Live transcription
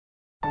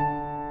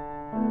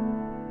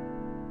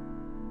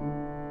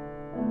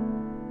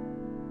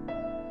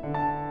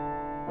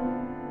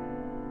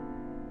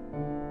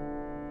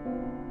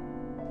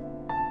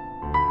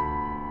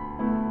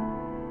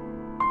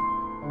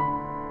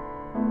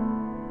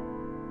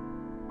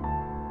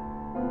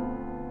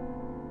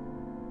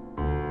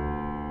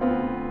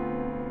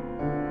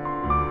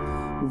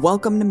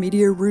Welcome to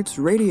Media Roots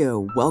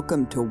Radio.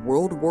 Welcome to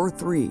World War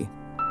III.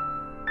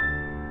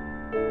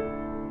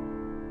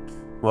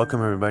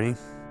 Welcome, everybody.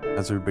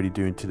 How's everybody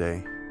doing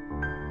today?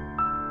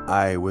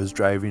 I was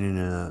driving in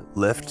a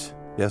Lyft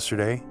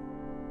yesterday,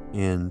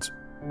 and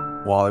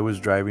while I was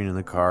driving in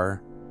the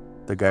car,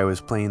 the guy was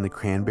playing the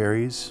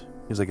Cranberries.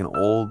 He was like an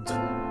old,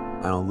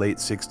 late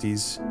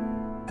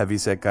 60s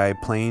heavyset guy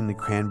playing the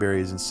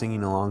Cranberries and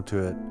singing along to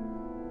it.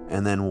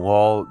 And then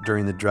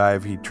during the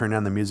drive, he turned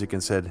down the music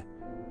and said,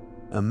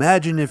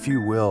 "Imagine, if you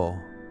will,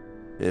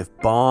 if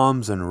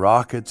bombs and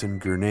rockets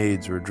and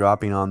grenades were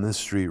dropping on this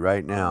street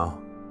right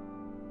now."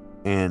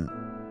 And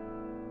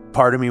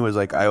part of me was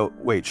like,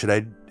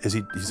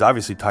 he's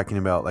obviously talking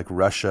about like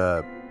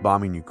Russia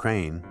bombing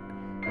Ukraine,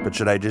 but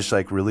should I just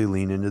like really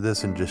lean into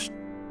this and just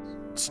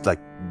like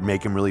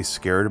make him really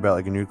scared about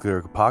like a nuclear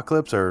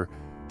apocalypse, or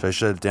should I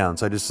shut it down?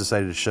 So I just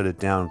decided to shut it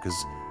down because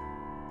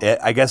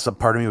I guess a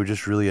part of me was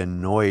just really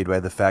annoyed by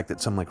the fact that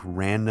some like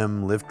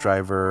random Lyft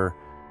driver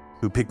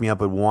who picked me up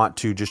would want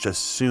to just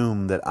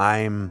assume that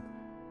I'm,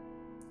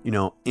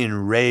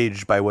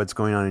 enraged by what's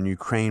going on in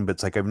Ukraine. But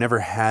it's like, I've never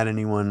had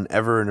anyone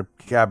ever in a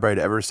cab ride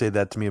ever say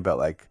that to me about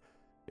like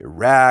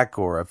Iraq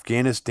or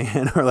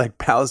Afghanistan or like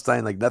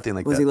Palestine, like nothing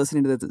like that. Was he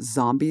listening to the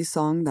zombie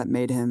song that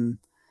made him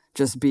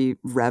just be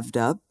revved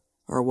up,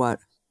 or what?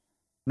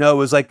 No, it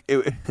was like,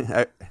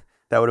 that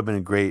would have been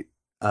a great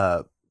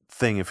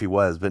thing if he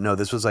was. But no,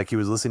 this was like, he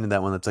was listening to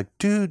that one that's like,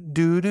 do,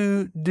 do,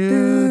 do,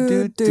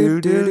 do, do, do,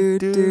 do,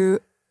 do.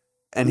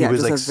 And he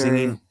was like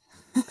singing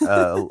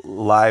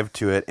live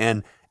to it.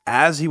 And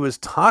as he was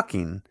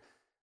talking,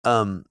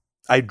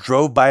 I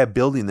drove by a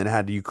building that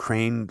had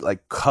Ukraine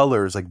like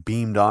colors like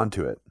beamed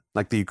onto it,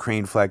 like the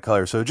Ukraine flag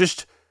color. So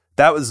just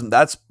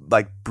that's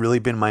like really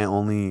been my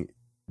only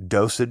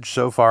dosage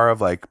so far of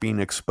like being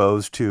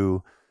exposed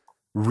to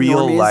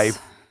real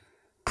life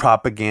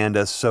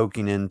propaganda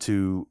soaking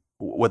into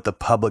what the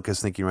public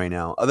is thinking right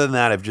now. Other than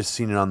that, I've just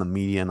seen it on the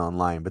media and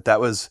online. But that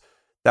was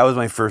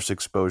my first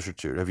exposure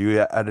to it. Have you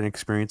had an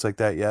experience like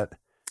that yet?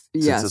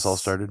 Yes. Since this all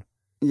started?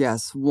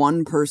 Yes.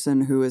 One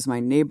person who is my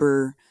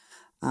neighbor,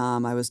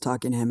 I was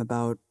talking to him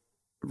about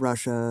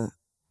Russia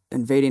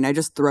invading. I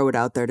just throw it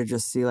out there to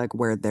just see like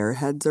where their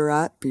heads are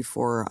at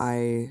before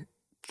I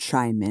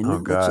chime in,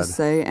 let's just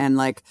say. And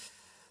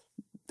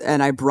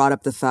I brought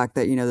up the fact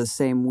that, the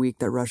same week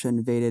that Russia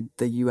invaded,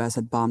 the U.S.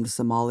 had bombed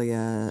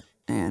Somalia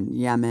and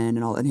Yemen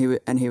and all.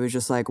 And he was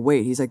just like,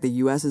 wait, he's like, the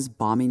U.S. is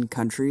bombing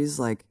countries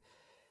like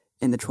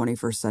in the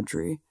 21st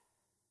century.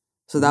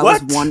 So that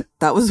was one.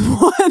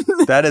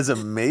 That is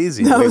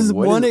amazing. That was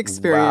one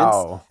experience.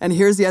 Wow. And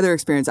here's the other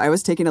experience. I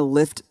was taking a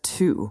Lyft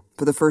 2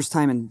 for the first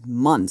time in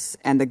months.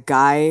 And the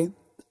guy,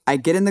 I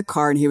get in the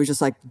car and he was just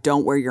like,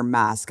 "Don't wear your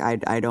mask. I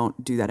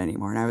don't do that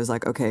anymore." And I was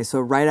like, okay. So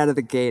right out of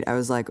the gate, I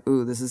was like,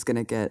 ooh, this is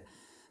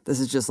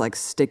just like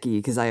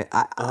sticky. Cause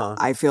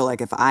I feel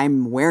like if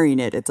I'm wearing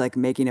it, it's like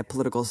making a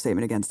political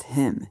statement against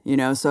him,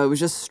 So it was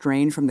just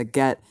strange from the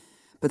get.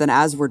 But then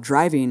as we're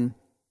driving,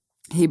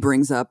 he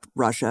brings up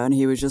Russia and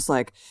he was just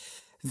like,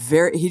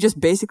 he just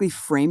basically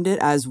framed it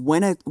as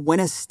when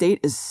a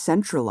state is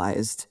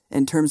centralized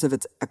in terms of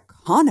its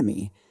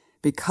economy,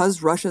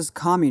 because Russia's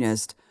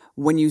communist,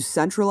 when you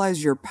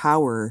centralize your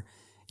power,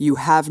 you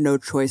have no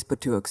choice but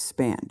to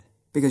expand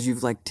because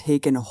you've like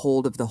taken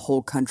hold of the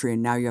whole country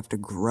and now you have to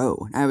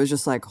grow. And I was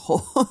just like,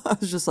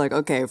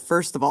 okay,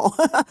 first of all,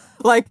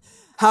 like,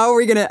 how are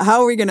we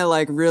gonna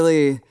like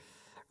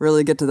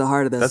really get to the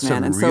heart of this, That's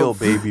man? That's some real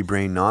baby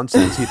brain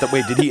nonsense. He thought,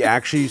 wait, did he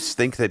actually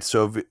think that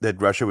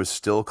that Russia was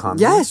still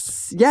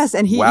communist? Yes,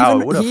 and he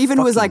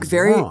even was like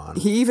moron.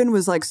 He even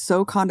was like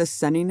so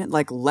condescending,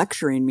 like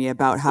lecturing me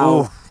about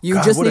how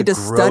you just need to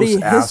study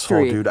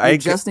history. Dude. You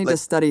just need to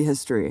study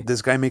history.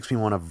 This guy makes me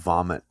want to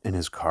vomit in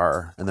his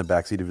car in the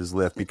backseat of his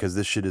Lyft because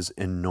this shit is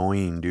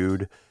annoying,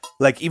 dude.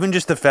 Like even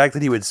just the fact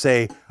that he would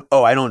say,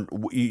 "Oh,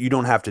 you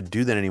don't have to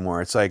do that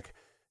anymore." It's like,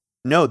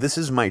 no, this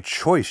is my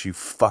choice, you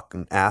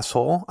fucking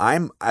asshole.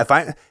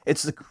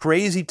 It's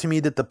crazy to me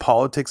that the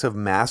politics of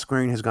mask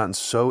wearing has gotten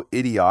so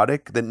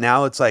idiotic that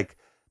now it's like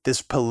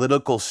this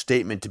political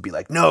statement to be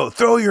like, no,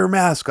 throw your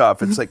mask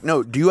off. It's like,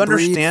 no, do you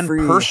understand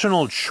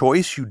personal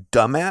choice, you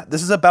dumbass?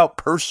 This is about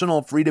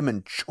personal freedom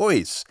and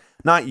choice,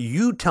 not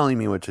you telling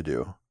me what to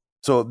do.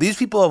 So these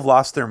people have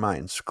lost their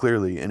minds,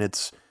 clearly, and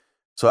it's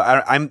so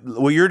I'm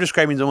what you're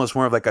describing is almost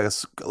more of like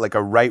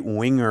a right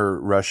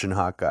winger Russian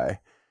hot guy.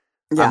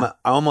 Yeah.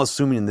 I'm almost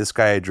assuming this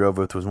guy I drove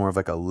with was more of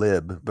like a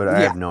lib, but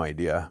I have no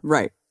idea.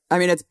 Right. I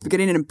mean, it's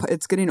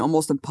getting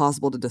almost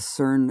impossible to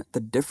discern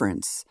the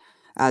difference,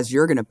 as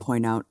you're going to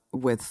point out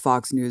with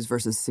Fox News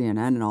versus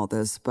CNN and all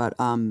this. But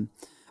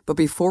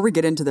before we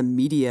get into the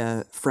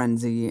media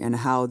frenzy and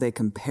how they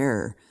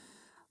compare,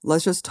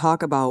 let's just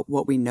talk about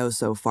what we know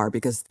so far,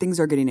 because things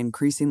are getting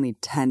increasingly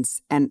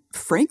tense and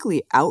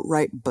frankly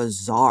outright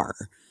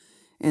bizarre.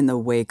 In the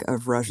wake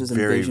of Russia's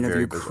invasion of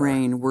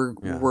Ukraine,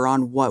 we're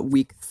on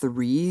week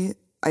 3,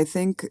 I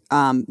think.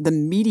 The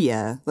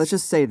media, let's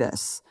just say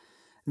this: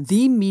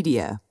 the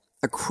media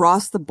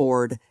across the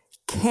board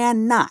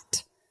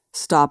cannot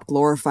stop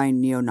glorifying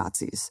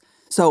neo-Nazis.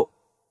 So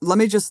let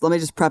me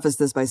just preface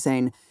this by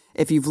saying,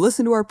 if you've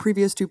listened to our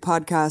previous 2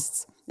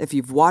 podcasts, if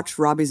you've watched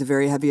Robbie's A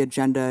Very Heavy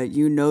Agenda,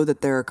 you know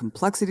that there are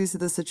complexities to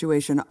this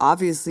situation.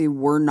 Obviously,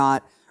 we're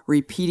not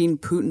repeating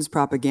Putin's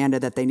propaganda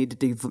that they need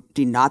to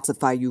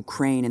denazify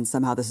Ukraine and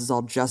somehow this is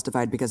all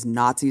justified because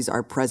Nazis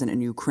are present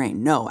in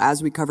Ukraine. No,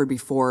 as we covered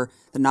before,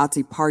 the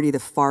Nazi party, the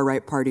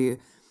far-right party,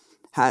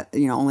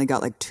 only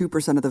got like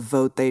 2% of the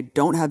vote. They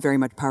don't have very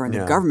much power in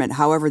the government.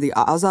 However, the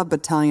Azov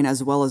Battalion,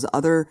 as well as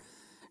other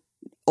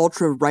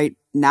ultra-right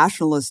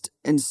nationalist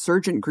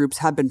insurgent groups,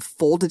 have been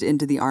folded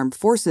into the armed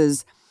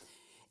forces.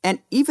 And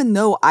even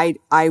though I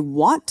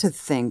want to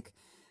think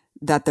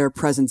that their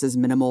presence is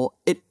minimal,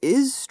 it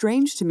is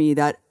strange to me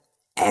that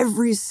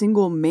every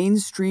single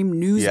mainstream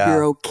news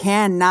bureau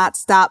cannot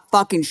stop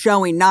fucking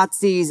showing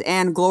Nazis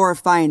and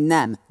glorifying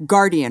them.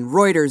 Guardian,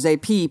 Reuters,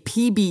 AP,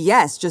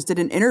 PBS just did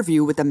an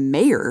interview with a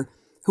mayor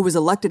who was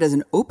elected as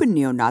an open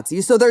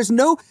neo-Nazi. So there was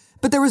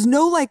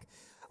no like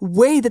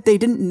way that they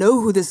didn't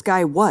know who this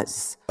guy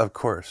was. Of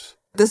course.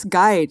 This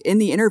guy in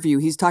the interview,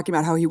 he's talking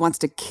about how he wants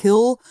to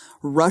kill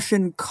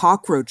Russian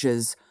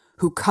cockroaches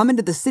who come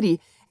into the city,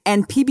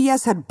 and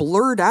PBS had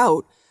blurred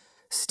out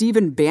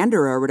Stephen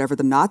Bandera or whatever,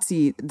 the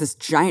Nazi, this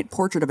giant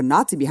portrait of a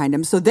Nazi behind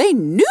him. So they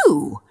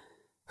knew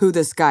who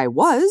this guy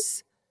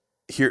was.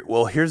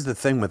 Here's the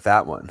thing with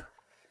that one.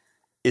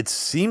 It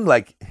seemed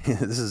like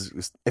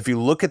if you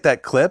look at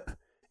that clip,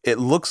 it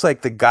looks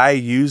like the guy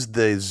used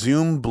the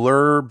Zoom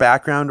blur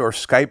background or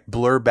Skype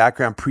blur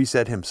background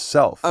preset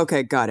himself.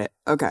 Okay, got it.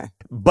 Okay.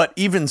 But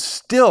even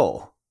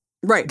still,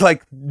 right.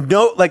 Like,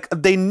 no, like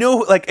they know,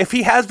 like if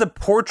he has the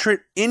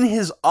portrait in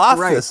his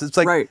office, it's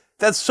like,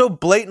 that's so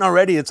blatant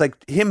already. It's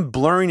like him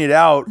blurring it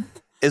out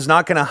is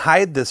not going to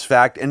hide this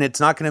fact, and it's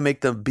not going to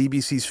make the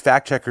BBC's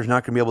fact checkers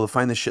not going to be able to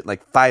find this shit in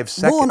like 5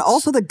 seconds. Well, and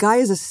also the guy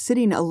is a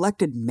sitting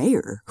elected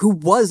mayor who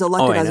was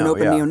elected as an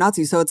open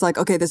neo-Nazi. So it's like,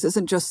 okay, this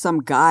isn't just some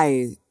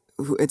guy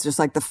who, it's just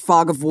like the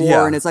fog of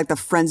war and it's like the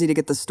frenzy to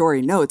get the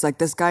story. No, it's like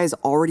this guy has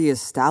already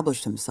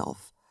established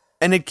himself.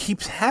 And it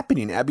keeps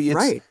happening, Abby.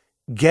 It's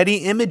Getty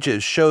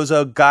Images shows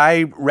a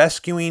guy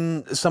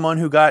rescuing someone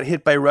who got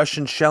hit by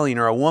Russian shelling,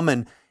 or a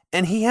woman,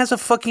 and he has a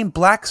fucking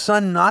Black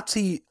Sun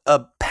Nazi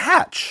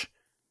patch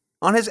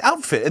on his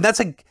outfit.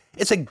 And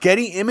it's a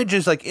Getty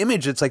Images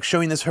image. It's like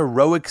showing this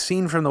heroic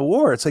scene from the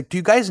war. It's like, do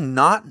you guys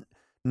not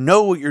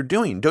know what you're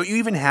doing? Don't you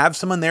even have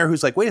someone there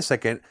who's like, wait a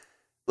second,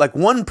 like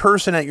one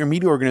person at your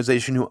media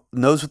organization who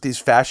knows what these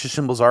fascist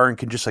symbols are and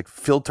can just like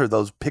filter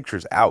those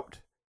pictures out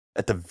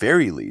at the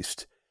very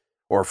least?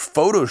 Or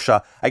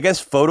Photoshop. I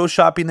guess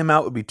Photoshopping them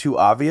out would be too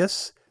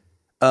obvious.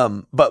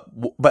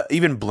 But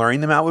even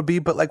blurring them out would be,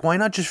 but like, why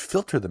not just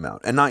filter them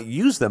out and not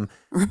use them?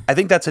 I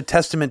think that's a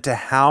testament to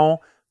how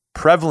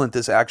prevalent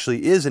this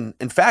actually is. And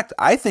in fact,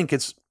 I think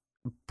it's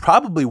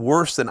probably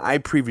worse than I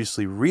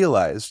previously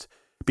realized,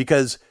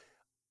 because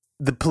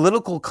the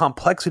political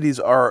complexities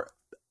are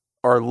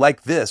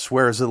like this,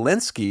 where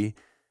Zelensky,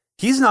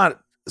 he's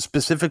not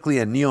specifically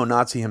a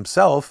neo-Nazi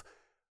himself,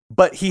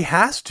 but he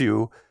has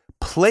to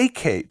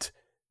placate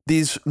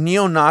these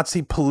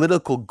neo-Nazi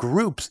political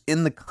groups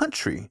in the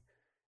country.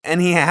 And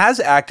he has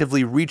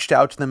actively reached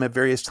out to them at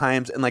various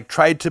times and like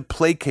tried to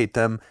placate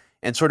them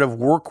and sort of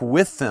work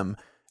with them.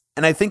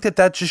 And I think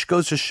that just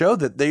goes to show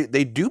that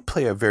they do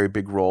play a very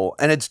big role.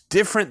 And it's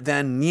different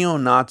than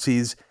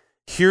neo-Nazis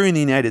here in the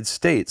United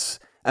States.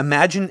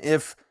 Imagine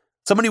if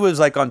somebody was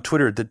like on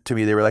Twitter to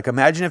me, they were like,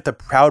 imagine if the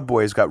Proud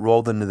Boys got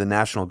rolled into the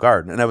National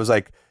Guard. And I was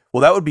like,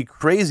 well, that would be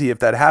crazy if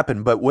that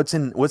happened. But what's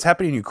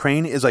happening in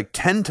Ukraine is like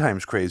 10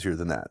 times crazier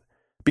than that,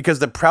 because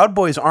the Proud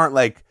Boys aren't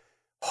like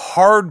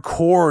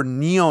hardcore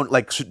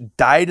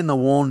dyed in the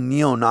wool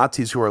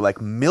neo-Nazis who are like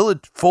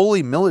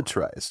fully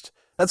militarized.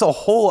 That's a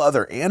whole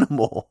other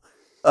animal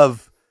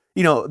of,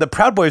 the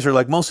Proud Boys are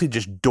like mostly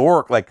just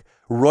like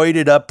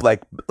roided up,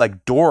 like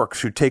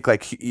dorks who take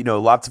like,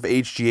 lots of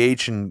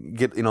HGH and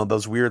get,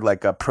 those weird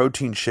like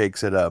protein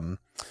shakes at,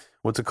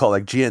 what's it called?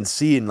 Like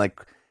GNC, and like,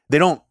 they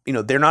don't,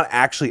 they're not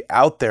actually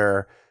out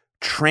there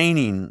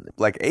training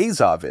like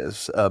Azov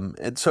is.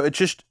 And so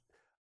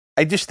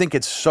I just think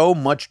it's so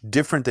much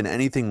different than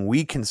anything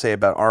we can say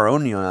about our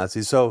own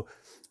neo-Nazis. So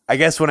I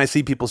guess when I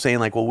see people saying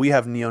like, well, we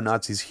have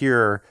neo-Nazis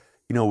here,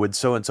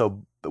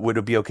 would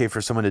it be okay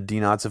for someone to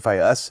denazify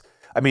us?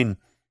 I mean,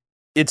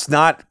 it's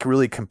not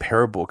really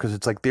comparable, because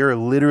it's like they're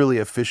literally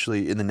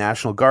officially in the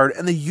National Guard,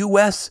 and the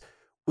U.S.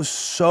 was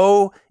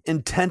so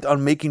intent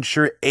on making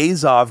sure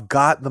Azov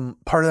got the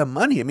part of the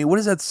money. I mean, what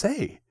does that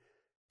say?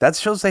 That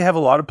shows they have a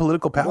lot of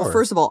political power. Well,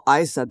 first of all,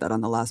 I said that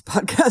on the last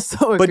podcast.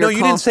 So but no,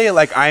 you didn't say it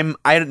like I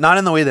not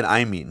in the way that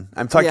I mean.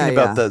 I'm talking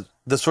about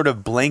the sort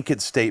of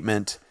blanket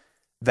statement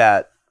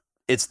that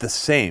it's the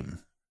same.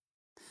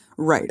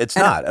 Right. It's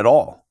not at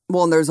all.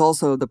 Well, and there's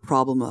also the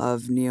problem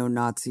of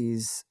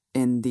neo-Nazis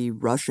in the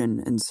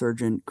Russian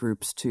insurgent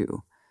groups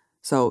too.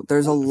 So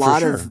there's a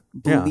lot of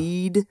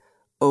bleed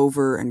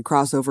over and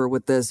crossover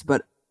with this,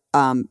 but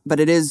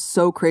it is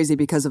so crazy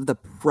because of the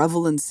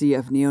prevalency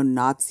of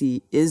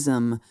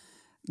neo-Nazism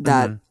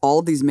that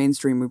all these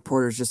mainstream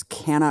reporters just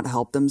cannot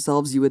help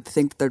themselves. You would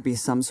think that there'd be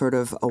some sort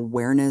of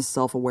awareness,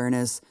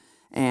 self-awareness,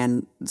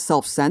 and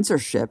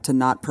self-censorship to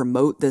not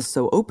promote this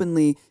so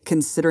openly,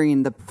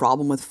 considering the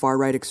problem with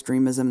far-right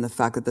extremism, the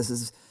fact that this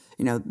is,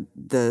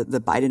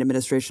 the Biden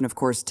administration, of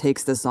course,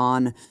 takes this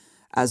on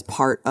as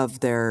part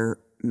of their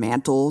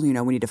mantle. We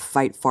need to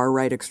fight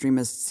far-right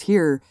extremists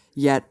here,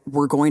 yet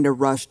we're going to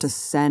rush to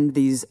send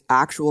these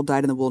actual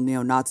dyed-in-the-wool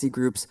neo-Nazi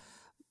groups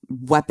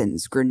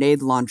weapons,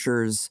 grenade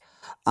launchers,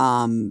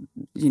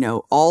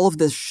 all of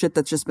this shit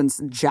that's just been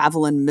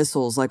javelin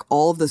missiles, like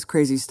all of this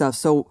crazy stuff.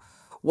 So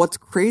what's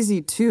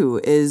crazy too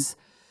is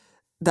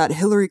that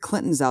Hillary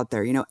Clinton's out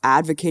there,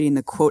 advocating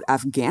the quote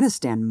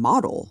Afghanistan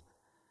model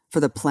for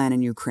the plan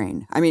in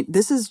Ukraine. I mean,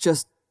 this is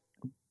just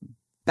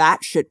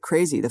batshit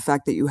crazy. The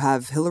fact that you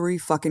have Hillary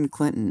fucking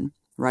Clinton,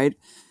 right?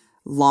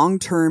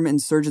 Long-term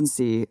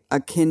insurgency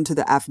akin to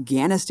the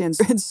Afghanistan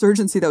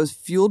insurgency that was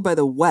fueled by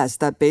the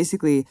West that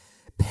basically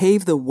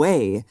paved the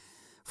way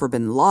for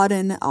bin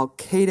Laden,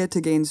 Al-Qaeda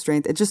to gain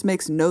strength. It just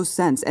makes no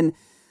sense. And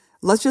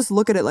let's just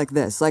look at it like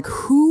this. Like,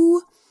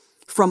 who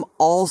from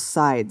all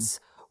sides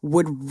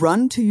would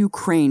run to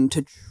Ukraine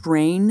to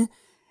train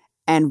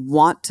and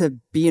want to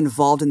be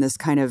involved in this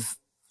kind of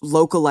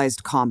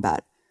localized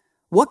combat?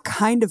 What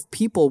kind of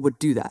people would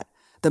do that?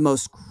 The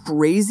most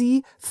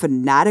crazy,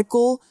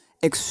 fanatical,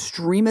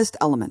 extremist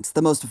elements,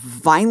 the most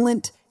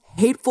violent,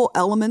 hateful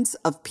elements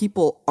of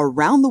people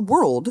around the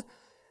world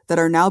that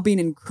are now being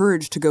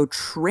encouraged to go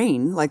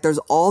train. Like, there's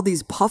all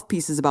these puff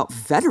pieces about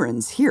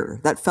veterans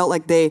here that felt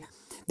like they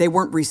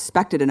weren't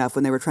respected enough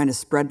when they were trying to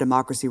spread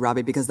democracy,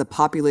 Robbie, because the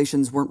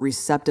populations weren't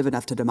receptive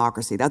enough to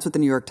democracy. That's what the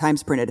New York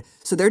Times printed.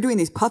 So they're doing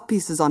these puff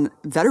pieces on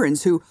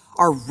veterans who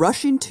are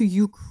rushing to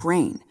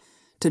Ukraine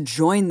to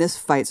join this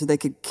fight so they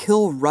could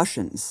kill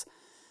Russians.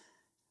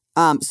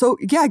 So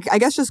yeah, I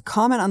guess just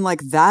comment on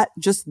like that,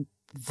 just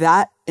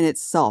that in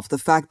itself, the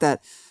fact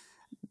that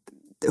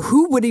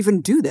who would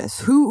even do this?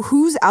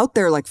 Who's out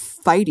there like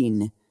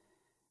fighting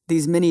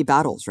these mini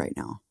battles right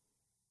now?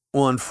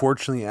 Well,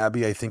 unfortunately,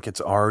 Abby, I think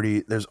there's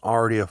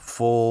already a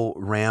full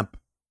ramp,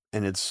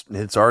 and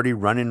it's already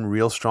running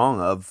real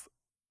strong of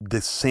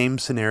the same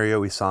scenario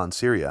we saw in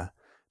Syria.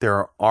 There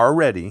are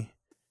already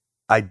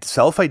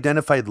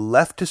self-identified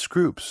leftist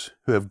groups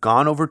who have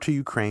gone over to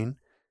Ukraine,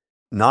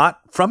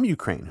 not from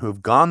Ukraine, who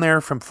have gone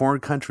there from foreign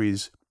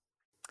countries,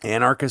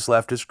 anarchist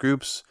leftist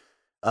groups,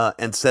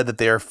 and said that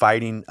they are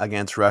fighting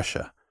against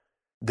Russia.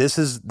 This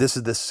is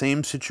the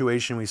same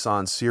situation we saw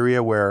in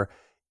Syria, where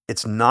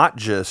it's not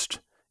just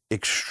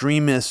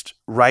extremist,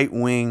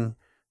 right-wing,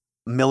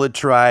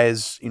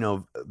 militarized,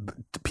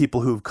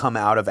 people who've come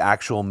out of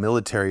actual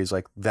militaries,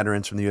 like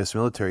veterans from the U.S.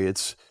 military.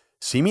 It's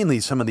seemingly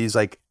some of these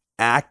like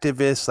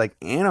activists, like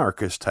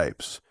anarchist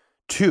types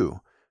too,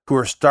 who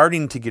are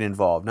starting to get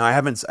involved. Now,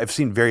 I've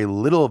seen very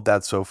little of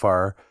that so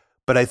far,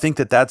 but I think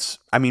that's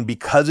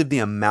because of the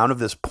amount of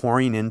this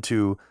pouring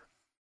into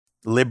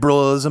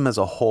liberalism as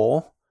a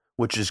whole,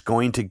 which is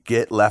going to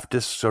get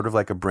leftists sort of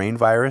like a brain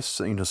virus.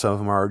 Some of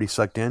them are already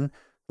sucked in.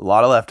 A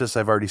lot of leftists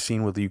I've already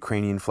seen with the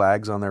Ukrainian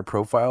flags on their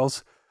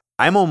profiles.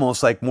 I'm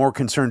almost like more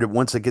concerned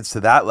once it gets to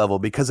that level,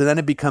 because then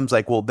it becomes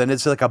like, well, then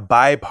it's like a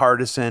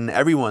bipartisan,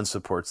 everyone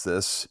supports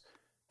this.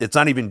 It's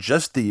not even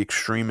just the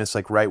extremists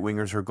like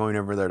right-wingers who are going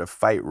over there to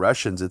fight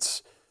Russians.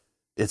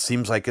 It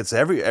seems like it's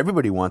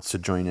everybody wants to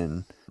join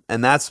in.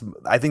 And I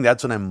think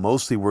that's what I'm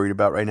mostly worried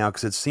about right now,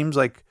 because it seems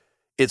like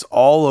it's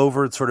all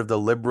over sort of the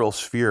liberal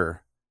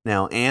sphere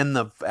now. And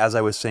as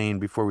I was saying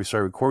before we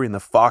started recording, the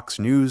Fox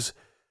News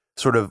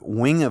sort of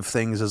wing of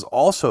things is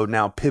also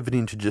now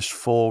pivoting to just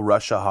full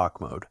Russia hawk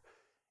mode.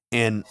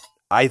 And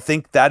I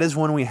think that is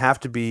when we have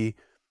to be,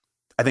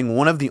 I think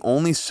one of the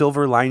only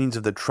silver linings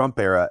of the Trump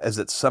era is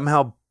that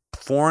somehow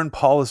foreign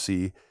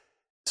policy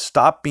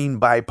stopped being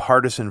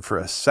bipartisan for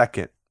a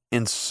second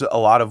in a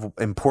lot of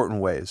important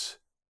ways.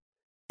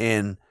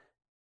 And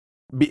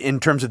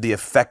in terms of the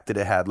effect that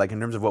it had, like in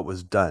terms of what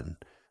was done.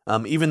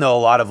 Even though a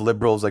lot of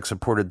liberals like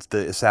supported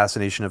the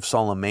assassination of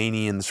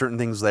Soleimani and certain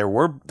things there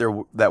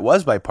that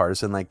was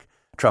bipartisan, like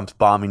Trump's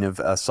bombing of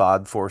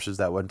Assad forces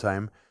that one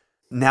time.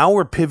 Now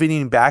we're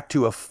pivoting back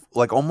to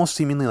almost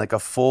seemingly like a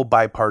full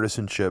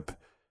bipartisanship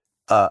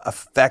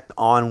effect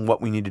on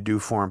what we need to do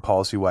foreign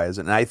policy wise.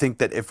 And I think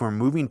that if we're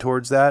moving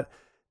towards that,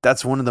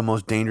 that's one of the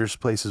most dangerous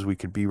places we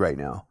could be right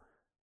now.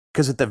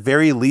 Because at the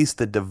very least,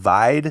 the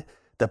divide,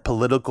 the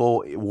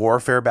political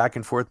warfare back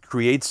and forth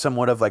creates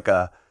somewhat of like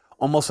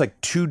almost like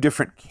two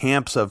different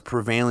camps of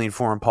prevailing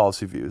foreign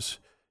policy views.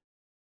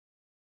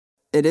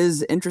 It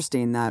is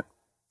interesting that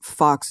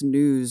Fox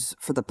News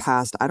for the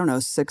past,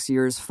 6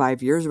 years,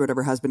 5 years or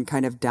whatever, has been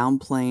kind of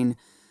downplaying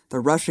the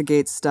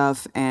Russiagate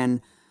stuff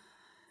and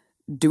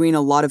doing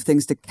a lot of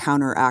things to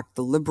counteract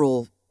the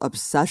liberal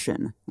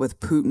obsession with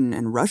Putin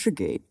and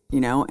Russiagate,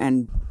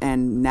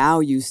 and now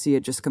you see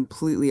it just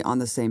completely on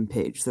the same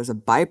page. There's a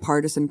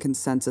bipartisan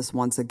consensus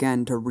once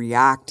again to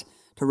react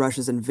to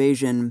Russia's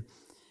invasion.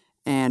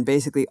 And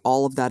basically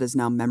all of that is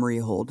now memory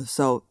hold.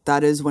 So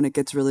that is when it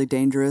gets really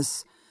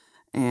dangerous,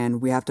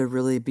 and we have to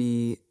really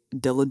be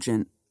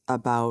diligent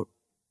about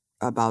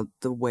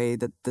the way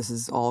that this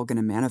is all going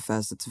to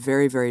manifest. It's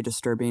very, very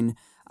disturbing.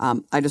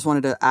 I just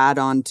wanted to add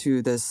on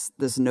to this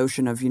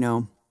notion of,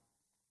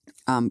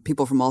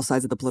 people from all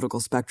sides of the political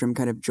spectrum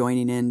kind of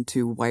joining in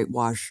to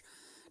whitewash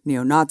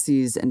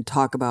neo-Nazis and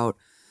talk about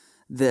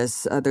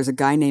this. There's a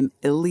guy named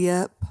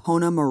Ilya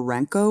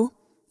Ponomarenko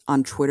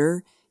on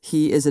Twitter.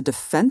 He is a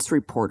defense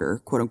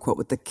reporter, quote unquote,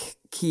 with the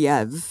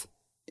Kiev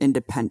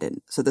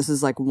Independent. So this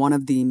is like one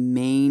of the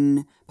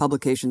main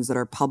publications that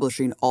are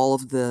publishing all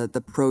of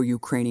the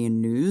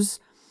pro-Ukrainian news.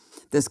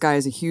 This guy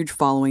has a huge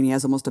following. He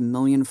has almost 1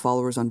 million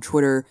followers on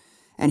Twitter.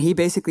 And he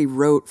basically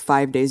wrote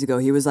 5 days ago,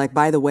 he was like,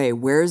 by the way,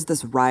 where's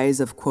this rise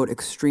of, quote,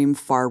 extreme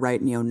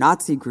far-right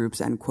neo-Nazi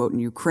groups, end quote, in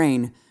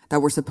Ukraine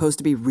that were supposed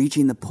to be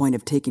reaching the point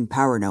of taking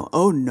power now?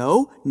 Oh,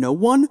 no? No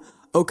one?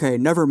 Okay,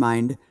 never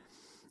mind.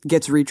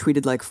 Gets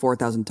retweeted like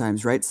 4,000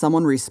 times, right?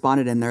 Someone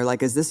responded and they're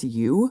like, is this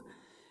you?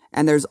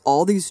 And there's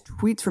all these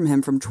tweets from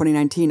him from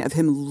 2019 of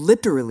him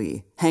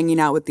literally hanging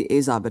out with the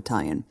Azov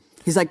battalion.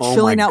 He's like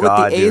chilling out with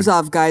the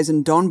Azov guys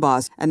in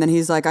Donbass. And then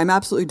he's like, I'm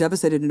absolutely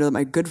devastated to know that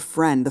my good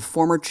friend, the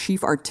former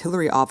chief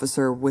artillery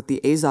officer with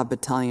the Azov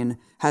battalion,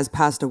 has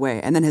passed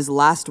away. And then his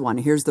last one,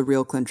 here's the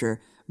real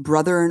clincher.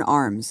 Brother in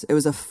arms. It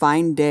was a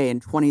fine day in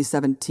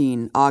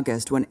 2017,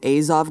 August, when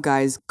Azov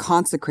guys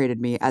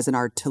consecrated me as an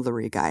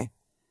artillery guy.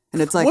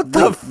 And it's like, what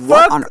the fuck?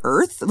 What on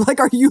earth?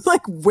 Like, are you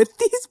like with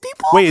these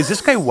people? Wait, is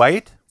this guy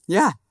white?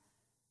 Yeah.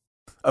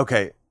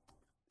 Okay.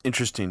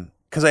 Interesting.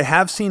 Because I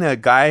have seen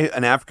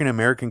an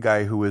African-American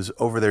guy who was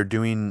over there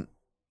doing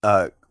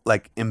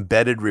like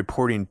embedded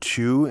reporting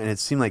too. And it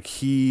seemed like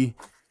he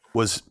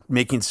was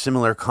making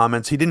similar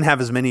comments. He didn't have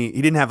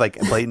like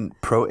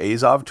blatant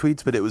pro-Azov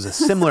tweets, but it was a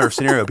similar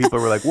scenario. People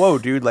were like, whoa,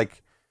 dude,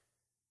 like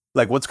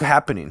what's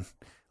happening?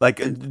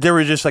 Like there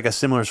was just like a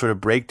similar sort of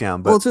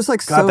breakdown. But well, it's just like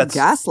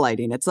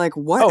gaslighting. It's like,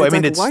 what? Oh,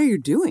 what are you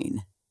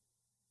doing?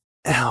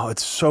 Oh,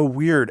 it's so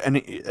weird. And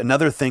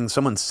another thing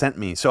someone sent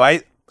me. So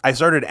I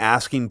started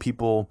asking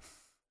people,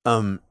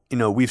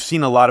 we've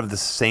seen a lot of the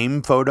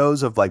same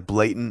photos of like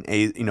blatant,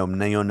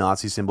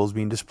 neo-Nazi symbols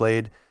being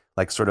displayed,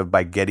 like sort of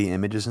by Getty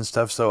Images and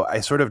stuff. So I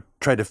sort of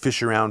tried to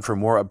fish around for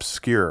more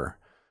obscure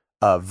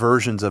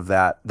versions of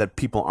that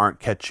people aren't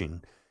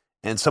catching.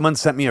 And someone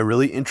sent me a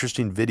really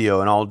interesting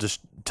video, and I'll just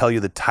tell you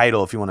the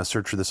title if you want to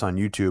search for this on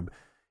YouTube.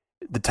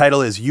 The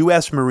title is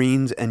U.S.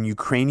 Marines and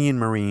Ukrainian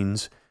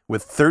Marines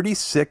with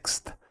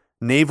 36th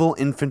Naval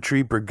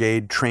Infantry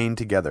Brigade trained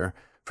together.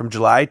 From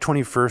July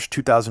 21st,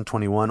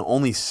 2021,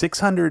 only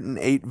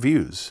 608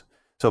 views.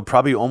 So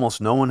probably almost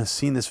no one has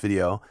seen this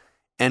video.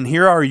 And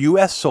here are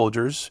U.S.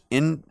 soldiers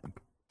in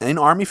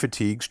Army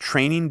fatigues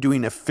training,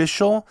 doing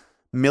official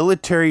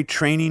military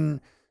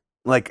training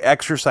like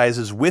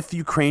exercises with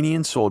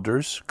Ukrainian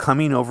soldiers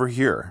coming over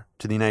here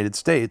to the United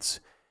States.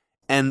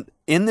 And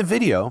in the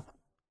video,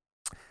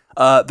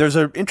 there's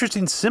an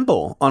interesting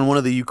symbol on one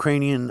of the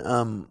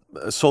Ukrainian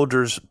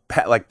soldiers'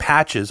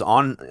 patches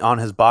on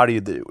his body.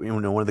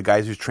 One of the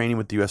guys who's training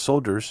with the U.S.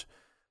 soldiers.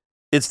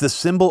 It's the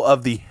symbol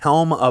of the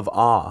Helm of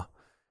Ah,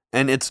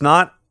 and it's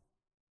not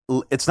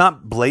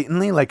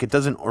blatantly like it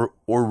doesn't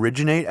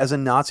originate as a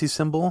Nazi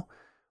symbol,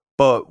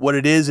 but what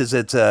it is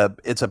it's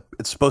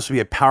supposed to be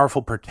a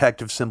powerful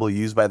protective symbol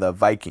used by the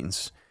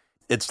Vikings.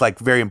 It's like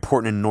very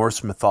important in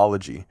Norse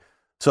mythology.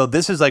 So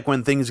this is like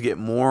when things get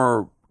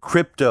more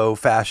crypto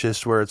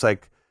fascist, where it's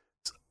like,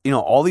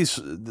 all these.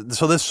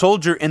 So this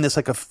soldier in this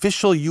like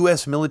official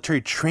U.S.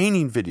 military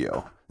training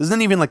video, this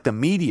isn't even like the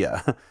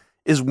media,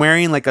 is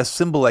wearing like a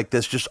symbol like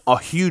this, just a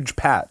huge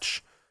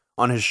patch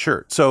on his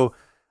shirt. So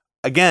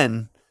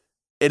again,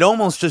 it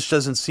almost just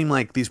doesn't seem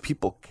like these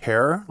people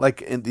care,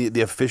 like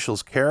the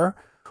officials care.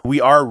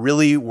 We are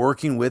really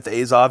working with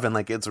Azov, and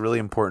like it's really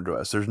important to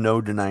us. There's no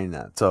denying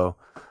that. So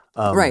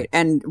right.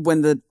 And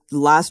when the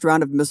last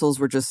round of missiles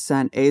were just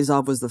sent,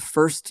 Azov was the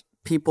first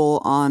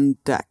people on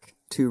deck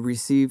to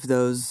receive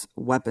those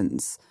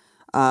weapons.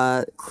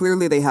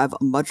 Clearly, they have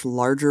a much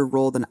larger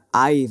role than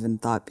I even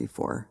thought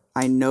before.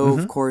 I know,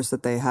 of course,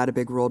 that they had a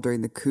big role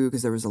during the coup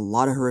because there was a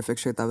lot of horrific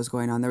shit that was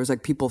going on. There was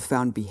like people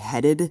found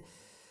beheaded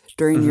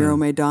during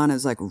Euromaidan. It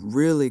was like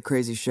really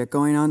crazy shit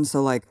going on.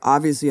 So like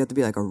obviously you have to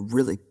be like a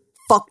really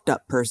fucked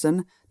up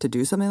person to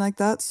do something like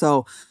that.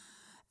 So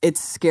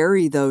it's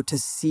scary though to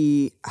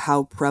see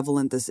how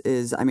prevalent this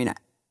is. I mean,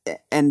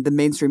 and the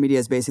mainstream media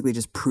is basically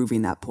just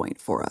proving that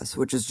point for us,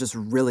 which is just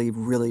really,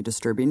 really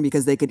disturbing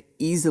because they could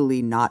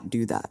easily not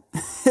do that.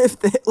 If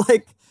they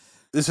like,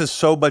 this is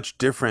so much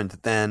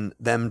different than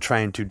them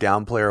trying to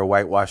downplay or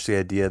whitewash the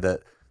idea that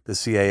the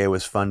CIA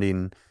was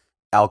funding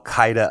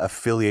Al-Qaeda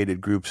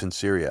affiliated groups in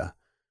Syria.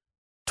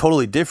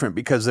 Totally different,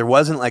 because there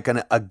wasn't like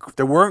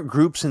there weren't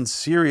groups in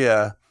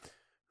Syria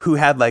who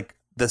had like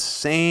the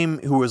same,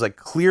 who was like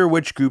clear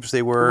which groups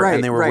they were,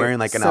 and they were wearing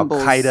like an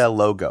Al-Qaeda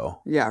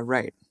logo. Yeah,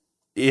 right.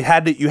 You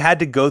had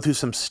to go through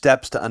some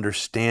steps to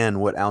understand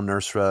what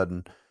Al-Nusra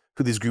and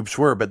who these groups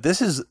were, but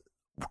this is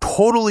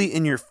totally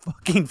in your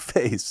fucking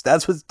face.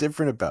 That's what's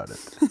different about it.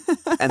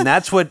 And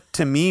that's what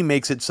to me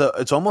makes it so,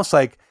 it's almost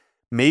like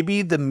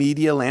maybe the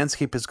media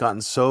landscape has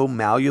gotten so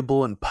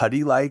malleable and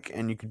putty-like,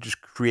 and you can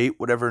just create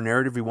whatever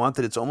narrative you want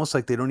that it's almost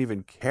like they don't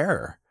even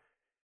care.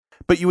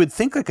 But you would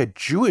think like a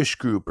Jewish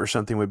group or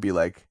something would be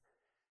like,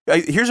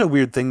 here's a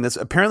weird thing. That's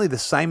apparently the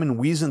Simon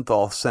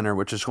Wiesenthal Center,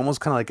 which is almost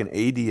kind of like an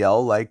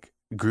ADL-like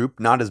group,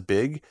 not as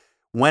big,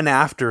 went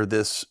after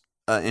this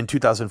in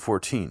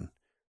 2014.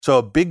 So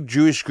a big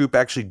Jewish group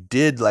actually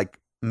did like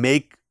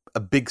make a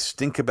big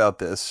stink about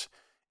this,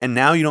 and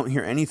now you don't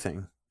hear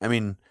anything. I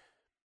mean,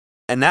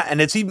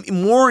 and it's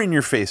even more in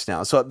your face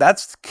now. So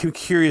that's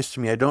curious to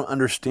me. I don't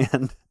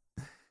understand.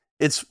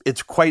 It's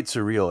quite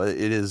surreal.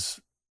 It is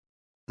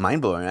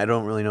mind-blowing. I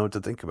don't really know what to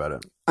think about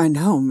it. I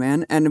know,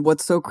 man. And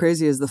what's so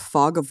crazy is the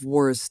fog of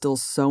war is still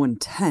so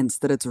intense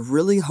that it's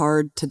really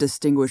hard to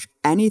distinguish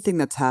anything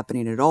that's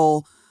happening at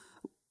all.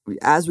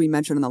 As we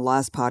mentioned in the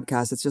last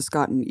podcast, it's just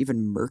gotten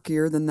even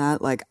murkier than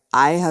that. Like,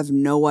 I have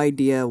no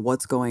idea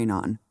what's going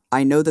on.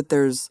 I know that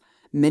there's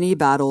many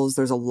battles.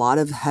 There's a lot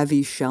of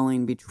heavy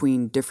shelling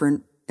between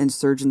different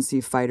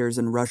insurgency fighters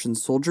and Russian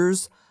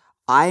soldiers.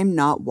 I'm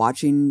not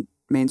watching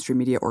mainstream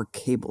media or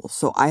cable,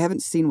 so I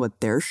haven't seen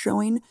what they're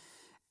showing.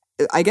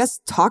 I guess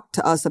talk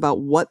to us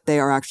about what they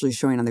are actually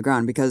showing on the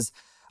ground, because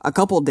a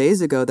couple of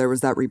days ago, there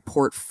was that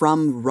report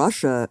from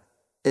Russia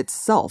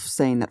itself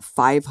saying that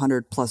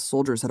 500 plus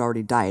soldiers had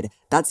already died.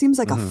 That seems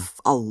like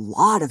a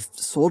lot of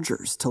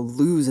soldiers to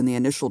lose in the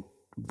initial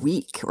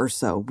week or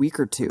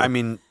two. I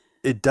mean,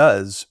 it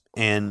does.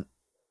 And,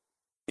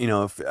 you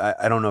know, if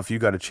I don't know if you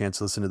got a chance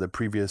to listen to the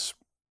previous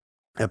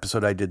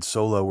episode I did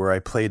solo where I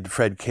played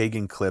Fred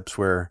Kagan clips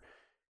where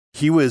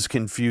he was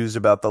confused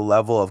about the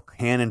level of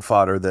cannon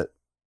fodder that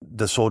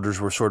the soldiers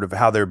were sort of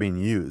how they're being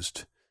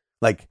used.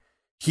 Like,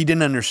 he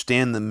didn't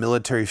understand the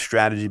military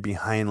strategy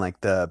behind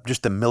like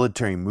just the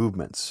military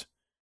movements.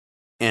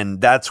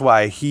 And that's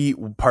why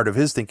part of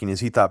his thinking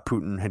is he thought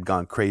Putin had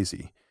gone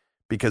crazy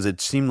because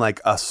it seemed like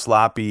a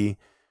sloppy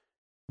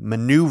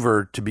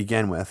maneuver to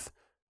begin with.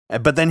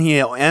 But then he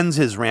ends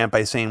his rant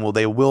by saying, well,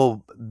 they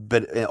will,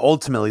 but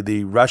ultimately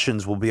the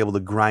Russians will be able to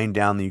grind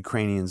down the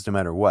Ukrainians no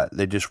matter what.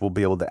 They just will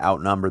be able to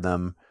outnumber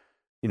them.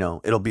 You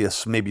know, it'll be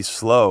maybe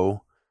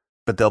slow,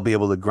 but they'll be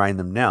able to grind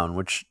them down,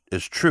 which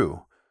is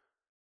true.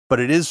 But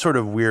it is sort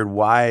of weird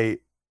why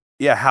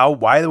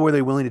were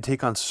they willing to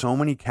take on so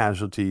many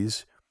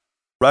casualties?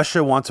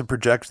 Russia wants to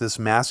project this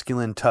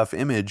masculine, tough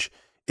image.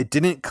 It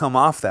didn't come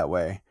off that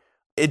way.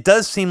 It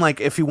does seem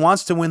like if he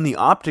wants to win the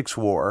optics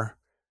war,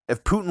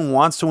 if Putin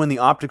wants to win the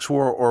optics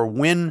war or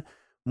win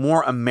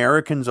more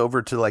Americans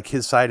over to like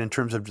his side in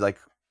terms of like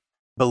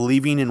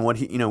believing in what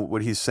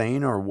he's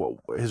saying or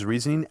his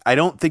reasoning, I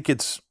don't think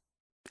it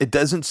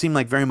doesn't seem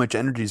like very much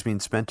energy is being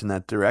spent in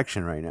that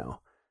direction right now.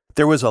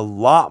 There was a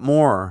lot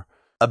more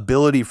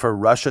ability for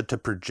Russia to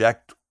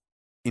project,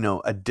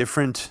 a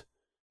different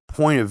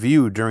point of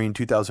view during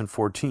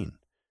 2014.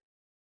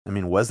 I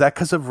mean, was that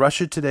because of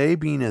Russia Today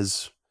being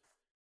as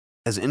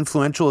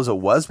influential as it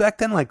was back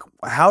then? Like,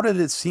 how did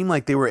it seem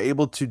like they were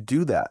able to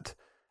do that?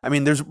 I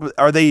mean,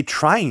 are they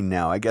trying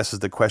now, I guess is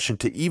the question,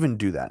 to even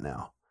do that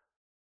now?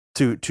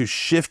 To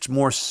shift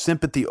more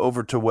sympathy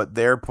over to what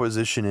their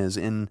position is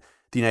in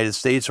the United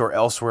States or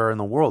elsewhere in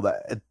the world.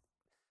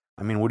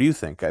 I mean, what do you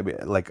think? I mean,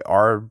 like,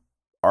 are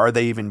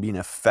they even being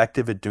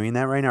effective at doing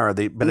that right now?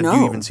 Do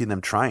you even see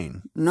them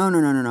trying? No.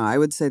 I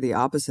would say the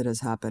opposite has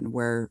happened,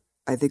 where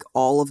I think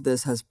all of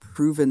this has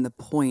proven the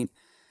point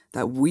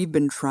that we've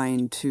been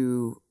trying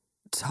to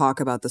talk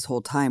about this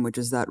whole time, which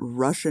is that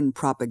Russian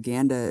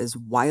propaganda is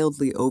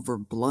wildly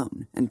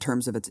overblown in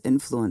terms of its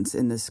influence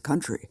in this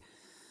country.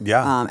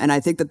 Yeah. And I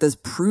think that this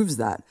proves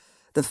that.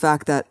 The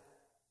fact that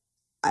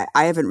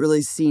I haven't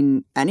really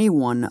seen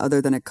anyone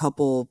other than a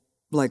couple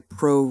like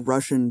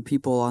pro-Russian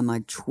people on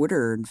like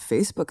Twitter and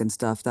Facebook and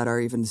stuff that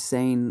are even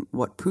saying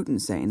what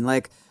Putin's saying.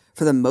 Like,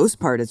 for the most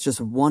part, it's just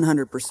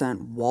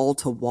 100%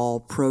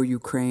 wall-to-wall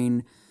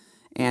pro-Ukraine,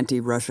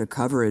 anti-Russia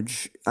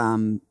coverage.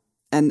 And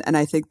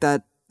I think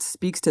that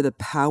speaks to the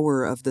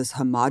power of this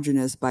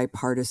homogenous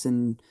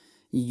bipartisan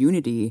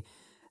unity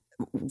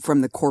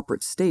from the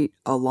corporate state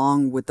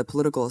along with the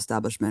political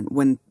establishment.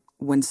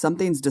 When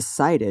something's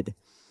decided,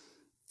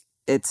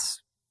 it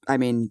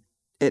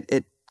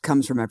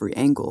comes from every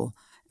angle.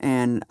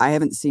 And I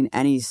haven't seen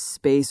any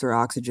space or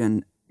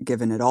oxygen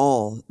given at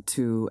all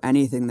to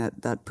anything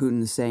that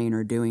Putin's saying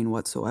or doing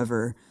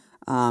whatsoever.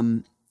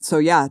 So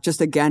yeah,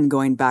 just again,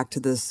 going back to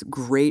this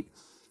great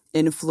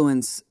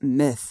influence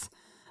myth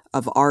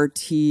of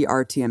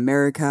RT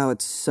America, how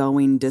it's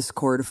sowing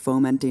discord,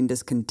 fomenting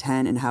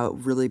discontent, and how it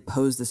really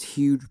posed this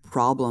huge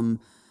problem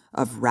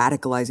of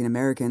radicalizing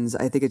Americans.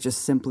 I think it's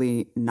just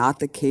simply not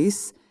the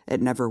case.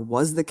 It never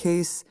was the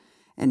case.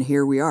 And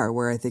here we are,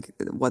 where I think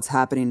what's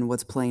happening,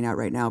 what's playing out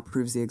right now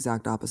proves the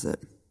exact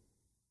opposite.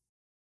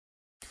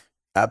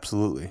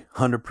 Absolutely.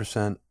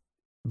 100%.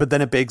 But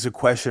then it begs a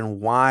question,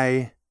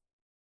 why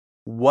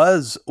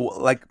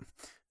but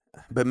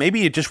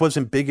maybe it just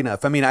wasn't big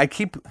enough. I mean, I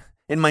keep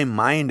in my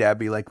mind,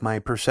 Abby, like my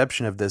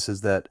perception of this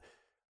is that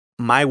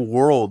my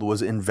world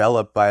was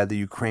enveloped by the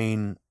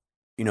Ukraine,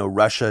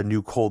 Russia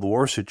new Cold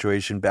War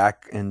situation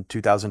back in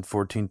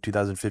 2014,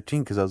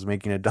 2015, because I was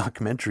making a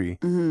documentary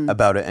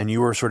about it, and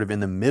you were sort of in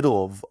the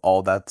middle of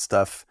all that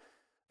stuff,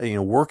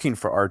 working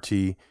for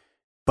RT.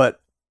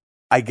 But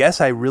I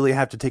guess I really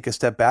have to take a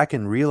step back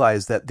and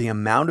realize that the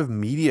amount of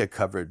media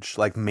coverage,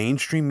 like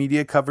mainstream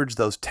media coverage,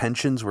 those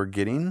tensions were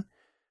getting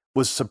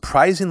was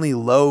surprisingly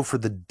low for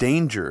the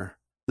danger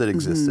that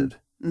existed.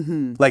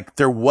 Like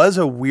there was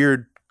a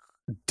weird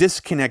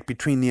disconnect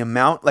between the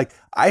amount, like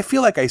I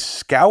feel like I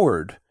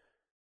scoured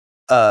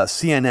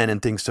CNN and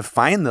things to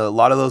find a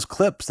lot of those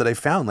clips that I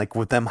found, like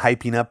with them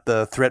hyping up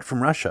the threat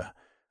from Russia.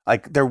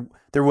 Like there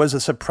was a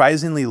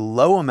surprisingly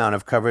low amount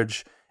of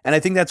coverage. And I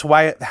think that's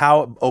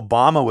how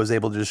Obama was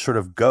able to just sort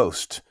of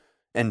ghost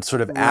and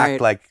sort of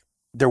act like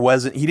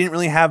he didn't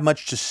really have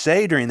much to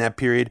say during that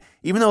period,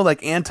 even though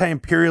like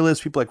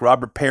anti-imperialist people like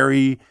Robert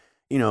Perry,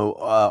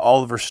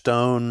 Oliver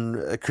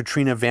Stone,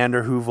 Katrina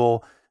Vanden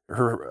Heuvel,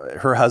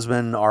 her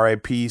husband,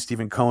 R.I.P.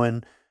 Stephen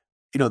Cohen,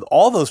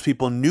 all those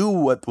people knew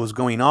what was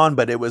going on,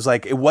 but it was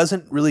like, it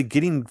wasn't really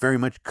getting very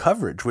much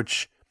coverage,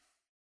 which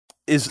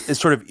is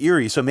sort of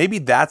eerie. So maybe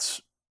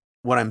that's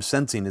what I'm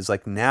sensing is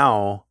like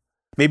now,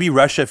 maybe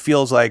Russia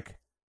feels like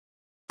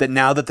that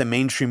now that the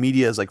mainstream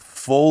media is like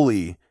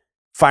fully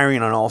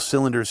firing on all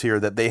cylinders here,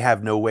 that they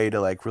have no way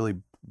to like really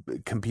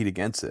compete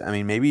against it. I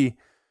mean, maybe,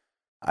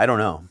 I don't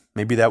know.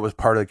 Maybe that was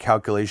part of the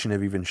calculation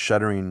of even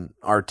shuttering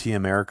RT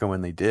America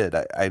when they did.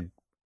 I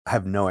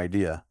have no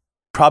idea.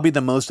 Probably the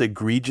most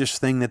egregious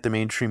thing that the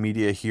mainstream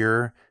media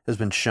here has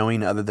been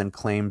showing, other than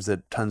claims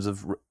that tons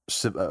of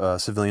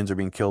civilians are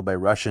being killed by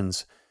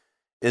Russians,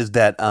 is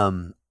that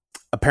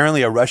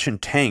apparently a Russian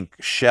tank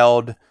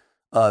shelled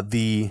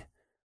the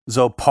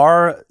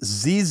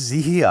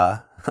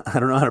Zaporizhzhia, I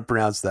don't know how to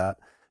pronounce that,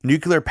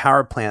 nuclear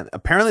power plant,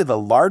 apparently the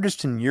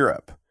largest in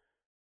Europe,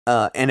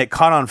 and it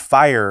caught on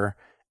fire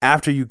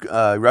after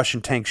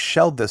Russian tanks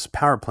shelled this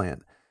power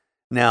plant.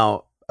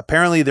 Now,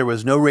 apparently there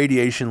was no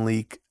radiation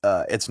leak.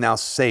 It's now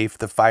safe.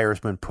 The fire has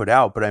been put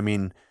out. But I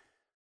mean,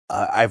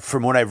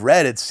 from what I've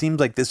read, it seems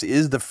like this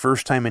is the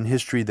first time in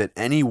history that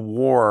any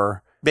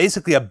war,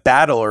 basically a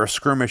battle or a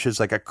skirmish, has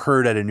like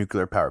occurred at a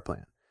nuclear power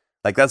plant.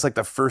 Like that's like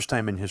the first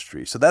time in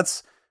history. So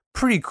that's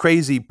pretty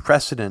crazy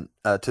precedent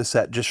to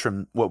set just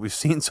from what we've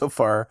seen so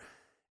far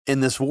in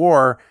this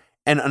war.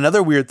 And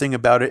another weird thing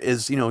about it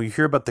is, you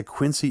hear about the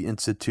Quincy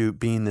Institute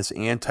being this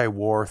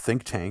anti-war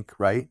think tank,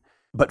 right?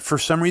 But for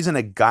some reason,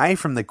 a guy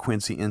from the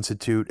Quincy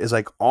Institute is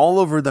like all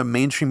over the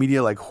mainstream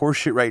media like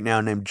horseshit right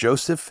now, named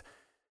Joseph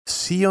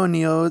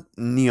Sioniones.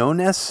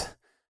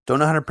 Don't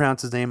know how to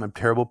pronounce his name. I'm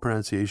terrible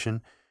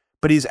pronunciation.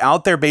 But he's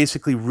out there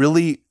basically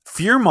really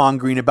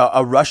fear-mongering about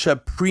a Russia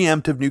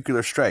preemptive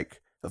nuclear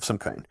strike of some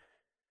kind.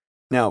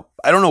 Now,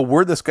 I don't know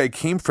where this guy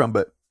came from,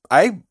 but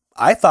I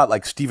thought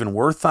like Stephen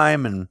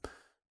Wertheim and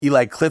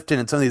Eli Clifton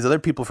and some of these other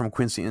people from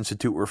Quincy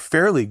Institute were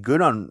fairly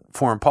good on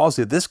foreign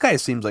policy. This guy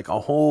seems like a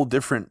whole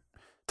different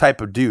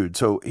type of dude.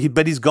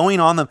 But he's going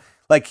on them.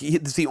 Like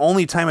it's the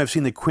only time I've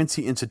seen the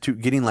Quincy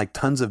Institute getting like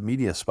tons of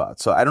media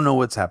spots. So I don't know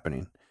what's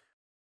happening.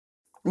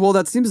 Well,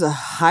 that seems a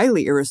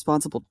highly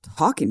irresponsible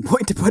talking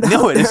point to put out.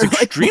 No, it there. is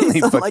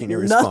extremely fucking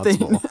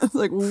irresponsible.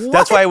 Like, what?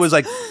 That's why I was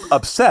like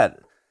upset.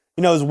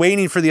 I was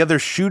waiting for the other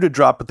shoe to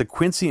drop at the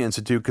Quincy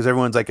Institute because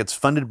everyone's like, it's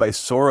funded by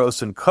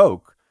Soros and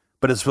Koch,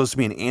 but it's supposed to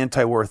be an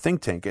anti-war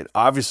think tank. It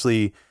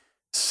obviously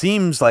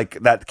seems like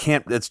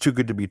it's too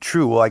good to be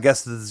true. Well, I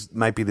guess this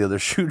might be the other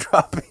shoe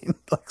dropping.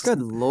 Like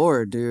good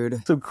Lord,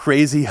 dude. Some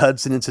crazy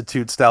Hudson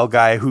Institute style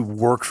guy who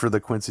works for the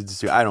Quincy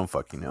Institute. I don't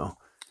fucking know.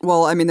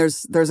 Well, I mean,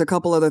 there's a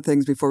couple other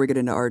things before we get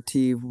into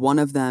RT. One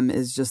of them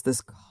is just this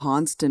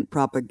constant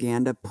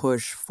propaganda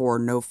push for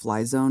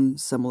no-fly zone,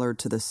 similar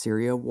to the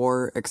Syria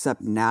war, except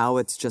now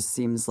it just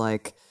seems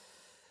like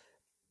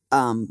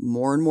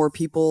more and more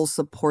people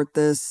support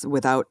this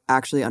without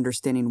actually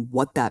understanding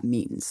what that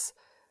means.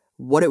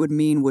 What it would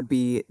mean would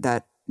be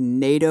that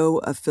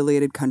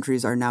NATO-affiliated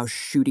countries are now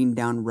shooting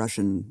down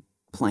Russian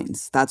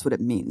planes. That's what it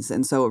means.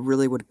 And so it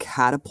really would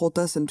catapult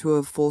us into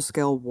a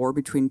full-scale war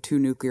between two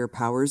nuclear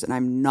powers. And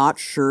I'm not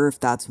sure if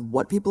that's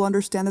what people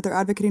understand that they're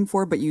advocating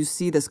for, but you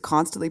see this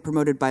constantly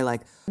promoted by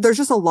there's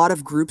just a lot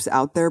of groups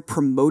out there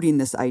promoting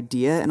this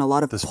idea and a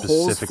lot of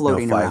polls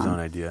floating around. Zone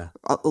idea.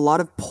 A lot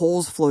of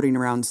polls floating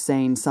around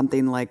saying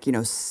something like,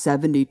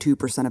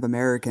 72% of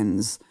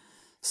Americans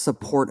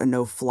support a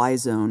no-fly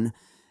zone.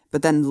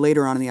 But then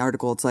later on in the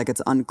article, it's like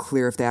it's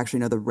unclear if they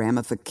actually know the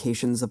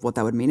ramifications of what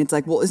that would mean. It's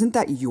like, well, isn't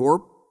that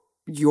your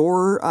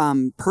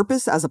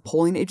purpose as a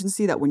polling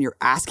agency, that when you're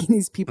asking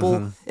these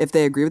people if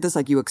they agree with this,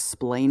 like you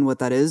explain what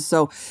that is?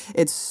 So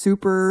it's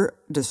super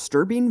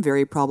disturbing,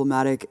 very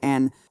problematic.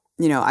 And,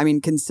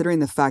 considering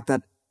the fact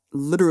that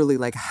literally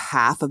like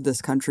half of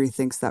this country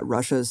thinks that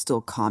Russia is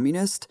still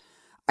communist,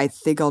 I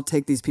think I'll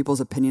take these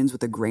people's opinions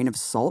with a grain of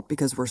salt,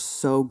 because we're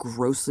so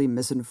grossly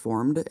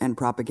misinformed and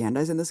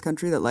propagandized in this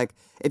country that, like,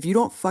 if you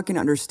don't fucking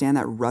understand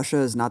that Russia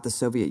is not the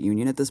Soviet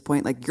Union at this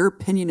point, like, your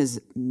opinion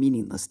is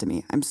meaningless to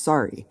me. I'm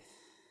sorry.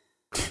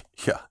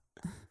 Yeah.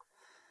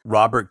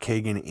 Robert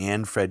Kagan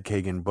and Fred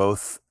Kagan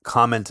both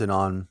commented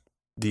on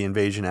the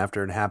invasion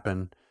after it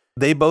happened,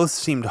 they both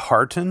seemed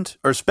heartened,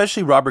 or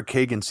especially Robert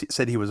Kagan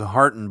said he was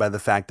heartened by the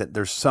fact that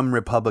there's some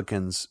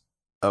Republicans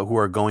who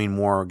are going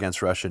more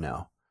against Russia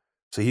now.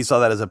 So he saw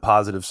that as a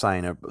positive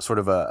sign, a sort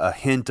of a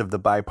hint of the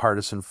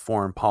bipartisan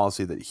foreign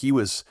policy that he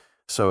was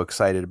so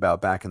excited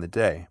about back in the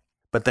day.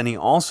 But then he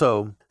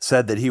also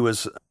said that he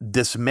was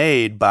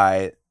dismayed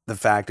by the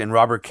fact, and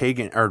Fred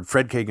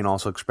Kagan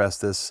also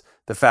expressed this,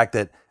 the fact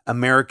that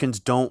Americans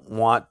don't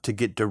want to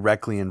get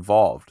directly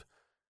involved.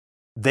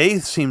 They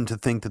seem to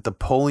think that the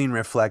polling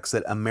reflects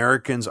that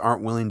Americans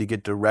aren't willing to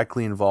get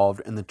directly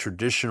involved in the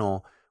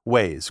traditional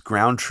ways,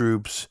 ground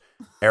troops,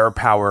 air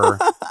power,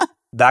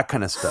 that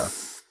kind of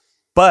stuff.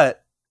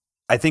 But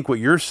I think what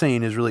you're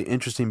saying is really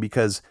interesting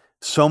because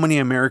so many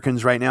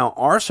Americans right now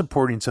are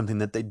supporting something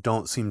that they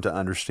don't seem to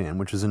understand,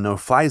 which is a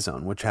no-fly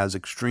zone, which has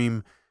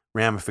extreme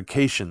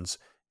ramifications.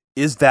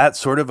 Is that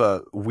sort of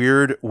a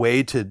weird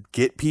way to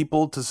get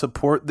people to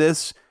support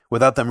this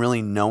without them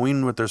really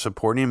knowing what they're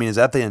supporting? I mean, is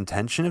that the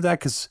intention of that?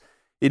 Because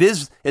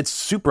it's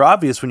super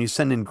obvious when you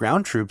send in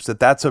ground troops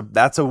that's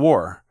a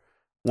war.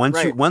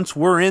 Once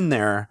we're in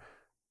there,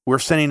 we're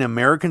sending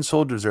American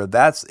soldiers there.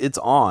 It's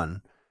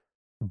on.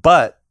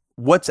 But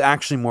what's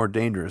actually more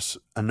dangerous,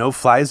 a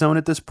no-fly zone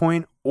at this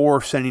point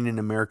or sending in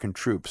American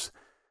troops?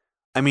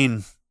 I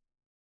mean,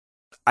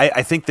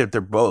 I think that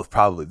they're both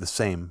probably the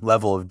same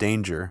level of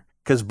danger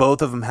because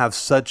both of them have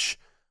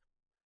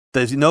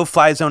the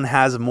no-fly zone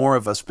has more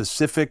of a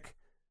specific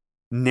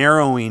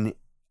narrowing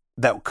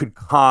that could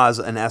cause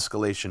an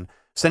escalation.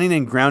 Sending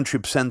in ground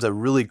troops sends a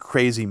really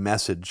crazy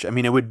message. I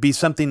mean, it would be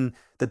something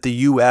that the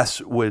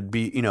U.S. would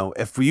be,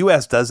 if the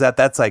U.S. does that,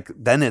 that's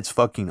then it's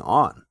fucking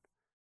on.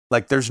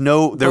 Like there'd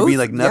be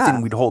like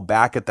nothing we'd hold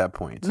back at that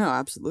point. No,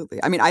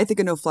 absolutely. I mean, I think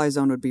a no-fly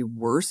zone would be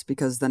worse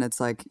because then it's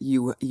like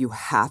you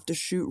have to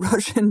shoot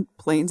Russian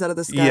planes out of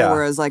the sky,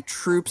 whereas like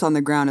troops on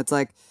the ground, it's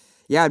like,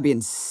 yeah, it'd be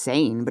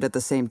insane. But at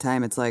the same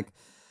time, it's like,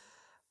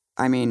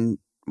 I mean,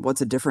 what's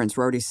the difference?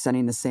 We're already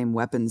sending the same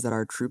weapons that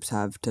our troops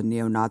have to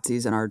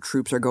neo-Nazis, and our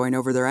troops are going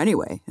over there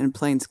anyway in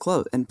plain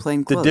clothes.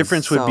 The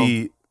difference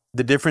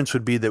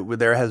would be that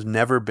there has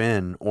never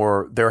been,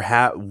 or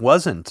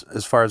wasn't,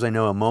 as far as I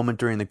know, a moment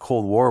during the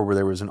Cold War where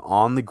there was an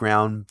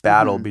on-the-ground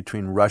battle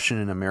between Russian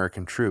and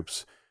American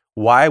troops.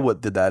 Why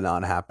did that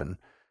not happen?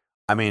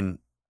 I mean,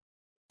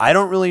 I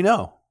don't really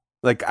know.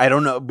 Like, I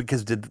don't know,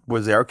 because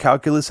was there a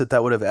calculus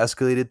that would have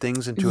escalated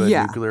things into a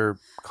nuclear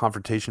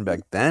confrontation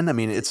back then? I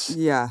mean, it's...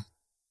 Yeah.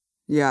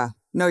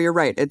 No, you're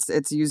right.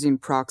 It's using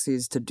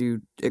proxies to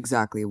do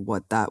exactly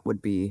what that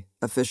would be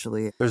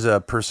officially. There's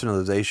a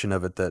personalization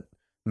of it that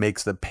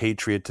makes the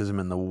patriotism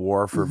and the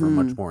war fervor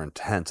much more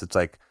intense. It's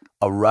like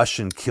a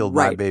Russian killed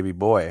my baby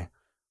boy.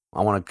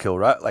 I want to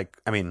kill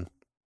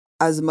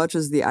as much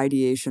as the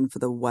ideation for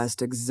the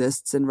West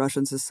exists in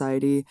Russian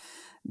society,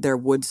 there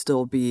would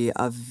still be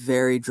a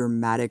very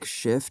dramatic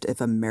shift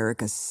if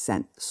America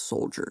sent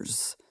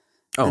soldiers.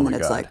 Oh, and then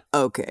it's like,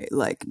 okay,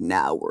 like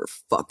now we're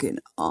fucking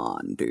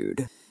on,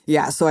 dude.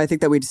 Yeah, so I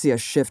think that we'd see a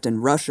shift in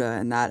Russia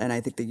and I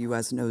think the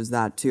U.S. knows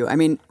that too. I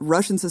mean,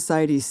 Russian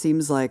society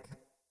seems like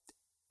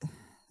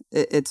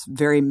it's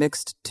very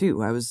mixed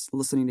too. I was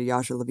listening to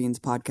Yasha Levine's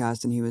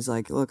podcast and he was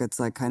like, look, it's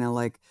like kind of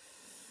like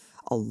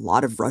a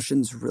lot of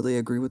Russians really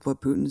agree with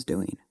what Putin's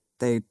doing.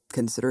 They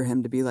consider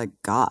him to be like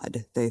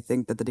God. They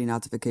think that the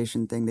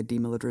denazification thing, the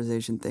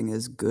demilitarization thing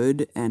is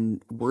good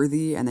and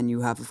worthy. And then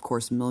you have, of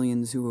course,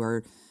 millions who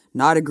are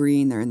not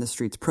agreeing. They're in the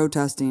streets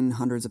protesting,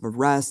 hundreds of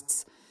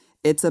arrests.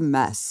 It's a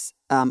mess.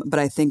 But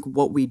I think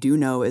what we do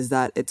know is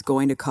that it's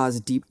going to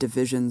cause deep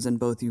divisions in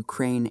both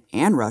Ukraine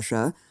and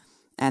Russia,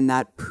 and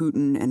that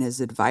Putin and his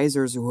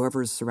advisors or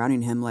whoever is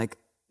surrounding him, like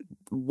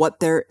what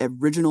their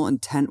original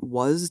intent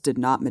was did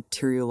not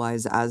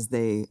materialize as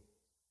they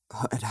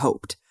had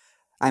hoped.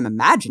 I'm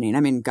imagining. I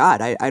mean,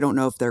 God, I don't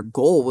know if their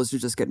goal was to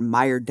just get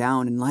mired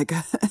down in like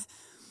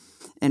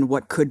in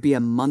what could be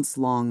a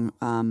months-long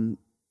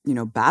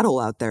battle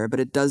out there, but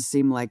it does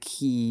seem like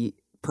he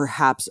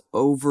perhaps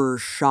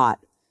overshot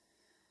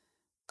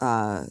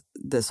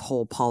this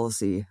whole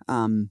policy.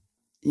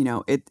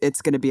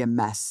 It's going to be a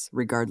mess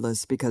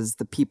regardless because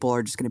the people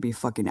are just going to be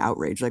fucking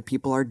outraged. Like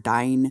people are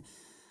dying.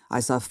 I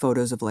saw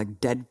photos of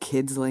like dead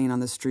kids laying on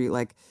the street.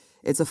 Like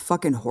it's a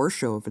fucking horror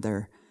show over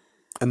there.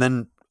 And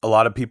then a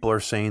lot of people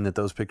are saying that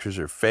those pictures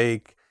are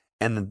fake.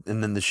 And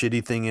then the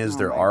shitty thing is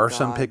there are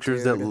some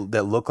pictures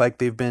that look like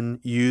they've been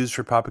used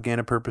for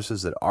propaganda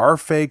purposes that are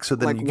fake. So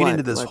then like you get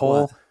into this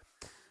whole,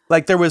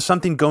 like there was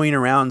something going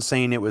around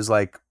saying it was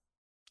like,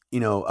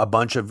 a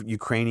bunch of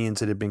Ukrainians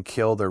that had been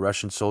killed or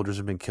Russian soldiers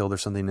had been killed or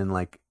something. And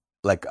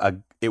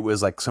it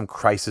was like some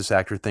crisis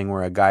actor thing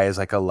where a guy is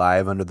like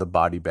alive under the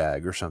body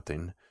bag or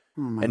something.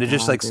 Oh my and it God,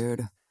 just like,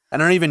 dude. I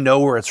don't even know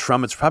where it's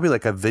from. It's probably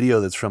like a video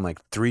that's from like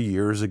 3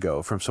 years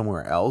ago from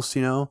somewhere else,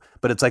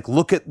 but it's like,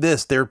 look at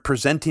this. They're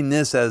presenting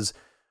this as,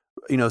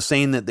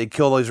 saying that they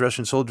killed all these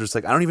Russian soldiers.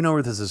 Like, I don't even know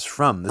where this is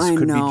from. This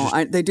could be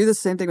just... They do the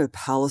same thing with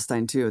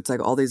Palestine too. It's like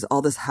all this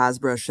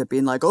Hasbro shit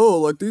being like, oh,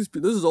 like this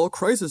is all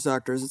crisis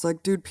actors. It's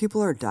like, dude, people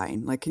are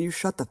dying. Like, can you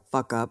shut the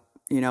fuck up?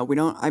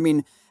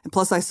 and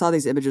plus I saw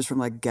these images from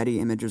like Getty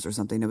Images or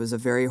something. It was a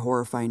very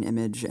horrifying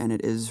image, and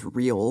it is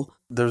real.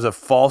 There's a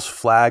false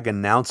flag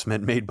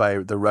announcement made by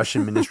the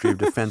Russian Ministry of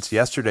Defense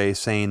yesterday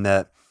saying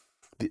that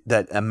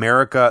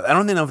America, I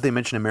don't know if they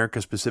mentioned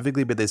America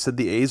specifically, but they said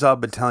the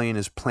Azov Battalion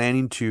is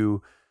planning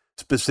to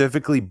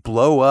specifically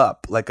blow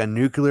up like a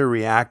nuclear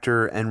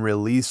reactor and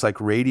release like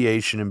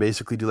radiation and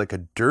basically do like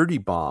a dirty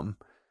bomb,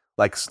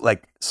 like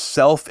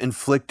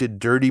self-inflicted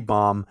dirty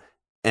bomb,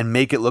 and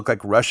make it look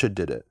like Russia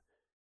did it.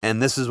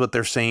 And this is what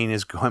they're saying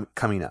is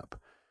coming up.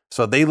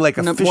 So they like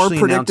officially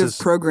more predictive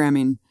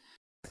programming.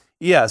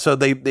 Yeah, so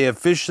they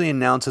officially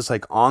announced this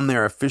like on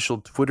their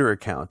official Twitter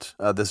account,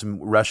 this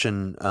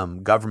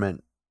Russian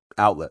government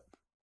outlet.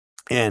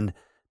 And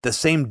the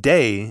same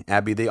day,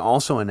 Abby, they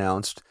also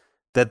announced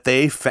that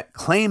they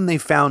claim they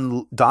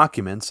found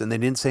documents, and they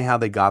didn't say how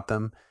they got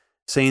them,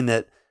 saying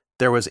that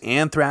there was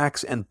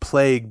anthrax and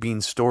plague being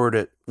stored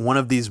at one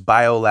of these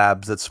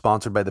biolabs that's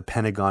sponsored by the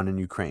Pentagon in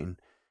Ukraine.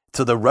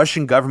 So the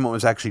Russian government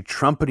was actually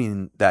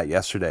trumpeting that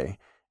yesterday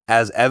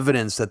as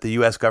evidence that the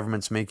U.S.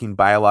 government's making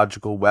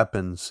biological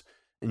weapons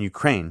in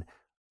Ukraine.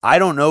 I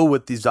don't know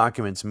what these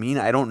documents mean.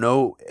 I don't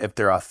know if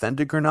they're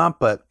authentic or not,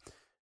 but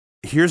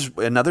here's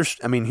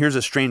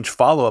a strange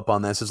follow-up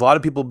on this. Is a lot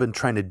of people have been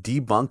trying to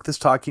debunk this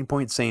talking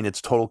point, saying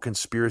it's total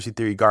conspiracy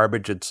theory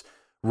garbage. It's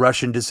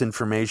Russian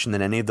disinformation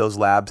that any of those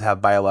labs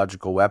have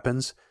biological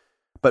weapons.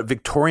 But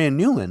Victoria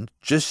Nuland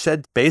just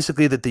said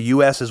basically that the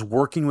U.S. is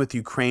working with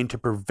Ukraine to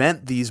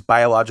prevent these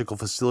biological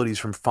facilities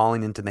from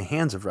falling into the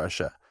hands of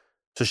Russia.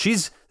 So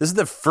this is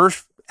the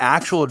first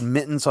actual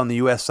admittance on the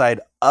U.S.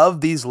 side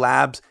of these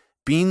labs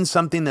being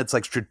something that's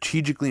like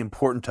strategically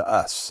important to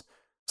us.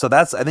 So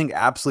that's, I think,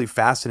 absolutely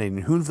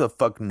fascinating. Who the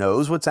fuck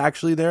knows what's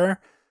actually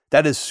there?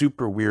 That is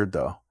super weird,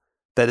 though.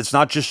 That it's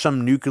not just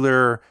some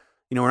nuclear,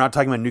 we're not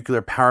talking about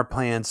nuclear power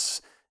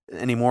plants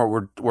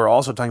anymore. We're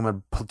also talking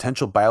about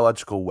potential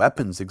biological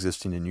weapons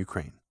existing in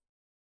Ukraine.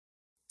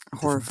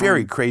 Horrifying. It's a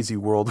very crazy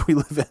world we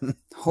live in.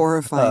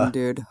 Horrifying,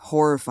 dude.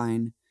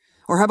 Horrifying.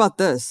 Or how about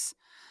this?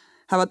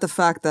 How about the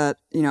fact that,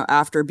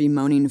 after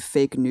bemoaning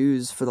fake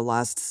news for the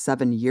last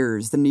 7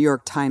 years, the New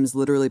York Times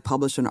literally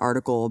published an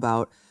article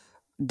about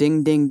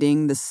ding, ding,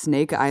 ding, the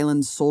Snake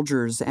Island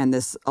soldiers and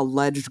this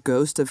alleged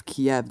ghost of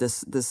Kiev,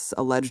 this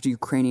alleged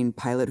Ukrainian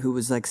pilot who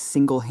was like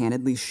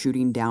single-handedly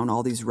shooting down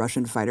all these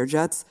Russian fighter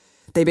jets.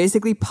 They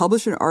basically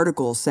published an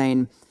article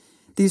saying,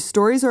 these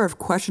stories are of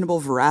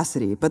questionable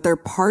veracity, but they're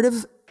part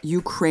of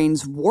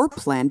Ukraine's war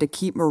plan to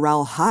keep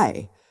morale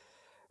high.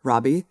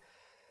 Robbie?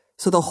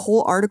 So the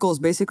whole article is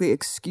basically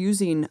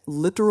excusing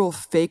literal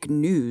fake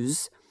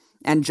news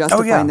and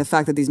justifying the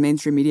fact that these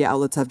mainstream media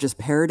outlets have just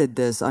parroted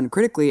this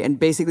uncritically and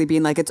basically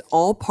being like, it's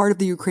all part of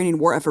the Ukrainian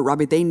war effort,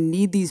 Robbie. They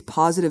need these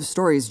positive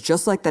stories,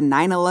 just like the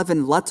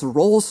 9/11 Let's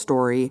Roll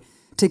story,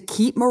 to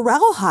keep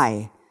morale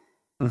high.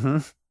 Mm-hmm.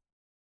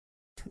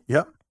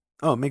 Yep.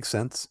 Oh, it makes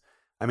sense.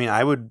 I mean,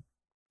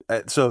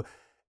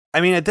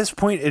 at this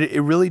point,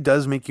 it really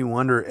does make you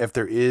wonder if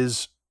there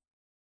is,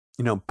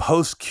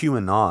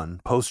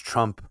 post-QAnon,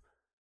 post-Trump,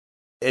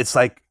 it's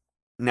like,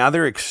 now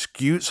they're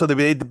excused. So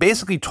they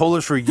basically told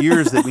us for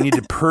years that we need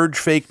to purge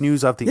fake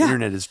news off the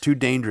internet. It's too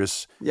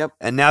dangerous. Yep.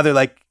 And now they're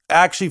like,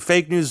 actually,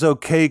 fake news is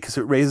okay because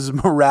it raises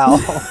morale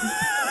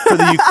for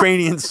the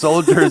Ukrainian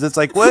soldiers. It's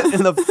like, what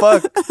in the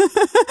fuck?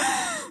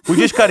 We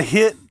just got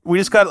hit. We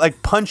just got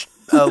like punched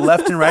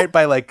left and right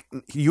by like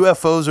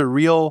UFOs are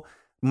real.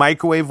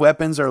 Microwave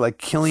weapons are like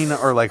killing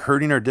or like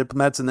hurting our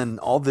diplomats, and then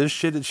all this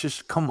shit. It's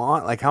just, come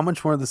on, like how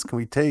much more of this can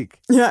we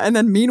take? Yeah, and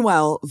then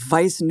meanwhile,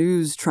 Vice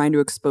News trying to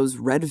expose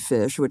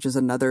Redfish, which is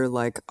another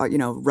like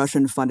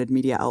Russian-funded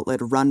media outlet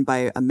run by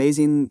an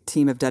amazing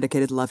team of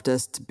dedicated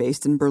leftists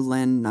based in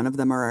Berlin. None of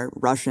them are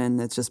Russian.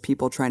 It's just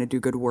people trying to do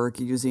good work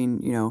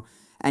using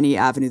any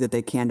avenue that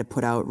they can to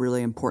put out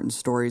really important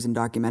stories and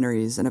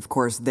documentaries. And of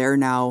course, they're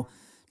now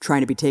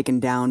trying to be taken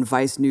down.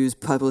 Vice News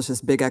published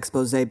this big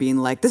expose being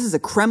like, this is a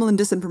Kremlin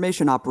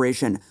disinformation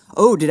operation.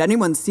 Oh, did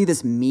anyone see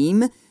this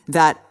meme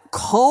that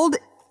called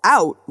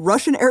out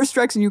Russian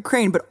airstrikes in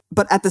Ukraine,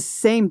 but at the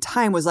same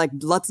time was like,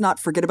 let's not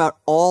forget about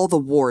all the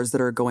wars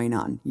that are going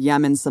on.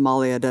 Yemen,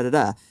 Somalia,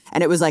 da-da-da.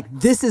 And it was like,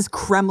 this is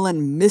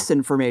Kremlin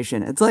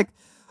misinformation. It's like,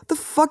 what the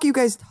fuck are you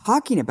guys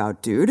talking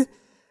about, dude?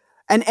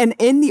 And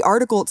in the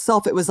article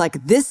itself, it was like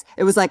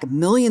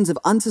millions of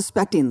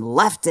unsuspecting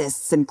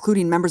leftists,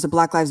 including members of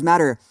Black Lives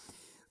Matter,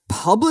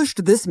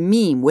 published this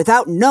meme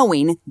without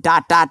knowing, ...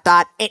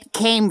 it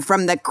came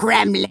from the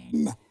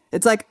Kremlin.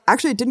 It's like,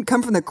 actually, it didn't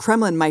come from the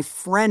Kremlin. My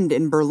friend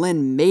in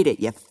Berlin made it,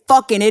 you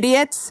fucking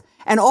idiots.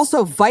 And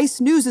also, Vice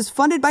News is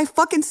funded by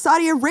fucking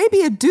Saudi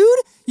Arabia, dude.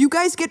 You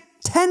guys get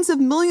tens of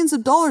millions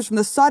of dollars from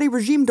the Saudi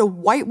regime to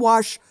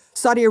whitewash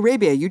Saudi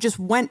Arabia. You just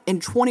went in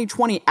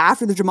 2020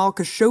 after the Jamal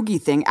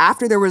Khashoggi thing,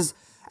 after there was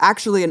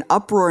actually an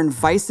uproar in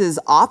Vice's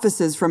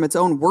offices from its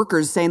own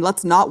workers saying,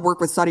 let's not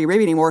work with Saudi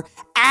Arabia anymore.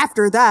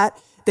 After that,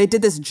 they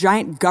did this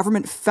giant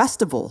government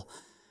festival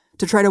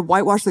to try to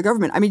whitewash the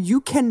government. I mean,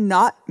 you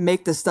cannot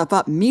make this stuff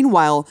up.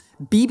 Meanwhile,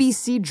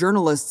 BBC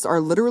journalists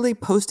are literally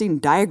posting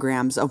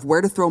diagrams of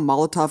where to throw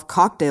Molotov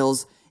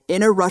cocktails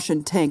in a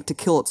Russian tank to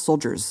kill its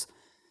soldiers.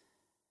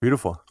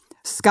 Beautiful.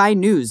 Sky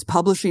News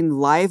publishing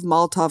live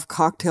Molotov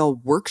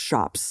cocktail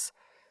workshops.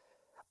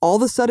 All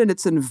of a sudden,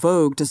 it's in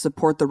vogue to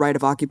support the right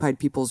of occupied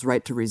people's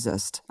right to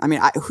resist. I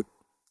mean,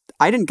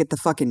 I didn't get the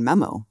fucking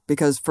memo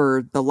because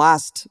for the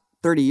last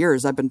 30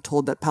 years, I've been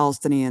told that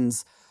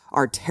Palestinians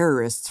are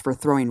terrorists for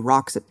throwing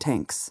rocks at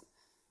tanks.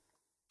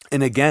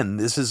 And again,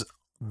 this is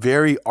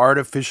very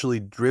artificially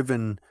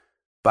driven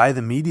by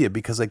the media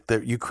because like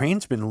the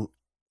Ukraine's been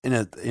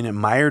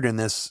mired in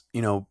this,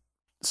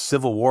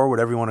 civil war,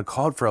 whatever you want to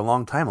call it, for a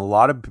long time. A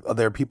lot of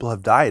their people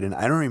have died, and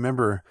I don't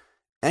remember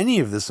any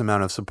of this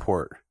amount of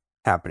support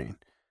happening.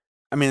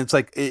 I mean, it's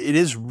like it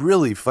is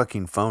really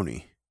fucking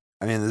phony.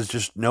 I mean, there's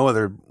just no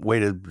other way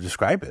to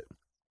describe it.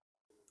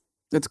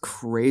 It's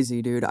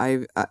crazy, dude.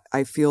 I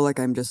feel like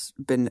I'm just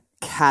been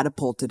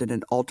catapulted in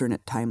an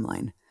alternate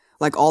timeline.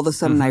 Like all of a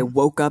sudden I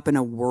woke up in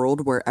a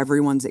world where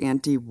everyone's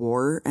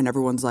anti-war and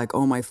everyone's like,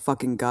 oh my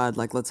fucking God,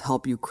 like let's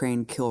help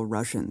Ukraine kill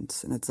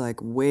Russians. And it's like,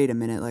 wait a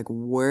minute, like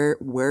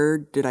where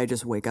did I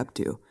just wake up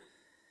to?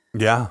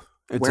 Yeah.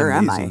 It's where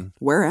amazing. am I?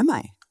 Where am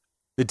I?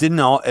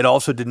 It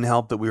also didn't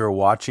help that we were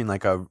watching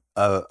like a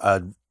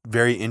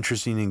very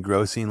interesting,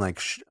 engrossing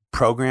like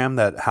program,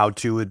 that How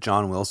To with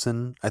John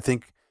Wilson. I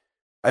don't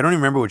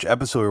even remember which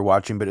episode we were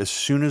watching, but as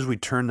soon as we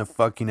turned the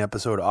fucking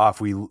episode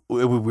off, we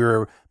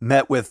were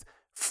met with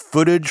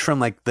footage from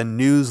like the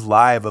news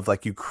live of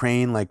like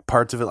Ukraine, like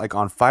parts of it like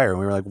on fire. And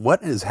we were like,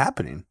 what is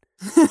happening?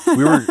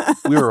 We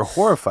were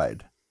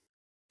horrified.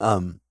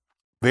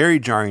 Very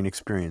jarring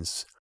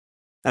experience.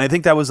 And I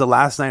think that was the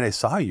last night I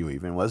saw you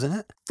even, wasn't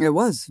it? It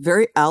was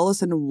very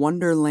Alice in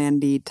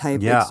Wonderland-y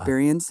type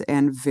experience,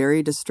 and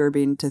very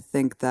disturbing to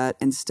think that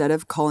instead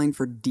of calling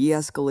for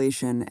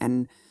de-escalation,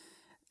 and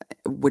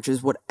which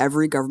is what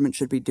every government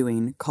should be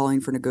doing,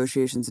 calling for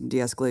negotiations and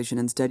de-escalation,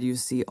 instead you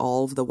see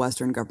all of the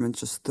Western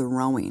governments just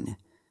throwing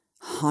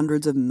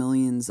hundreds of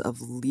millions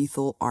of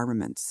lethal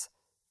armaments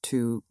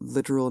to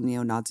literal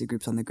neo-Nazi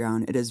groups on the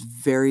ground. It is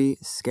very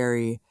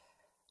scary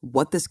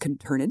what this can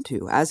turn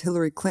into. As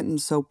Hillary Clinton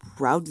so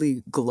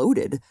proudly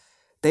gloated,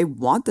 they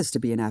want this to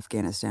be in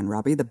Afghanistan,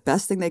 Robbie. The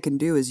best thing they can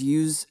do is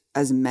use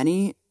as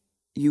many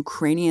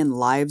Ukrainian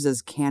lives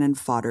as cannon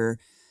fodder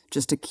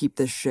just to keep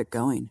this shit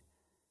going.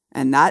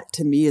 And that,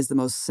 to me, is the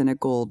most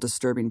cynical,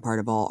 disturbing part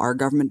of all. Our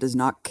government does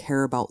not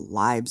care about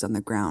lives on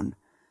the ground.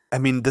 I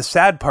mean, the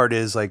sad part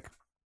is, like,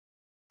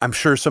 I'm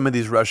sure some of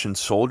these Russian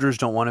soldiers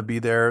don't want to be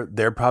there.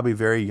 They're probably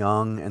very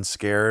young and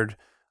scared,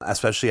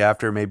 especially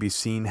after maybe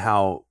seeing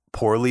how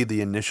poorly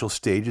the initial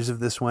stages of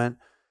this went.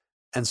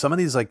 And some of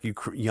these like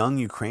young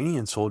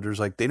Ukrainian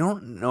soldiers, like they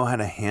don't know how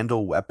to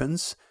handle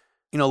weapons.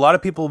 A lot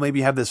of people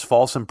maybe have this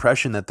false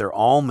impression that they're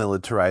all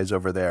militarized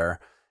over there.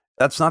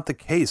 That's not the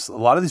case. A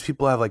lot of these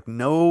people have like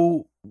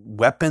no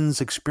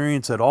weapons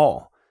experience at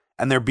all.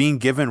 And they're being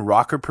given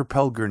rocket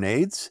propelled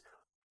grenades.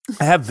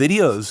 I have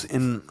videos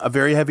in a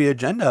very heavy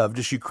agenda of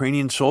just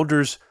Ukrainian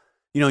soldiers,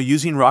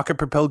 using rocket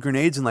propelled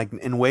grenades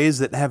in ways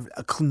that have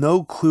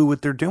no clue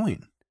what they're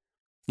doing.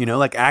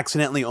 Like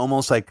accidentally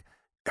almost like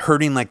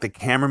hurting like the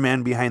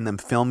cameraman behind them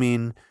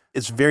filming.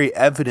 It's very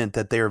evident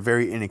that they are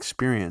very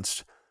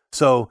inexperienced.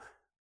 So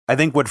I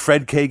think what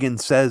Fred Kagan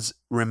says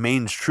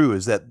remains true,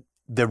 is that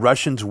the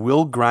Russians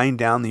will grind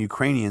down the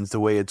Ukrainians the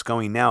way it's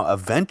going now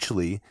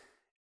eventually,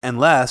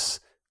 unless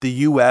the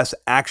U.S.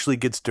 actually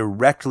gets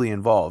directly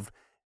involved.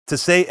 To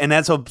say, and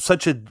that's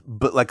such a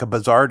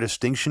bizarre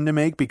distinction to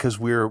make, because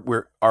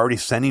we're already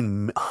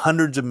sending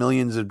hundreds of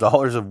millions of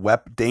dollars of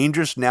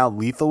dangerous, now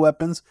lethal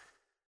weapons.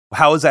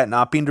 How is that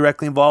not being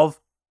directly involved?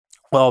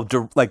 Well,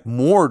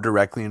 more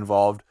directly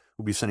involved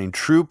would be sending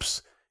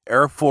troops,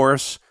 Air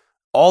Force,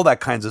 all that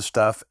kinds of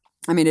stuff.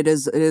 I mean, it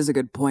is a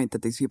good point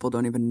that these people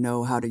don't even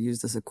know how to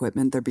use this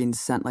equipment. They're being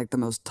sent like the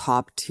most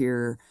top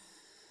tier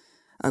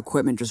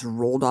equipment just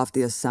rolled off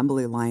the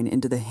assembly line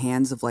into the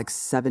hands of like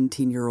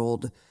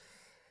 17-year-old.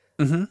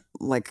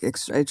 Like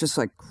it's just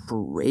like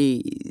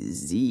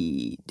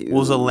crazy, dude.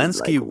 Well,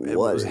 Zelensky like,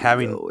 was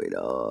having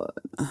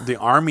the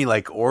army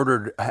like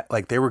ordered,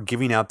 like they were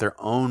giving out their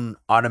own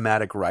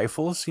automatic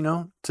rifles,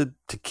 to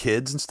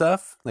kids and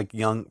stuff, like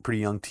pretty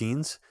young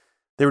teens.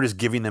 They were just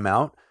giving them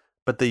out.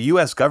 But the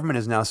U.S. government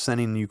is now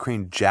sending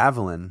Ukraine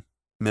Javelin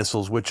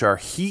missiles, which are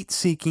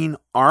heat-seeking,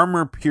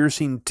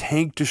 armor-piercing,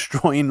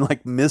 tank-destroying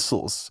like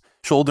missiles,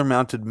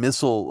 shoulder-mounted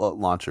missile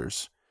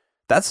launchers.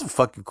 That's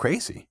fucking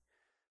crazy.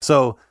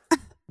 So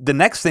the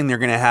next thing they're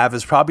going to have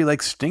is probably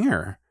like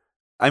Stinger.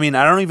 I mean,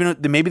 I don't even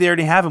know. Maybe they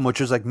already have them, which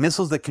is like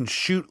missiles that can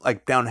shoot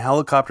like down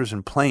helicopters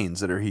and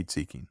planes that are heat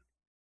seeking.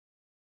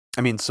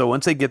 I mean, so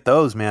once they get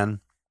those, man,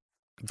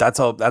 that's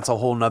a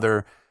whole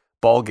nother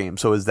ball game.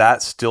 So is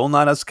that still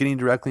not us getting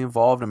directly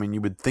involved? I mean,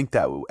 you would think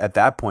that at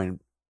that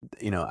point,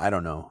 I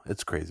don't know.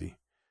 It's crazy.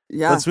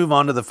 Yeah. Let's move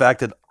on to the fact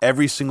that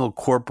every single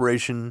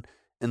corporation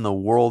in the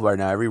world right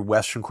now, every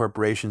Western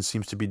corporation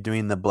seems to be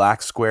doing the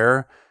black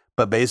square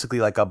but basically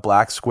like a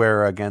black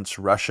square against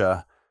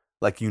Russia,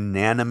 like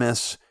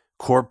unanimous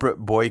corporate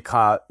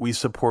boycott. We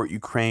support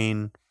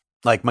Ukraine.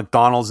 Like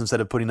McDonald's, instead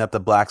of putting up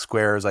the black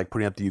square, is like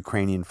putting up the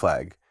Ukrainian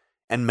flag.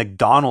 And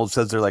McDonald's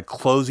says they're like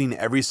closing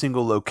every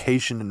single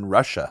location in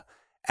Russia.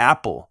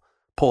 Apple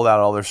pulled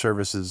out all their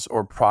services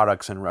or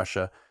products in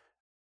Russia.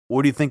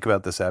 What do you think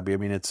about this, Abby? I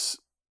mean,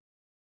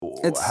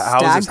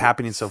 how is this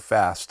happening so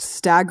fast?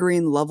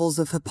 Staggering levels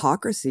of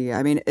hypocrisy.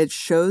 I mean, it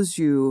shows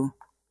you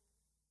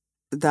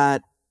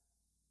that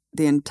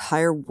the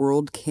entire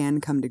world can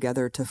come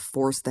together to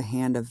force the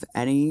hand of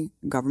any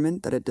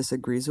government that it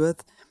disagrees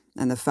with.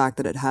 And the fact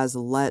that it has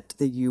let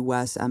the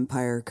U.S.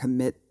 empire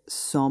commit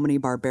so many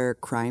barbaric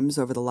crimes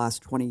over the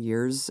last 20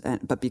 years,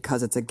 but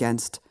because it's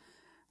against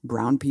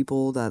brown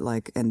people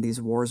and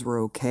these wars were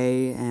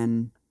okay.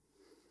 And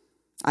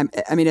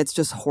I mean, it's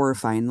just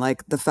horrifying.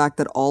 Like the fact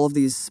that all of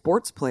these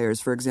sports players,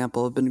 for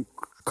example, have been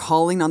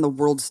calling on the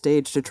world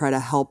stage to try to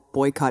help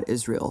boycott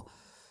Israel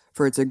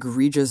for its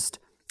egregious,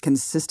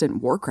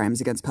 consistent war crimes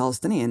against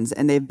Palestinians.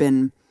 And there's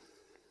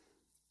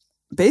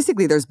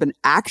been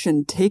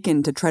action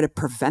taken to try to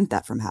prevent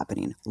that from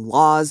happening.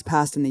 Laws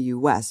passed in the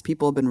U.S.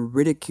 People have been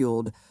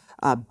ridiculed,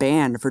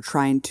 banned for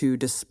trying to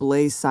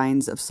display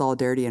signs of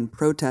solidarity and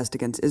protest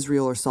against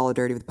Israel or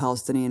solidarity with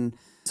Palestinian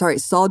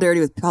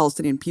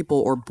people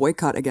or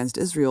boycott against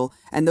Israel.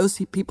 And those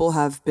people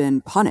have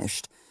been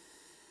punished.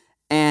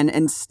 And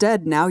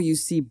instead, now you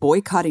see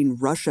boycotting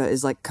Russia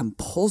is like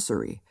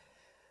compulsory.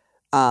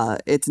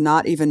 It's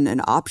not even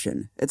an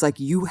option. It's like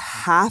you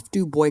have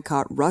to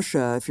boycott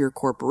Russia if you're a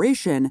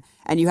corporation,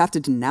 and you have to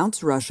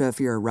denounce Russia if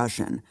you're a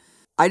Russian.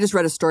 I just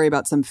read a story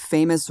about some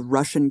famous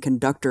Russian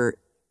conductor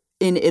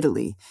in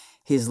Italy.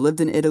 He's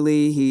lived in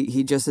Italy.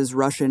 He just is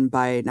Russian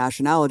by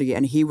nationality,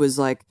 and he was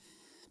like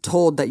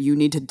told that you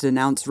need to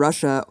denounce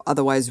Russia,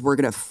 otherwise we're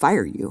going to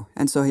fire you.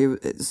 And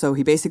so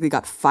he basically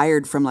got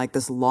fired from like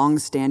this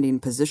long-standing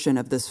position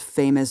of this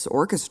famous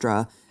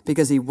orchestra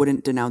because he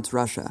wouldn't denounce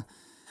Russia.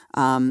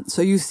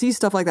 So you see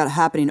stuff like that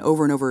happening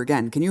over and over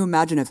again. Can you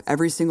imagine if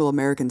every single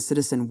American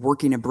citizen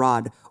working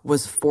abroad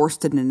was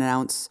forced to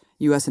denounce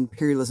U.S.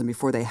 imperialism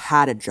before they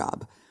had a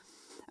job?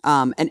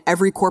 And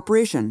every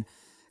corporation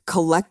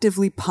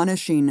collectively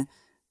punishing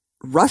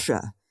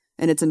Russia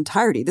in its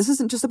entirety. This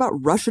isn't just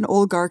about Russian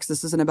oligarchs.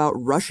 This isn't about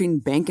Russian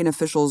banking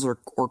officials or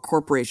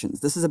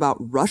corporations. This is about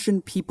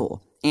Russian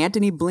people.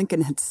 Antony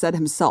Blinken had said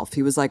himself,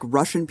 he was like,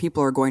 Russian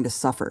people are going to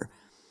suffer.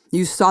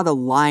 You saw the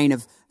line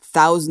of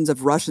thousands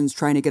of Russians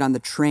trying to get on the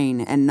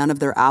train, and none of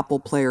their Apple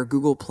Pay or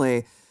Google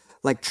Play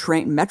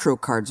train Metro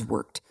cards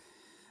worked.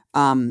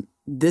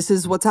 This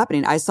is what's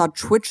happening. I saw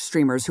Twitch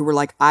streamers who were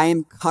like, I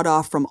am cut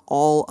off from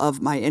all of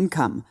my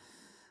income.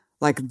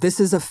 Like, this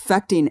is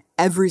affecting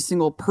every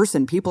single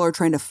person. People are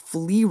trying to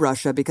flee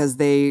Russia because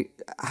they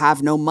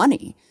have no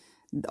money.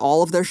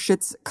 All of their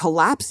shit's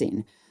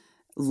collapsing.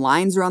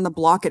 Lines around the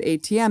block at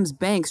ATMs,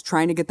 banks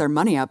trying to get their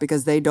money out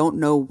because they don't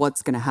know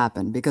what's going to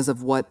happen because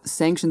of what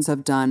sanctions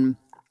have done.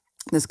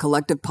 This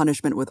collective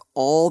punishment with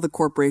all the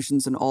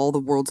corporations and all the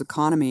world's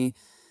economy,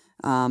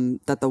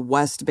 that the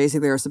West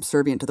basically are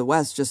subservient to the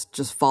West,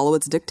 just follow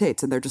its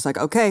dictates. And they're just like,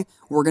 okay,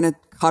 we're going to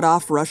cut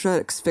off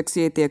Russia,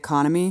 asphyxiate the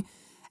economy,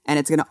 and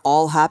it's going to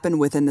all happen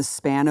within the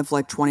span of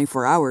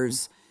 24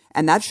 hours.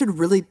 And that should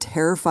really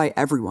terrify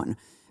everyone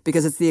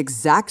because it's the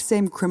exact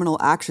same criminal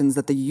actions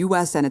that the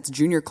U.S. and its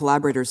junior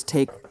collaborators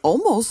take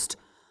almost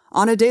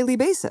on a daily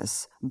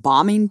basis.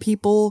 Bombing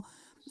people,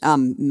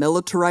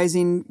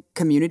 militarizing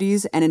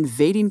communities, and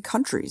invading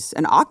countries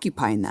and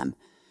occupying them.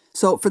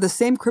 So for the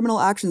same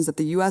criminal actions that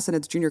the U.S. and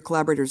its junior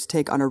collaborators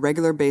take on a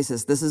regular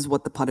basis, this is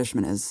what the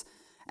punishment is.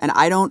 And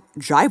I don't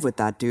jive with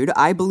that, dude.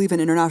 I believe in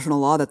international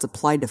law that's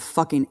applied to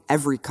fucking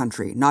every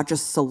country, not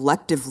just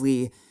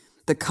selectively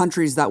the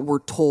countries that we're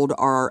told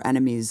are our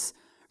enemies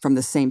from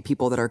the same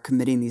people that are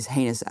committing these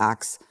heinous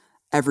acts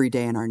every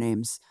day in our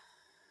names.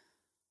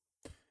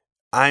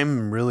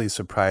 I'm really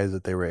surprised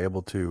that they were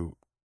able to,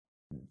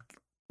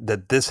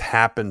 that this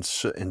happened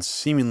in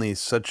seemingly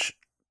such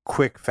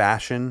quick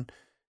fashion,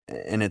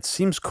 and it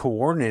seems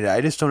coordinated.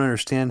 I just don't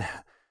understand.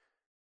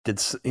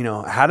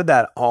 How did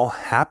that all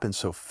happen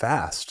so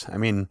fast? I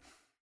mean,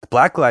 the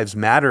Black Lives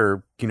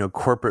Matter,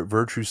 corporate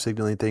virtue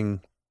signaling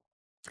thing,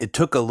 it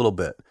took a little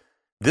bit.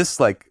 This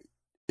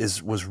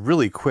was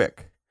really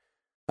quick.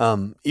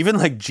 Even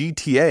like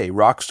GTA,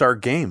 Rockstar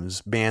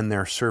Games banned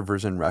their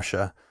servers in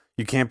Russia.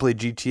 You can't play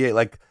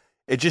GTA.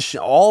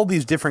 All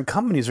these different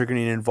companies are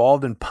getting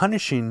involved in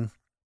punishing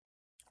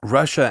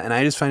Russia, and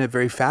I just find it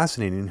very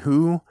fascinating.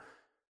 Who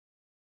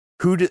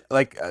did,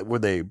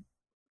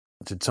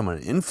 did someone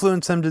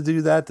influence them to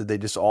do that? Did they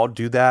just all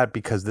do that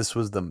because this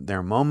was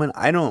their moment?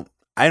 I don't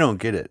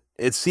get it.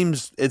 It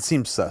seems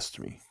sus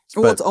to me.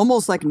 Well, it's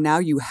almost like now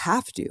you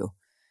have to,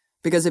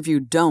 because if you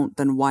don't,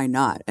 then why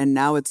not? And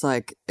now it's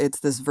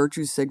this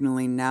virtue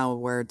signaling now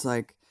where it's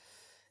like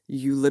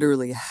you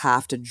literally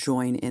have to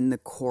join in the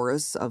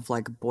chorus of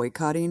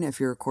boycotting if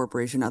you're a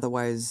corporation.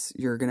 Otherwise,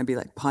 you're going to be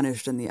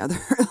punished in the other.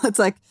 It's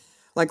like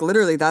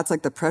literally that's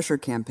the pressure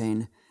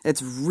campaign.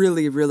 It's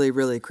really, really,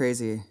 really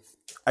crazy.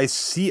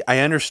 I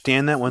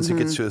understand that once it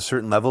gets to a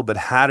certain level, but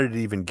how did it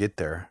even get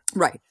there?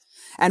 Right.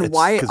 And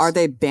why are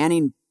they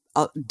banning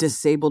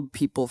disabled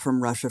people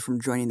from Russia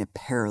from joining the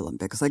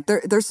Paralympics? Like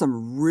there's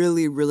some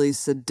really, really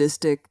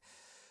sadistic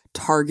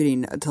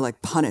targeting to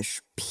like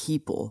punish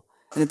people.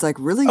 And it's like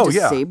really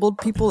disabled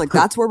people. Like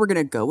that's where we're going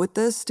to go with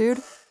this,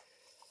 dude.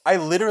 I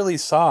literally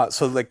saw,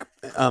 so like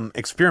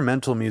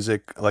experimental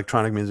music,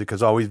 electronic music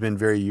has always been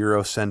very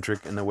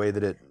Eurocentric in the way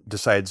that it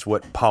decides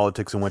what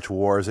politics and which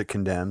wars it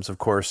condemns. Of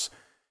course,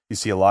 you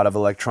see a lot of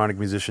electronic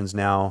musicians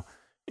now,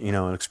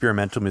 and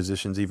experimental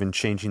musicians even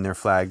changing their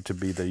flag to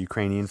be the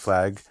Ukrainian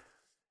flag.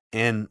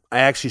 And I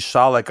actually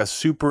saw like a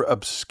super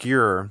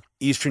obscure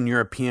Eastern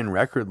European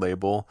record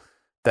label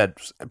that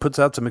puts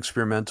out some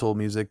experimental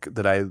music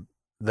that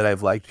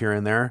I've liked here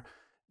and there.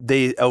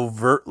 They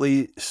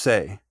overtly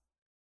say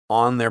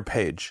on their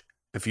page,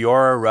 if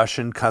you're a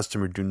Russian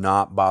customer, do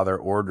not bother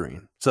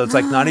ordering. So it's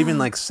like not even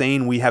like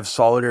saying we have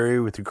solidarity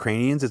with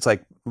Ukrainians. It's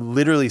like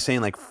literally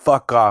saying like,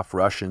 fuck off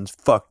Russians,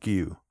 fuck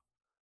you.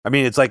 I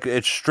mean,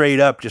 it's straight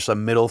up just a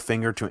middle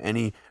finger to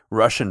any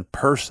Russian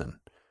person.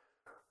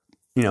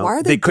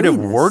 They could have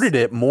worded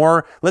it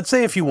more. Let's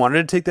say if you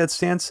wanted to take that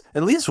stance,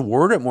 at least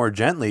word it more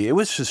gently. It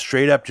was just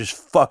straight up, just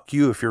fuck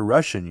you if you're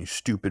Russian, you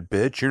stupid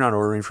bitch. You're not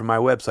ordering from my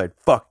website.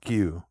 Fuck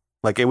you.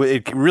 Like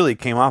it really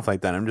came off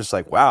like that. I'm just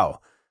like,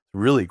 wow,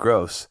 really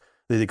gross.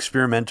 The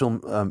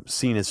experimental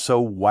scene is so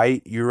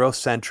white,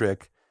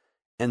 Eurocentric,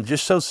 and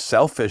just so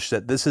selfish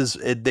that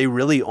they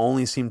really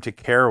only seem to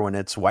care when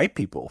it's white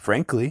people,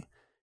 frankly,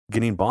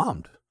 getting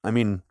bombed. I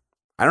mean,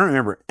 I don't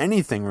remember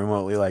anything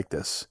remotely like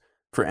this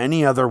for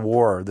any other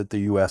war that the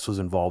U.S. was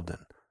involved in.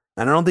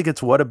 And I don't think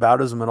it's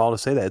whataboutism at all to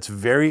say that. It's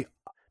very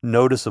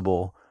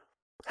noticeable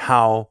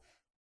how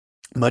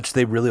much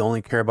they really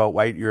only care about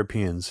white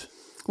Europeans.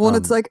 Well, and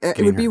it's like,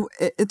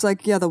 it's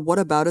like, the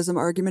whataboutism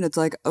argument. It's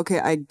like, okay,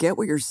 I get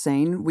what you're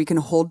saying. We can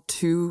hold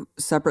two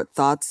separate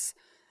thoughts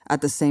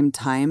at the same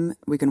time.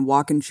 We can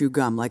walk and chew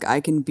gum. Like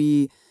I can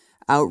be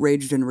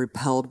outraged and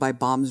repelled by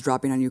bombs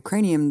dropping on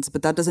Ukrainians,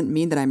 but that doesn't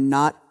mean that I'm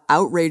not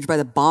outraged by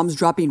the bombs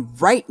dropping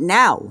right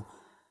now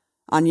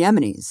on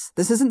Yemenis.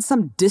 This isn't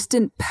some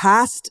distant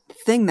past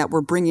thing that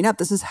we're bringing up.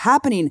 This is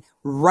happening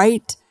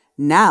right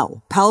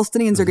now.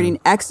 Palestinians are getting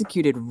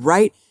executed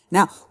right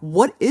now.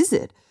 What is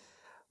it?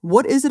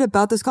 What is it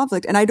about this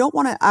conflict? And I don't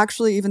want to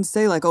actually even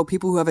say like, oh,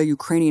 people who have a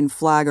Ukrainian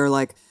flag are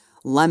like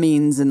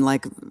lemmings and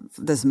like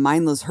this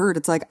mindless herd.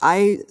 It's like,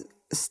 I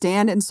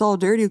stand in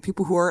solidarity with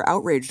people who are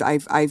outraged.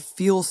 I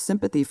feel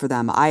sympathy for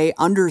them. I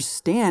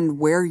understand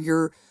where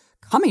you're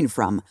coming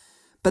from.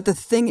 But the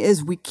thing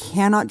is, we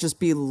cannot just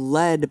be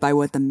led by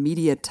what the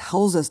media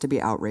tells us to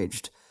be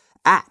outraged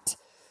at.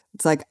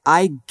 It's like,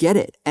 I get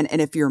it. And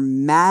if you're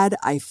mad,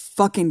 I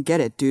fucking get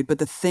it, dude. But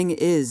the thing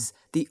is,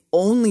 the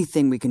only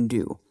thing we can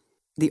do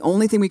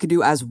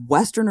as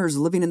Westerners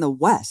living in the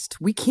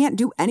West, we can't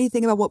do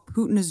anything about what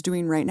Putin is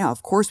doing right now.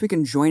 Of course, we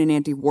can join in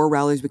anti-war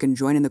rallies. We can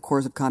join in the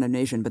chorus of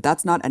condemnation, but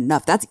that's not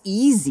enough. That's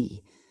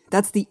easy.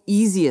 That's the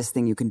easiest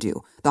thing you can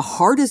do. The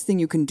hardest thing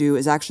you can do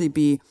is actually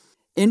be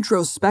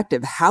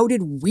introspective. How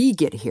did we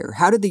get here?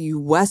 How did the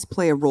U.S.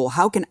 play a role?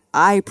 How can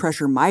I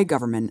pressure my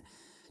government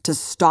to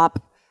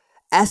stop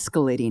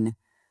escalating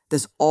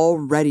this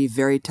already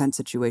very tense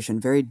situation,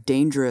 very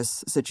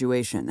dangerous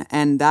situation?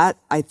 And that,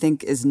 I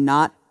think, is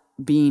not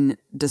being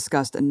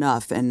discussed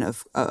enough. And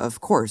of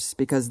course,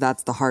 because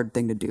that's the hard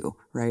thing to do,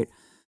 right?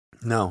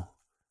 No.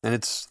 And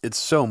it's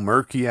so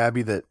murky,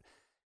 Abby, that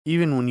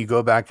even when you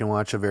go back and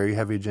watch A Very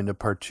Heavy Agenda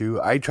Part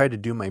 2, I tried to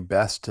do my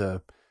best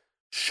to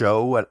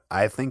show what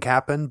I think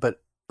happened,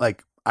 but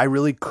like I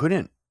really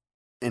couldn't,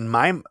 in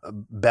my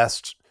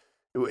best,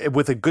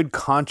 with a good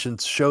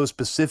conscience, show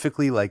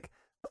specifically like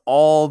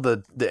all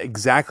the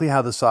exactly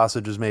how the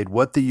sausage was made,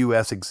 what the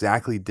U.S.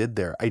 exactly did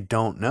there. I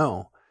don't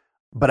know,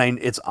 but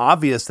it's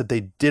obvious that they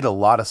did a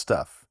lot of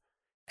stuff,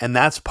 and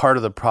that's part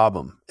of the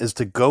problem, is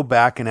to go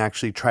back and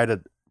actually try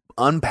to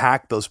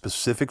unpack those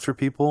specifics for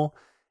people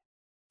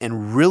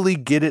and really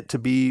get it to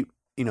be,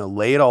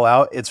 lay it all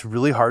out. It's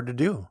really hard to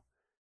do.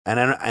 And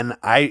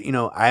I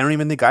don't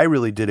even think I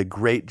really did a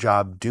great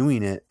job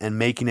doing it and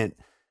making it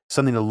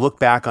something to look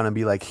back on and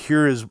be like,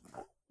 here is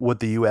what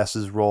the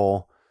U.S.'s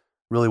role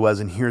really was,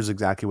 and here's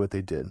exactly what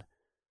they did.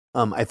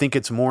 I think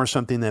it's more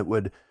something that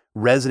would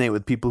resonate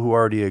with people who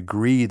already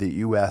agree that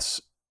U.S.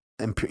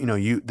 and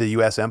the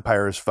U.S.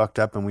 empire is fucked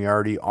up and we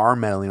already are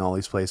meddling all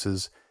these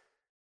places.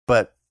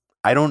 But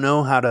I don't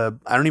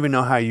even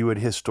know how you would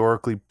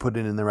historically put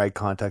it in the right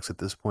context at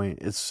this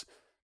point.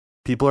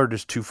 People are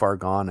just too far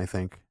gone, I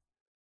think.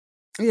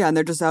 Yeah, and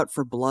they're just out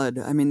for blood.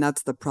 I mean,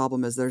 that's the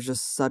problem, is there's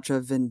just such a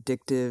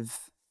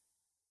vindictive,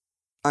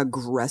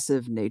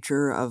 aggressive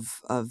nature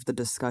of the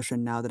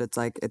discussion now that it's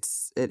like it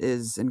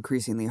is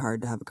increasingly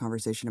hard to have a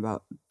conversation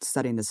about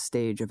setting the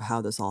stage of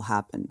how this all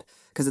happened,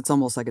 because it's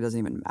almost like it doesn't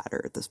even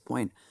matter at this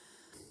point.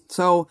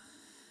 So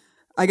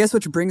I guess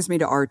which brings me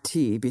to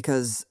RT,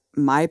 because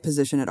my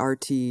position at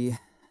RT,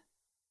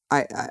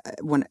 I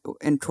when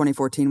in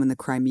 2014 when the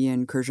Crimea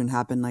incursion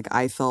happened, like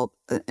I felt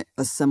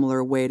a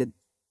similar way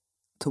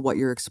to what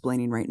you're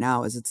explaining right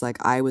now is it's like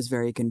I was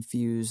very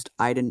confused.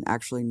 I didn't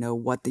actually know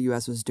what the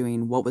U.S. was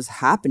doing, what was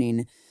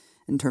happening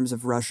in terms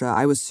of Russia.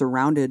 I was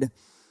surrounded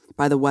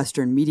by the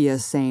Western media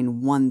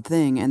saying one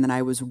thing, and then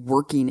I was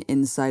working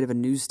inside of a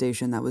news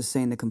station that was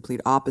saying the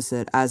complete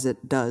opposite, as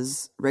it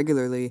does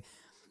regularly.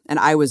 And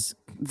I was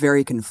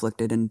very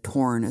conflicted and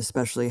torn,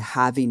 especially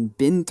having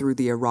been through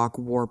the Iraq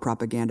War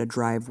propaganda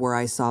drive where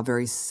I saw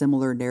very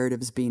similar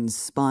narratives being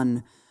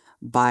spun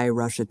by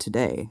Russia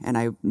Today. And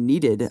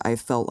I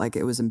felt like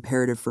it was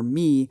imperative for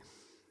me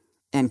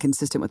and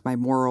consistent with my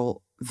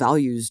moral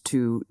values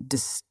to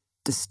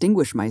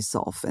distinguish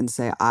myself and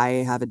say, I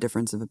have a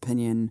difference of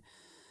opinion.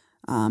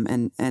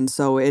 And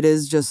so it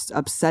is just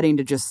upsetting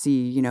to just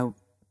see,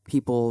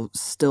 people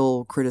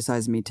still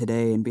criticize me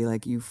today and be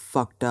like, you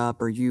fucked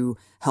up, or you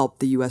helped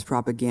the U.S.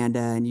 propaganda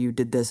and you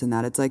did this and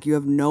that. It's like, you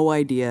have no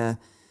idea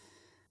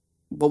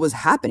what was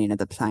happening at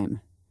the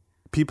time.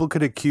 People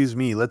could accuse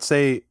me, let's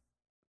say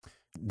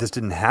this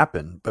didn't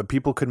happen, but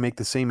people could make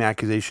the same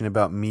accusation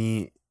about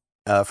me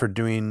for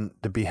doing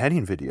the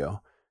beheading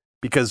video,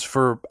 because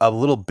for a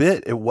little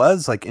bit it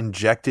was like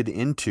injected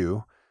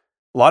into.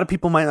 A lot of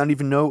people might not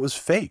even know it was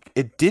fake.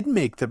 It did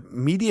make the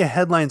media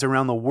headlines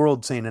around the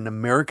world saying an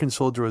American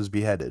soldier was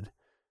beheaded.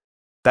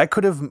 That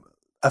could have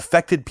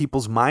affected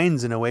people's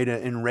minds in a way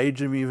to enrage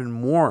them even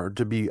more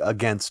to be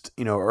against,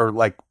 or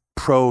like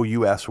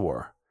pro-US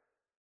war.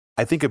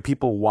 I think if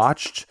people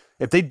watched,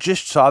 if they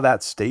just saw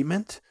that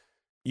statement,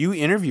 you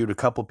interviewed a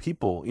couple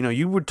people,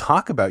 you would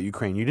talk about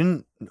Ukraine. You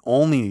didn't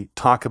only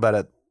talk about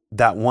it,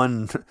 that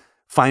one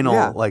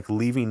final, like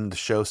leaving the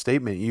show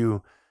statement.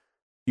 You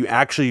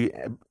actually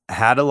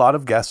had a lot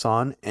of guests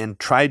on and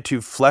tried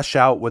to flesh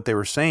out what they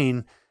were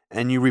saying,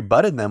 and you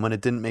rebutted them when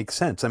it didn't make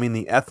sense. I mean,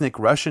 the ethnic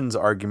Russians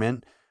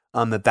argument,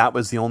 that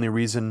was the only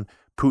reason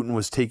Putin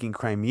was taking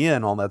Crimea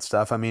and all that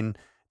stuff. I mean,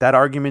 that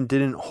argument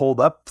didn't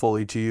hold up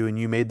fully to you, and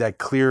you made that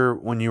clear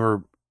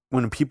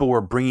when people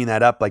were bringing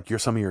that up, like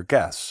some of your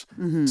guests.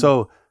 Mm-hmm.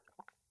 So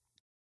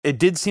it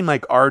did seem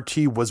like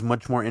RT was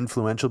much more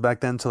influential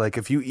back then. So like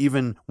if you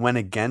even went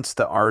against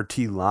the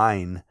RT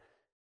line,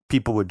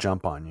 people would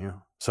jump on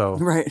you. So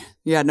right.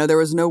 Yeah, no, there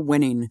was no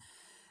winning.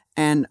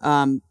 And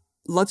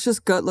let's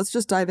just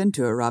dive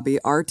into it, Robbie.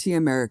 RT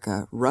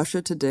America,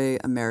 Russia Today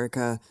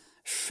America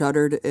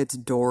shuttered its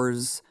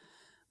doors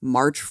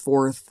March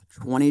 4th,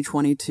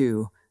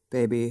 2022,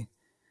 baby.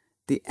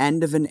 The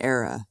end of an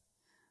era.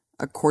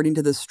 According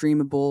to the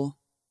Streamable,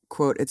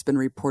 quote, it's been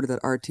reported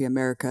that RT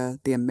America,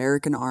 the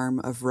American arm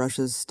of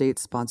Russia's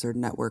state-sponsored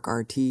network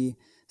RT,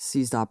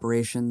 ceased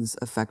operations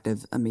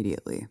effective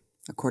immediately.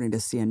 According to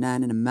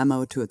CNN, in a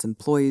memo to its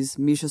employees,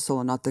 Misha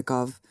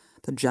Solonotnikov,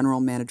 the general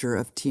manager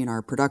of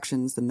TNR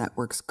Productions, the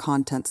network's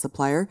content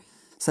supplier,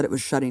 said it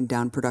was shutting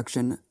down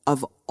production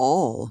of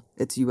all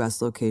its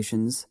U.S.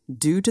 locations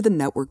due to the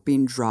network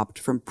being dropped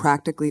from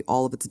practically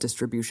all of its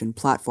distribution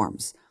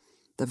platforms.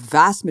 The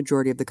vast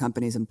majority of the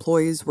company's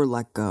employees were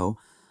let go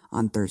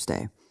on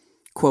Thursday.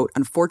 Quote,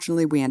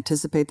 unfortunately, we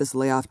anticipate this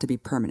layoff to be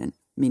permanent,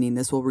 meaning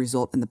this will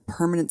result in the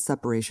permanent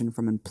separation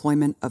from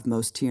employment of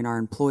most TNR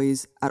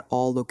employees at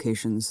all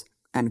locations,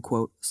 end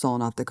quote,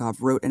 Solonotnikov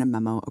wrote in a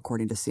memo,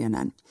 according to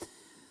CNN.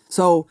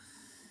 So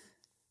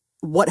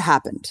what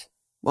happened?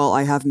 Well,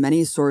 I have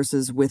many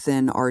sources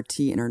within RT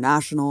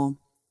International,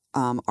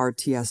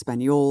 RT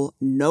Espanol.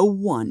 No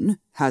one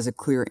has a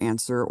clear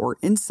answer or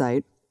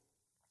insight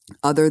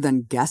other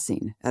than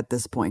guessing at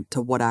this point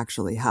to what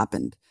actually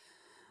happened.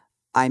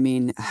 I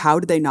mean, how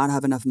did they not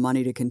have enough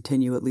money to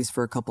continue at least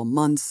for a couple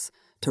months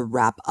to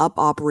wrap up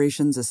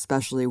operations,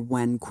 especially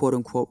when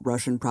quote-unquote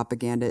Russian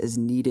propaganda is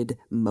needed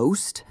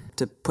most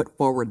to put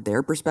forward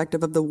their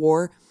perspective of the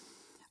war?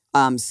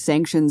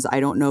 Sanctions, I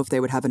don't know if they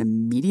would have an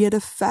immediate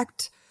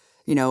effect,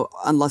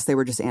 unless they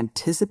were just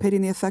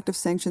anticipating the effect of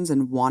sanctions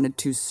and wanted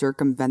to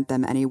circumvent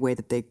them any way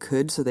that they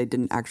could, so they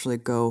didn't actually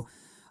go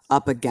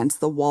up against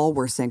the wall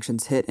where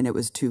sanctions hit and it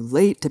was too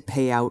late to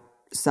pay out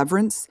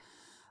severance.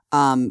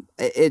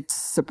 It's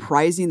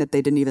surprising that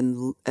they didn't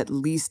even at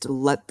least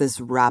let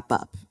this wrap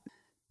up.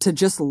 To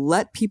just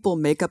let people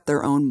make up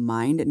their own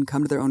mind and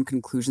come to their own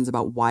conclusions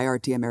about why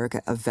RT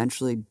America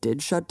eventually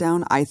did shut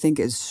down, I think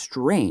is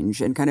strange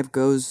and kind of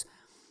goes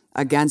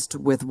against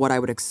with what I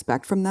would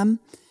expect from them.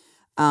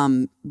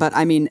 But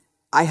I mean,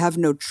 I have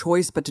no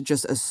choice but to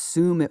just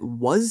assume it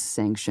was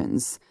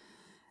sanctions.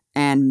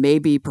 And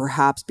maybe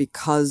perhaps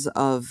because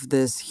of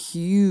this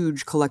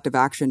huge collective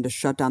action to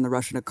shut down the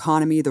Russian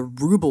economy, the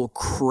ruble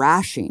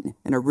crashing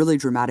in a really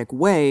dramatic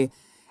way,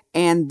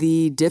 and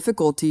the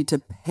difficulty to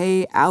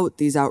pay out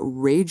these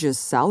outrageous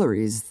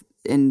salaries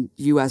in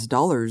US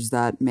dollars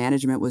that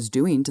management was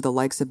doing to the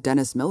likes of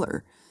Dennis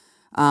Miller.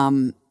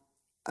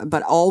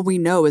 But all we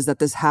know is that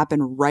this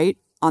happened right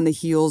on the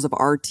heels of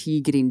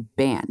RT getting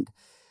banned.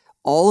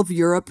 All of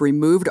Europe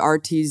removed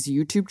RT's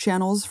YouTube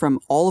channels from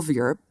all of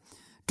Europe.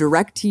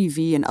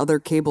 DirecTV and other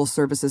cable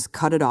services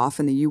cut it off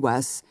in the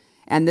U.S.,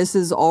 and this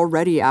is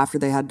already after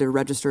they had to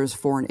register as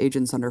foreign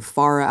agents under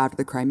FARA after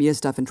the Crimea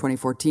stuff in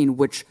 2014,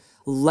 which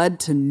led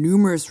to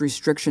numerous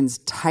restrictions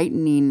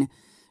tightening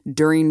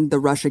during the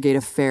Russiagate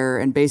affair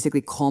and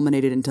basically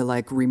culminated into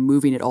like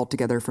removing it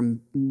altogether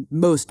from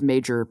most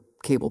major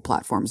cable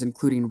platforms,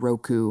 including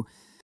Roku.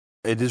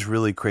 It is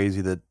really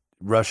crazy that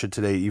Russia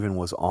Today even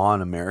was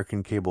on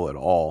American cable at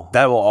all.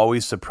 That will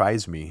always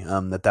surprise me,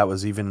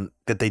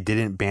 that they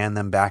didn't ban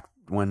them back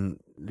when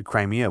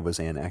Crimea was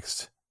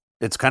annexed.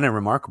 It's kind of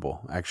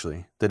remarkable,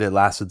 actually, that it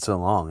lasted so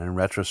long in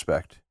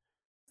retrospect.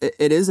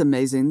 It is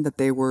amazing that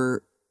they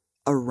were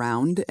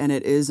around, and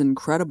it is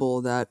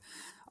incredible that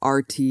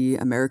RT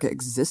America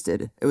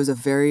existed. It was a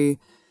very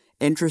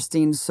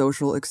interesting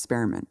social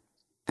experiment,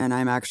 and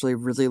I'm actually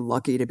really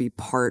lucky to be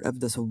part of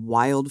this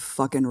wild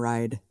fucking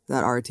ride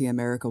that RT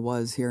America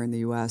was here in the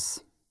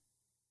US.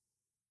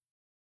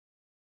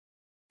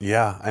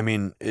 Yeah, I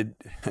mean,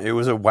 it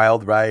was a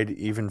wild ride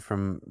even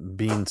from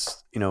being,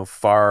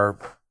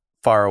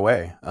 far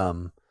away.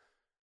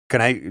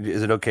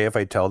 Is it okay if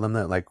I tell them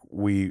that like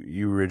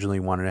you originally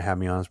wanted to have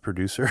me on as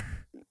producer?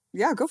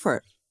 Yeah, go for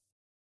it.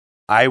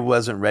 I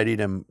wasn't ready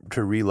to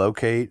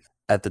relocate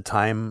at the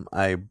time.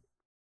 I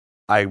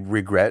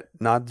regret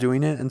not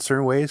doing it in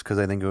certain ways because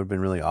I think it would have been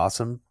really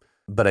awesome.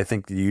 But I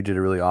think you did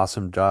a really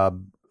awesome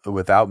job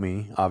without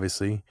me,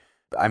 obviously.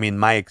 I mean,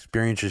 my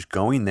experience just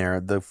going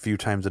there, the few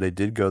times that I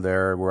did go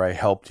there where I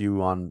helped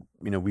you on,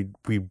 we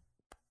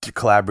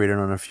collaborated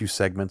on a few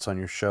segments on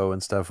your show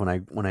and stuff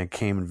when I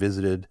came and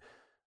visited.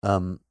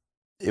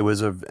 It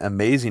was an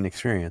amazing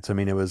experience. I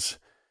mean, it was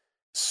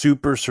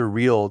super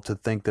surreal to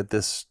think that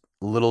this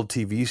little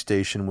TV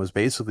station was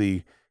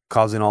basically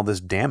causing all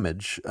this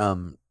damage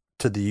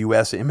to the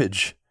U.S.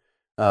 image.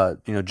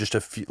 Just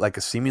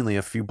seemingly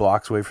a few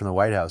blocks away from the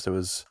White House. It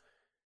was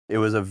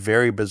a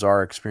very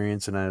bizarre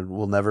experience, and I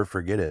will never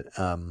forget it.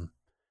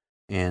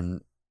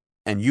 And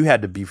you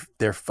had to be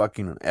there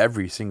fucking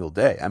every single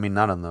day. I mean,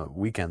 not on the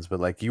weekends, but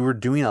like you were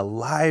doing a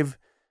live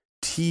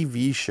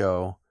TV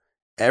show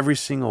every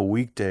single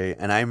weekday.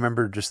 And I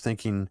remember just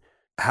thinking,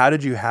 how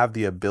did you have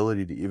the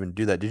ability to even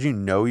do that? Did you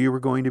know you were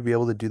going to be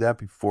able to do that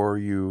before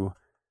you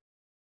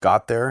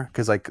got there?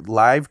 Because like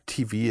live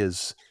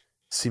TV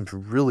seems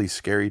really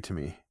scary to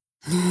me.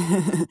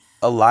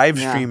 A live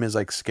stream is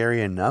like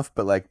scary enough,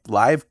 but like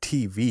live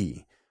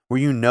TV where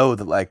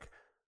that like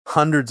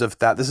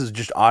this is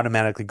just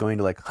automatically going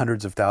to like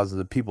hundreds of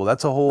thousands of people.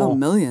 That's a whole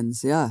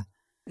millions. Yeah.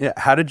 Yeah.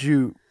 How did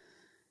you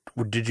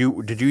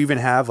even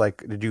have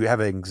did you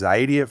have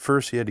anxiety at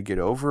first you had to get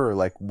over, or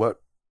like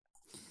what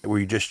were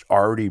you just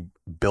already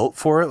built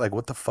for it? Like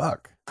what the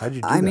fuck? How'd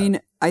you do that? I mean,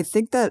 I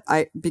think that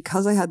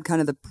because I had kind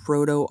of the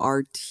proto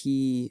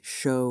RT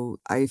show,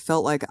 I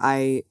felt like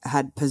I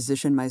had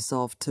positioned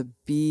myself to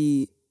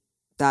be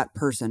that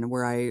person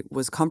where I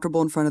was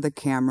comfortable in front of the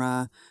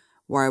camera,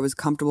 where I was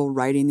comfortable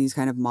writing these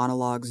kind of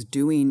monologues,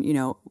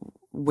 doing,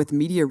 with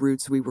Media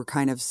Roots, we were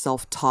kind of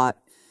self-taught.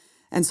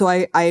 And so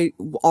I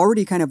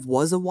already kind of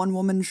was a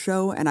one-woman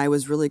show, and I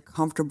was really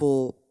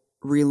comfortable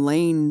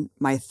relaying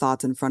my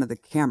thoughts in front of the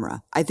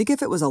camera. I think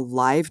if it was a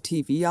live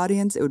TV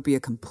audience, it would be a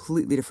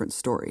completely different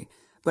story.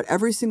 But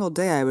every single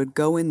day I would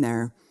go in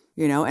there,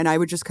 and I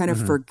would just kind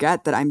of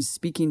forget that I'm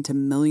speaking to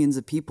millions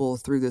of people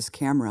through this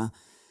camera.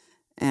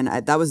 And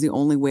that was the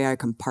only way I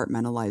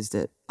compartmentalized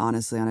it,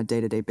 honestly, on a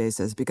day-to-day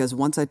basis. Because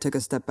once I took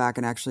a step back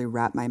and actually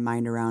wrapped my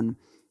mind around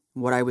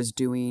what I was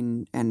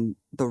doing and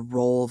the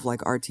role of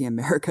like RT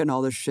America and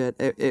all this shit,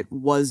 it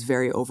was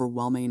very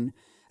overwhelming,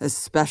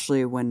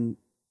 especially when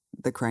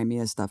the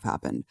Crimea stuff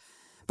happened.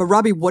 But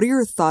Robbie, what are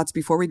your thoughts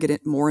before we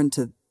get more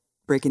into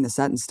breaking the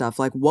set and stuff?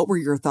 Like, what were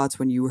your thoughts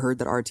when you heard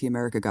that RT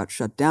America got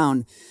shut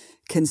down,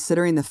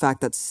 considering the fact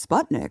that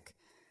Sputnik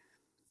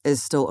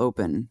is still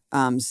open?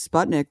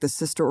 Sputnik, the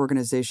sister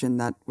organization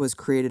that was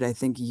created, I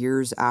think,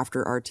 years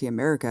after RT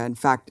America. In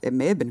fact, it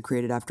may have been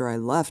created after I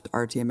left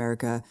RT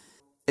America.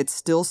 It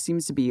still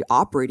seems to be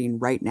operating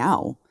right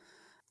now.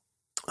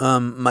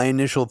 My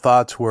initial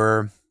thoughts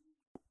were,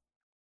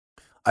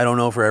 I don't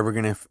know if we're ever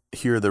going to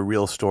hear the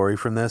real story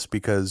from this,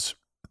 because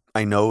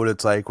I know what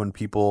it's like when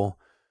people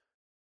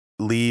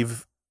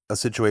leave a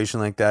situation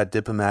like that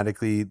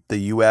diplomatically. The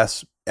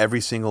U.S.,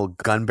 every single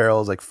gun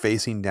barrel is like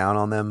facing down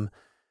on them.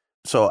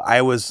 So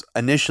I was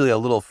initially a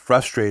little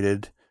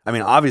frustrated. I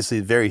mean, obviously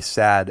very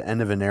sad,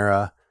 end of an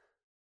era,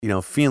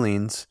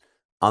 feelings.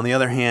 On the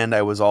other hand,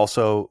 I was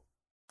also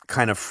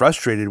kind of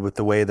frustrated with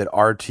the way that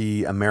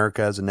RT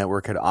America as a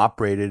network had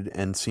operated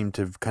and seemed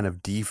to kind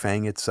of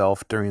defang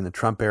itself during the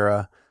Trump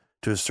era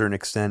to a certain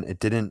extent. It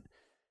didn't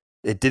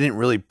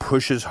really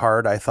push as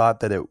hard, I thought,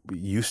 that it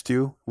used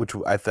to, which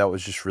I thought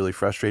was just really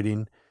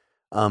frustrating.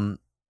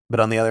 But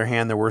on the other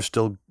hand, there were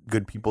still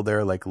good people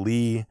there like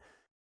Lee.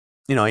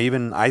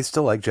 I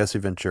still like Jesse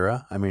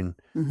Ventura. I mean,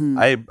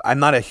 I'm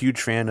not a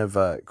huge fan of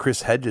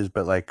Chris Hedges,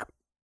 but like,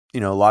 a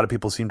lot of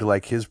people seem to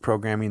like his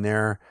programming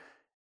there.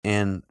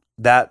 And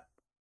that,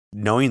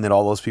 knowing that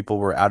all those people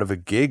were out of a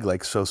gig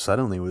like so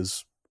suddenly,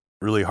 was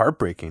really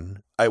heartbreaking.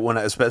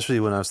 Especially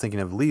when I was thinking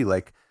of Lee,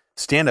 like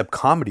stand-up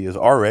comedy is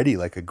already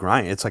like a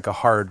grind. It's like a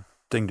hard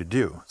thing to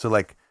do. So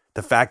like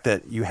the fact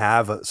that you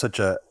have such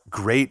a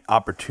great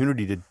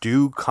opportunity to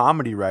do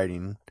comedy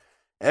writing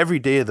every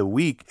day of the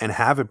week and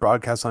have it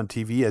broadcast on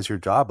TV as your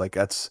job. Like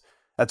that's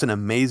an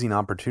amazing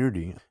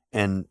opportunity.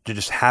 And to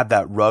just have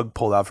that rug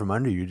pulled out from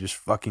under you just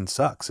fucking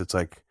sucks. It's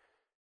like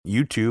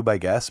YouTube, I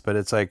guess, but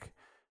it's like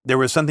there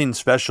was something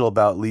special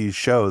about Lee's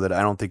show that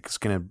I don't think is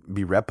going to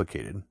be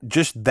replicated.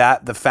 Just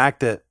that, the fact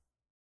that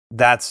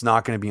that's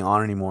not going to be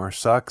on anymore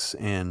sucks.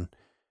 And,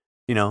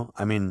 you know,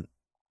 I mean,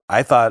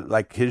 I thought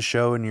like his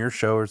show and your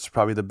show is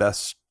probably the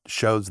best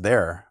shows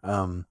there.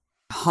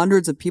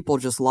 Hundreds of people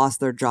just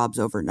lost their jobs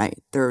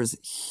overnight. There's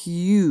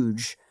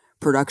huge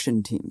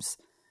production teams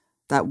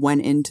that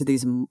went into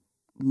these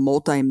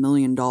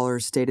multi-million-dollar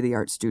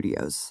state-of-the-art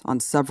studios on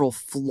several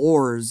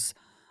floors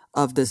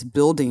of this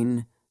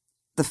building.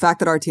 The fact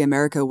that RT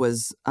America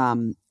was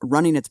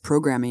running its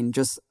programming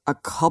just a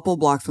couple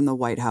blocks from the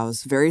White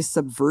House, very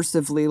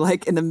subversively,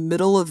 like in the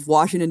middle of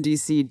Washington,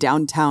 D.C.,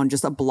 downtown,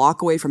 just a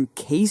block away from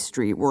K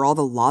Street, where all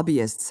the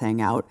lobbyists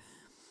hang out.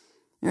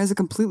 It was a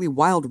completely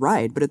wild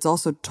ride, but it's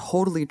also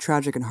totally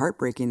tragic and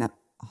heartbreaking that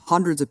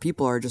hundreds of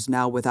people are just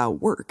now without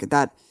work.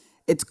 That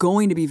it's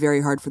going to be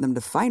very hard for them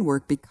to find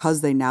work because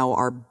they now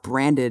are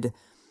branded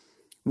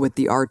with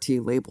the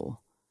RT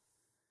label.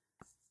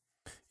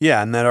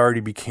 Yeah, and that already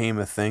became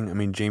a thing. I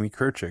mean, Jamie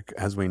Kirchick,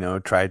 as we know,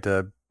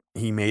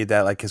 he made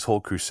that like his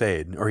whole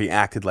crusade, or he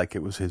acted like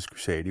it was his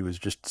crusade. He was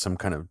just some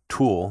kind of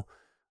tool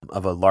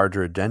of a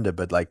larger agenda.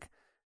 But like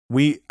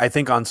I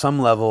think on some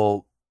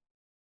level,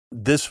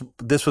 this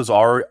was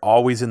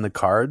always in the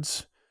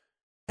cards.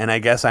 And I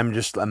guess I'm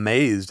just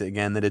amazed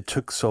again that it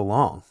took so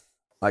long,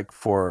 like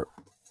for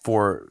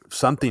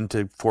something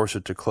to force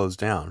it to close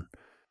down.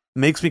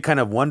 Makes me kind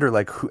of wonder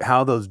like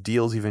how those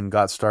deals even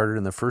got started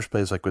in the first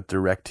place, like with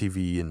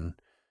DirecTV and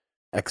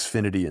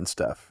Xfinity and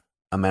stuff.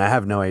 I mean, I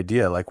have no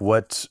idea like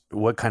what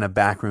kind of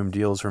backroom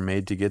deals were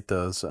made to get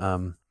those.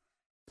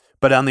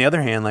 But on the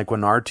other hand, like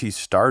when RT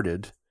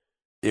started,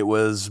 it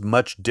was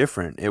much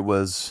different. It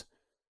was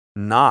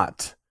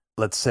not,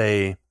 let's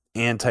say,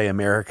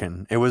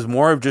 anti-American. It was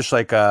more of just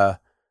like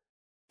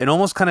it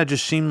almost kind of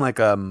just seemed like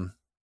a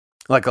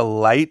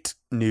light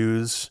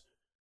news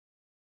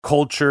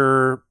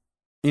culture,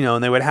 you know,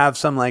 and they would have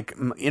some like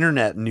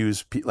internet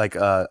news, like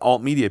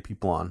alt media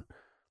people on.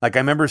 Like I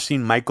remember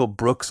seeing Michael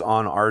Brooks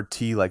on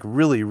RT like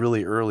really,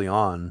 really early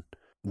on,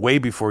 way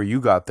before you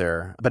got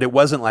there. But it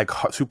wasn't like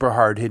super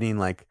hard hitting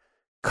like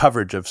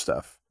coverage of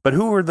stuff. But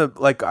who were the,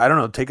 like, I don't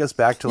know, take us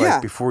back to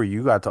like before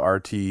you got to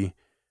RT.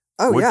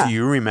 What do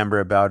you remember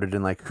about it?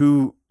 And like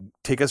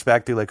take us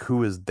back to like who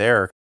was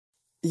there?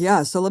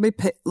 Yeah, so let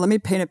me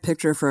paint a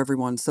picture for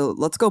everyone. So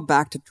let's go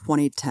back to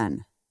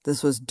 2010.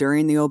 This was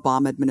during the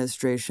Obama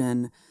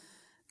administration.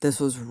 This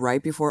was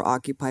right before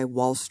Occupy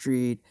Wall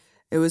Street.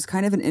 It was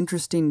kind of an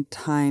interesting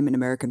time in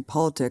American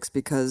politics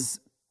because,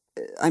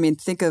 I mean,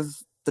 think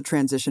of the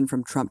transition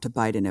from Trump to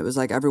Biden. It was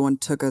like everyone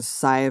took a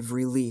sigh of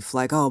relief.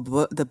 Like,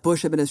 oh, the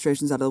Bush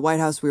administration's out of the White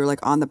House. We were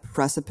like on the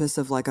precipice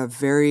of like a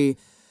very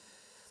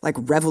like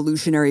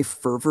revolutionary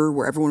fervor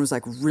where everyone was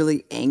like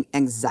really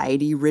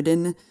anxiety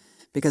ridden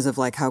because of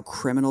like how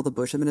criminal the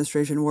Bush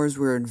administration was.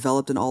 We were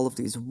enveloped in all of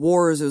these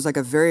wars. It was like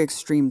a very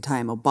extreme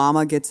time.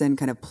 Obama gets in,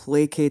 kind of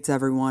placates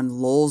everyone,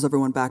 lulls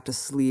everyone back to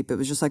sleep. It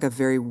was just like a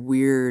very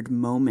weird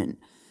moment.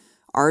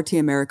 RT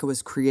America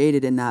was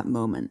created in that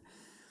moment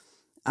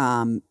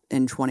in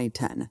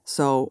 2010.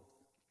 So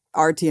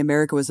RT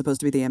America was supposed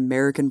to be the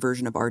American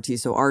version of RT.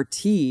 So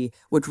RT,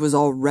 which was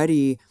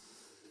already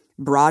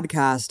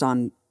broadcast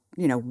on,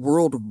 you know,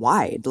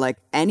 worldwide, like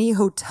any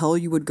hotel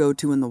you would go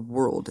to in the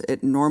world,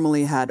 it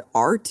normally had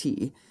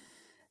RT,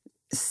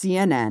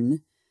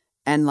 CNN,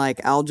 and like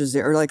Al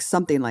Jazeera, or like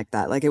something like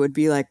that. Like it would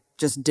be like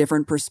just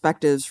different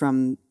perspectives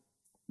from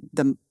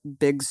the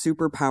big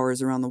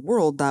superpowers around the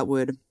world that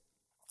would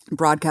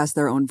broadcast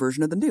their own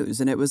version of the news.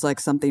 And it was like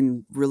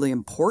something really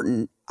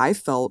important, I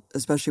felt,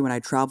 especially when I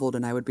traveled,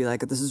 and I would be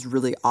like, this is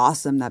really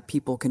awesome that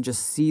people can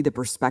just see the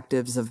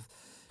perspectives of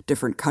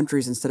different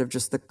countries instead of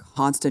just the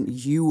constant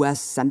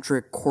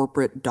US-centric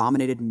corporate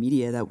dominated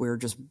media that we're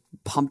just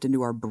pumped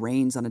into our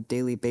brains on a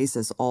daily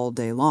basis all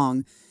day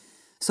long.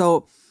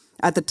 So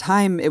at the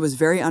time, it was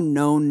very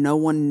unknown. No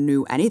one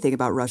knew anything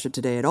about Russia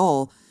Today at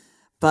all.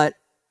 But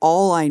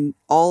all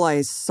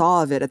I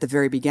saw of it at the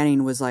very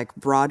beginning was like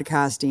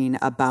broadcasting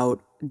about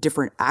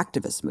different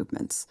activist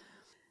movements.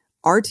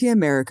 RT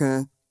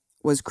America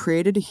was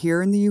created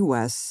here in the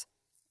US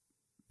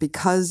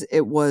because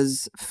it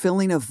was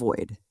filling a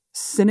void.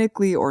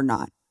 Cynically or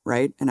not,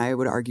 right? And I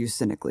would argue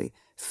cynically,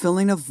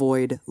 filling a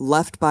void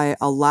left by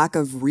a lack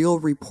of real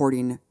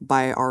reporting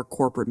by our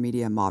corporate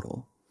media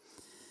model.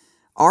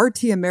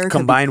 RT America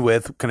combined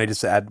with, can I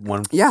just add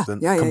one?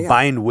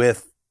 Combined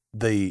with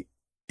the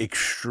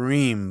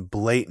extreme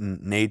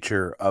blatant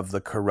nature of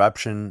the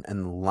corruption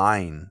and the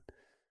lying,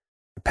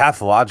 the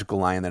pathological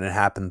lying that had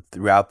happened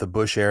throughout the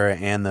Bush era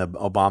and the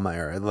Obama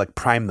era, like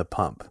prime the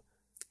pump.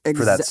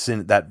 For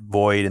that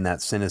void and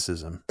that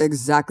cynicism.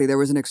 Exactly. There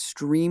was an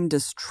extreme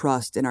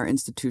distrust in our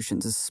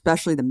institutions,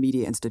 especially the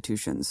media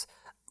institutions.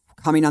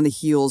 coming on the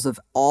heels of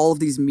all of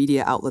these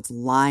media outlets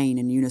lying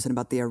in unison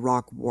about the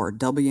Iraq War,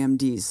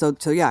 WMDs.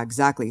 So yeah,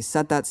 exactly.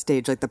 Set that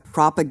stage. Like the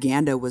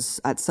propaganda was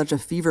at such a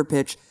fever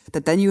pitch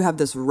that then you have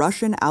this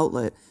Russian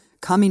outlet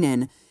coming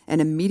in and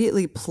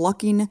immediately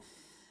plucking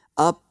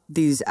up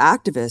these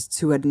activists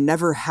who had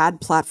never had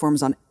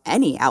platforms on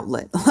any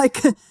outlet,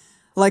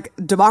 like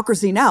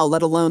Democracy Now!,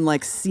 let alone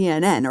like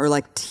CNN or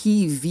like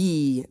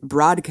TV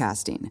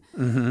broadcasting.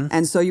 Mm-hmm.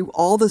 And so you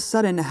all of a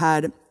sudden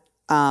had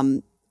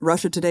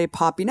Russia Today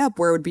popping up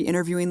where it would be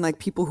interviewing like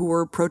people who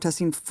were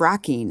protesting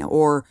fracking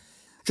or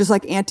just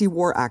like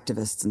anti-war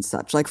activists and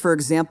such. Like, for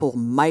example,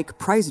 Mike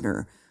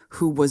Preisner,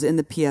 who was in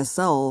the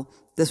PSL,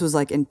 this was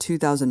like in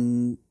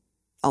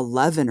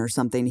 2011 or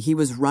something. He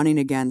was running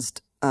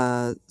against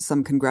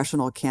some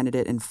congressional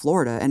candidate in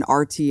Florida, and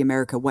RT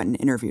America went and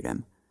interviewed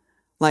him.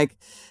 Like,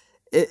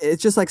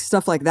 it's just like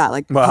stuff like that,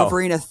 like wow.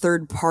 covering a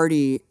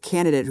third-party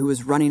candidate who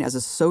was running as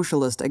a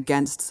socialist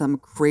against some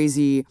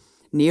crazy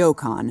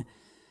neocon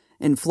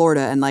in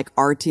Florida, and like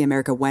RT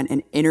America went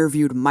and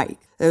interviewed Mike.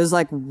 It was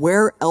like,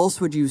 where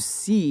else would you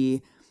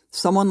see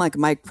someone like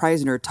Mike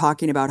Preisner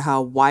talking about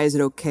why is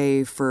it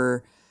okay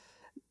for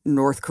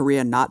North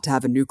Korea not to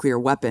have a nuclear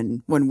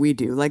weapon when we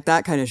do? Like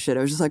that kind of shit.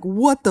 I was just like,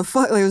 what the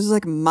fuck? Like, it was just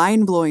like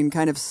mind-blowing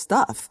kind of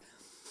stuff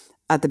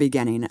at the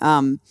beginning.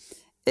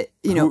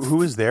 Who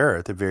was there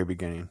at the very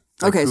beginning?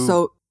 Like okay,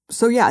 so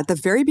yeah, at the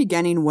very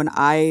beginning when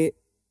I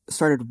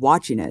started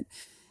watching it,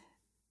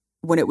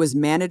 when it was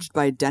managed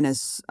by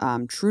Denis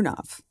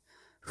Trunov,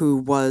 who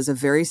was a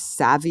very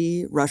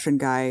savvy Russian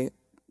guy,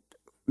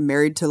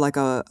 married to like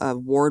a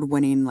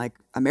award-winning like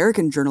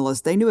American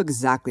journalist, they knew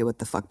exactly what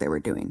the fuck they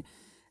were doing.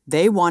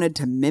 They wanted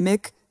to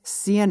mimic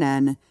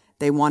CNN.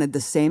 They wanted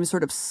the same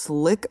sort of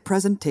slick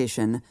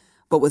presentation,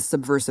 but with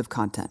subversive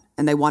content.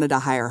 And they wanted to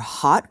hire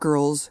hot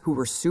girls who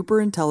were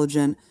super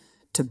intelligent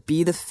to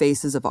be the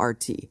faces of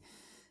RT.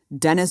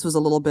 Dennis was a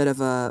little bit of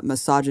a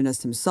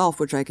misogynist himself,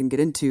 which I can get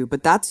into,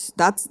 but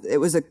it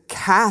was a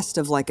cast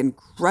of like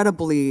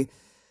incredibly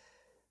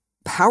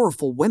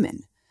powerful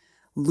women.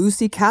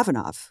 Lucy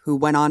Kavanaugh, who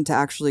went on to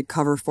actually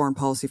cover foreign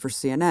policy for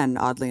CNN,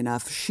 oddly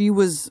enough, she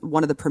was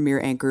one of the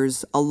premier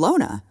anchors.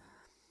 Alona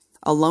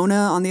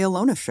on the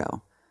Alona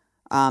Show.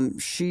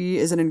 She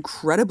is an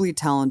incredibly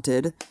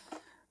talented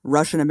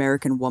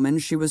Russian-American woman.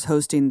 She was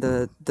hosting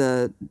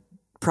the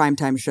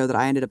primetime show that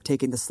I ended up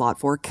taking the slot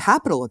for,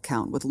 Capital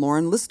Account, with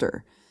Lauren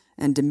Lister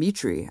and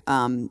Dimitri.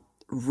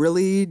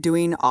 Really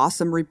doing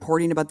awesome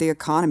reporting about the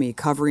economy,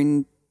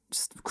 covering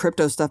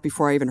crypto stuff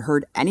before I even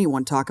heard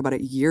anyone talk about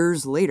it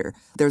years later.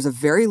 There's a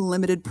very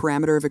limited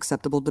parameter of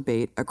acceptable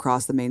debate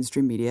across the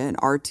mainstream media, and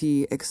RT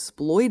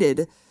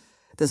exploited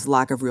this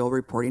lack of real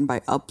reporting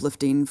by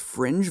uplifting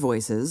fringe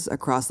voices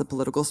across the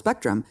political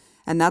spectrum,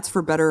 and that's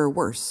for better or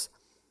worse.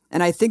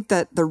 And I think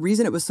that the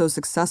reason it was so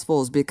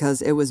successful is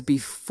because it was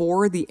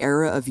before the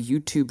era of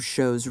YouTube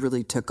shows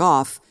really took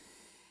off,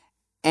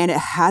 and it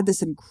had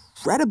this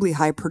incredibly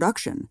high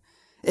production.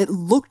 It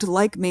looked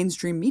like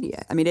mainstream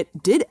media. I mean,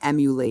 it did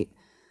emulate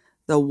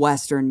the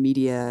Western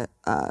media,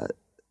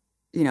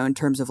 in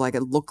terms of like,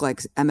 it looked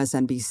like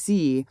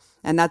MSNBC.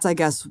 And that's, I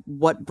guess,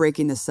 what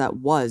Breaking the Set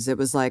was. It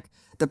was like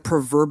the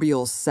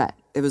proverbial set.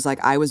 It was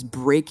like I was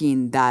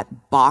breaking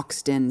that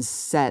boxed in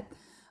set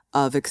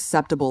of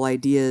acceptable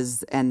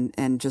ideas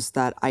and just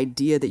that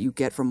idea that you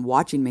get from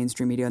watching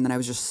mainstream media. And then I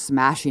was just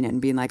smashing it and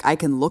being like, I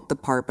can look the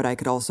part, but I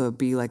could also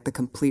be like the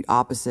complete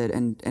opposite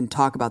and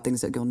talk about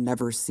things that you'll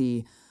never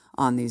see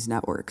on these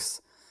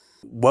networks.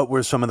 What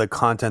were some of the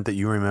content that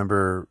you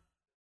remember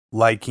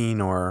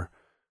liking or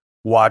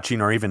watching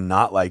or even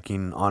not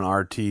liking on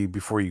RT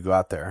before you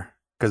got there?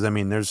 Because I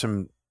mean,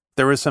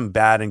 there was some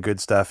bad and good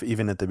stuff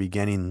even at the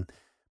beginning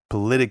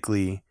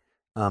politically.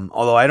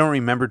 Although I don't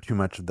remember too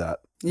much of that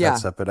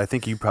stuff, but I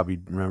think you probably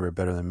remember it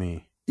better than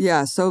me.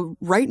 Yeah. So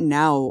right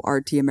now,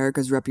 RT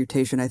America's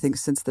reputation, I think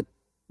since the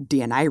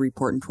DNI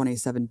report in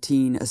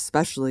 2017,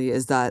 especially,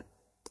 is that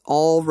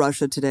all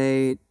Russia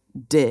Today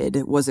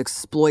did was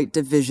exploit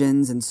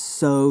divisions and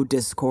sow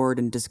discord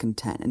and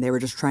discontent. And they were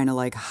just trying to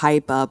like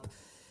hype up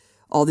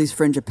all these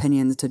fringe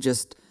opinions to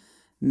just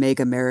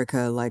make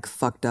America like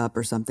fucked up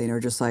or something,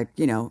 or just like,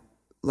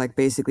 like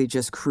basically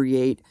just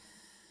create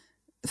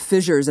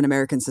fissures in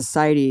American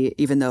society,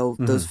 even though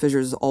those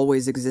fissures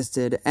always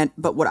existed.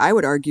 But what I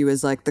would argue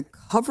is like the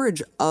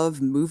coverage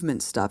of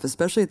movement stuff,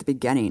 especially at the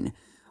beginning,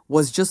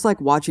 was just like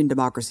watching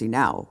Democracy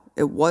Now!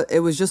 It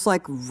was just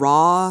like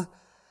raw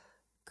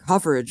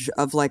coverage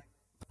of like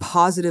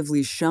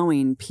positively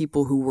showing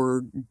people who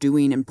were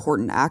doing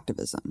important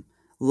activism,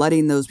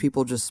 letting those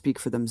people just speak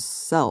for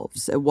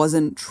themselves. It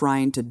wasn't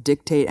trying to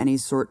dictate any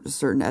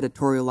certain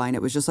editorial line.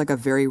 It was just like a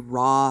very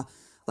raw,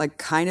 like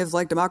kind of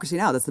like Democracy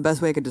Now! That's the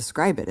best way I could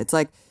describe it. It's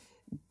like,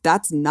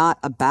 that's not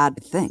a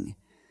bad thing.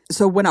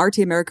 So when RT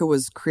America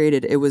was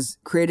created, it was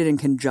created in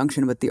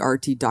conjunction with the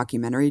RT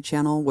documentary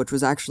channel, which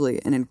was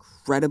actually an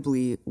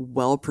incredibly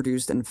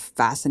well-produced and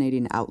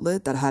fascinating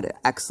outlet that had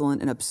excellent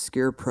and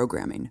obscure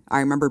programming. I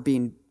remember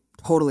being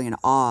totally in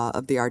awe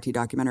of the RT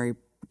documentary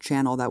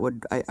channel. I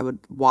would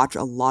watch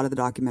a lot of the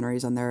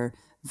documentaries on there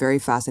Very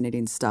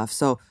fascinating stuff.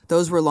 So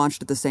those were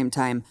launched at the same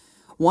time.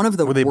 One of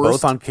the Were they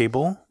worst... both on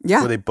cable?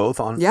 Yeah. Were they both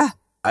on? Yeah.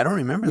 I don't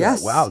remember that.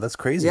 Wow, that's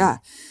crazy. Yeah.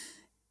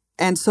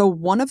 And so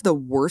one of the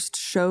worst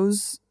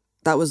shows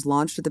that was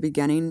launched at the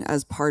beginning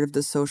as part of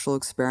the social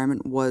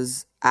experiment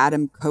was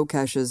Adam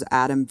Kokesh's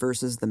Adam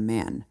versus the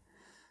Man.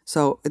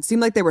 So it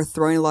seemed like they were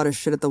throwing a lot of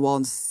shit at the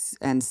wall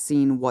and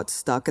seeing what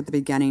stuck at the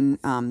beginning.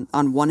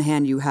 On one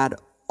hand, you had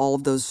all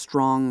of those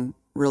strong,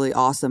 really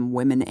awesome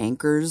women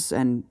anchors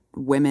and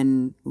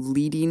women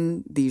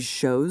leading these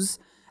shows.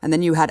 And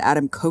then you had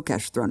Adam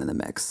Kokesh thrown in the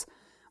mix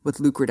with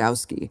Luke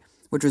Rudkowski,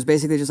 which was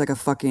basically just like a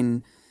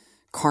fucking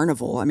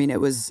carnival. I mean,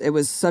 it was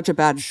such a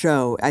bad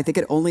show. I think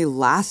it only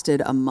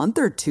lasted a month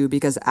or two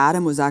because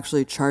Adam was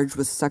actually charged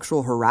with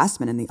sexual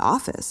harassment in the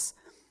office,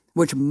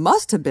 which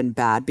must have been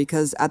bad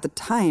because at the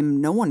time,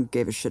 no one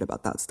gave a shit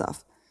about that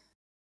stuff.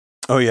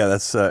 Oh yeah,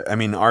 that's. I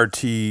mean,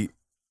 RT.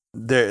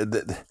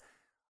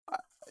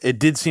 It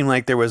did seem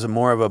like there was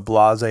more of a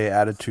blasé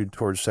attitude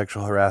towards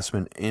sexual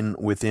harassment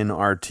within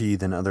RT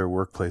than other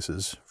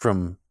workplaces,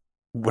 from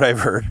what I've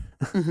heard.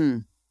 Mm-hmm.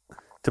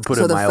 To put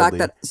it mildly.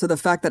 The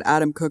fact that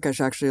Adam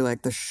Kokesh actually,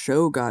 like, the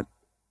show got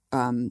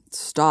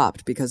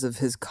stopped because of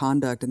his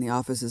conduct in the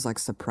office is, like,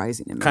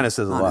 surprising to me. Kind of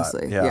says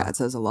honestly. a lot. Yeah, it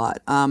says a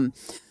lot.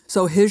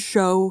 So his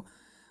show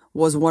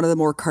was one of the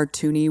more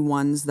cartoony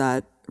ones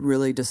that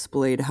really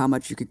displayed how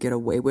much you could get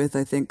away with,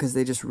 I think, because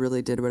they just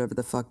really did whatever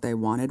the fuck they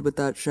wanted with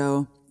that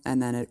show.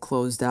 And then it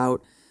closed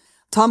out.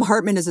 Thom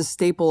Hartmann is a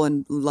staple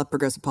in left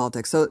progressive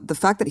politics. So the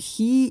fact that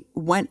he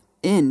went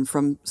in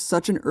from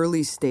such an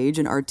early stage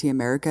in RT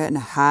America and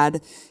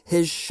had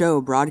his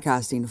show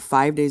broadcasting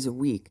 5 days a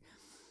week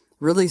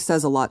really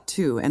says a lot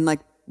too. And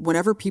like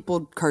whenever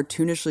people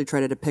cartoonishly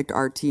try to depict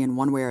RT in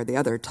one way or the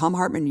other, Thom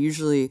Hartmann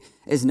usually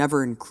is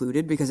never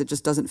included because it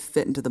just doesn't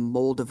fit into the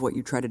mold of what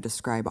you try to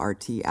describe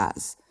RT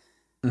as.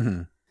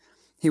 Mm-hmm.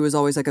 He was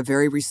always like a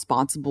very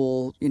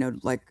responsible,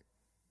 like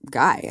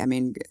guy. I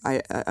mean,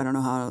 I don't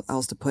know how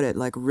else to put it.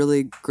 Like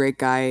really great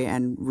guy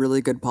and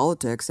really good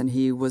politics. And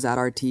he was at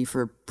RT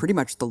for pretty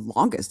much the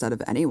longest out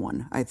of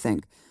anyone, I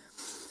think.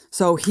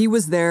 So he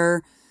was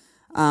there.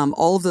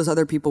 All of those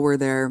other people were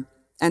there.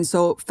 And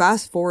so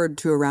fast forward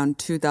to around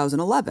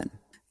 2011,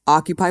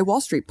 Occupy Wall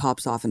Street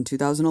pops off in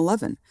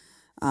 2011.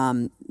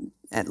 And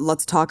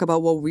let's talk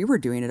about what we were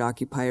doing at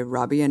Occupy,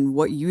 Robbie, and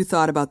what you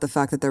thought about the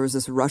fact that there was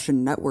this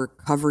Russian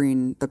network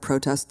covering the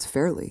protests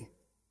fairly.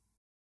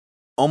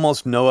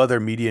 Almost no other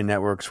media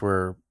networks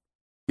were,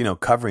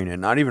 covering it.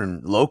 Not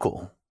even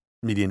local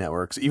media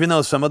networks. Even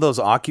though some of those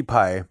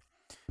Occupy,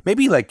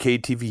 maybe like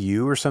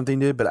KTVU or something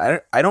did,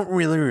 but I don't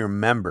really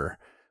remember.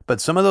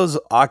 But some of those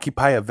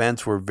Occupy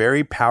events were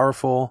very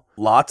powerful.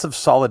 Lots of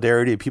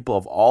solidarity, people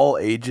of all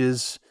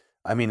ages.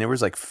 I mean, there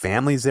was like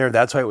families there.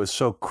 That's why it was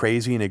so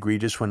crazy and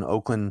egregious when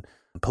Oakland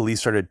police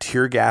started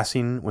tear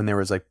gassing when there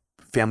was like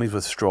families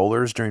with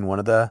strollers during one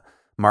of the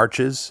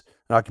marches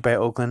at Occupy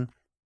Oakland.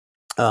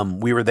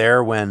 We were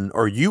there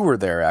or you were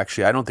there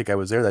actually. I don't think I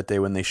was there that day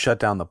when they shut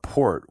down the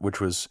port, which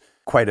was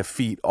quite a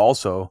feat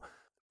also.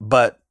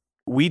 But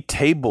we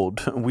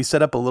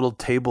set up a little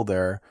table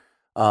there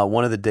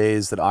one of the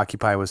days that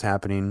Occupy was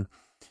happening.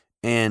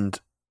 And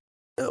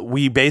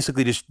we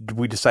basically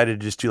we decided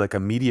to just do like a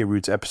Media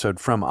Roots episode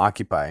from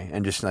Occupy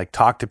and just like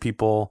talk to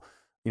people,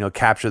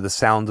 capture the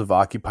sounds of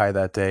Occupy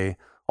that day,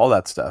 all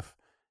that stuff.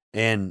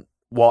 And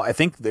I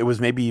think it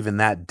was maybe even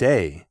that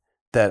day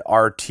that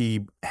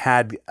RT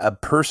had a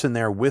person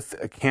there with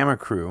a camera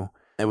crew.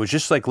 It was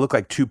just like, looked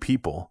like two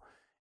people.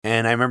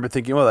 And I remember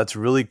thinking, well, that's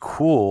really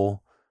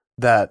cool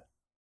that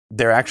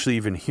they're actually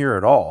even here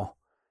at all.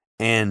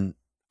 And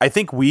I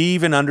think we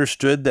even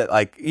understood that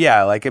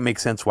it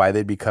makes sense why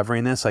they'd be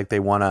covering this. Like they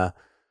want to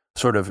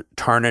sort of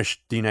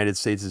tarnish the United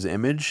States'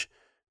 image,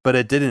 but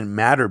it didn't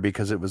matter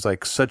because it was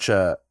like such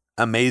a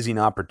amazing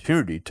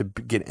opportunity to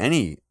get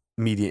any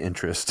media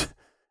interest.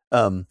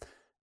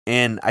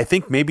 And I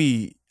think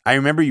I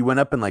remember you went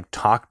up and like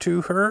talked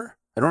to her.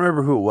 I don't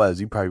remember who it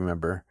was. You probably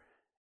remember.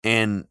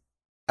 And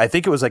I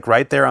think it was like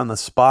right there on the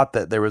spot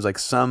that there was like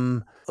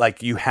some,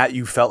 like you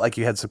felt like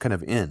you had some kind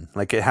of in,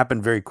 like it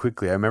happened very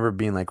quickly. I remember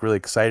being like really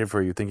excited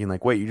for you, thinking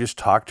like, wait, you just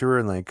talked to her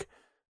and like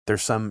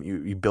there's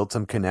you built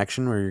some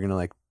connection where you're going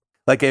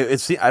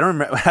to I don't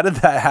remember. How did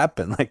that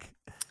happen? Like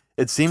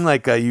it seemed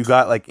like you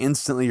got like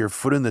instantly your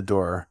foot in the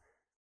door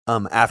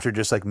after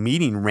just like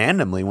meeting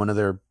randomly one of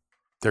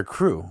their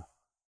crew.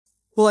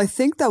 Well, I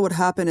think that what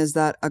happened is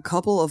that a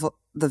couple of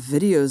the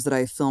videos that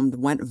I filmed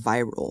went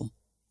viral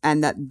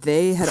and that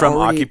they had from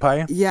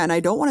Occupy? Yeah, and I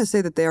don't want to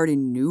say that they already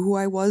knew who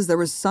I was. There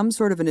was some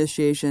sort of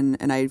initiation,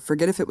 and I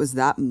forget if it was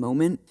that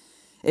moment.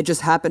 It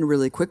just happened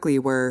really quickly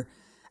where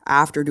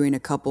after doing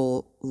a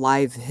couple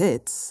live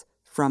hits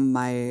from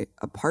my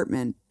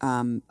apartment,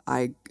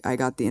 I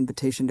got the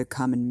invitation to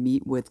come and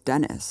meet with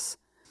Dennis.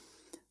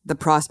 The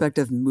prospect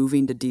of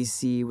moving to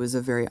DC was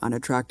a very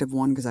unattractive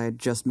one because I had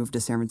just moved to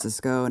San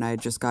Francisco and I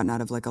had just gotten out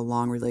of like a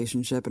long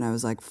relationship, and I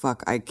was like,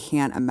 fuck, I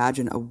can't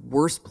imagine a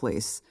worse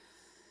place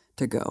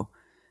to go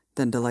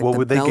than to like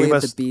the belly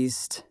of the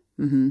beast.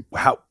 Mm-hmm.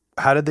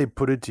 how did they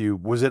put it to you?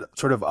 Was it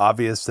sort of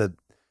obvious that,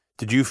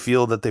 did you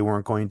feel that they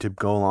weren't going to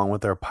go along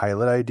with their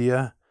pilot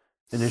idea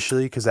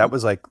initially? Because that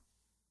was like,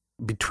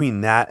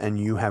 between that and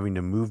you having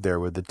to move there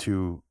with the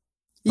two,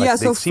 like, yeah,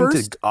 they so seemed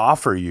first, to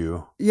offer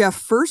you. Yeah,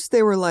 first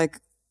they were like,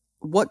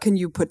 what can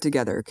you put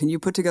together? Can you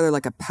put together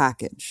like a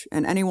package?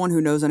 And anyone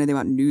who knows anything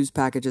about news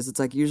packages, it's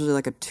like usually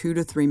like a 2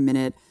 to 3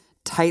 minute,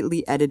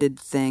 tightly edited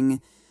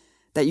thing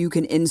that you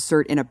can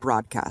insert in a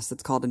broadcast.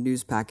 It's called a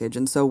news package.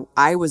 And so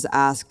I was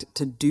asked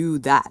to do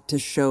that to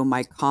show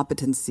my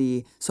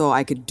competency so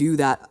I could do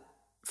that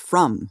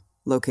from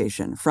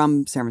location,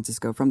 from San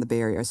Francisco, from the Bay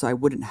Area, so I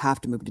wouldn't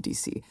have to move to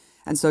DC.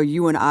 And so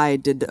you and I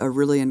did a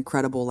really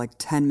incredible like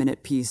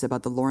 10-minute piece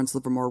about the Lawrence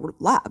Livermore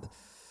lab.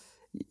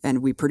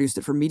 And we produced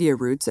it for Media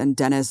Roots, and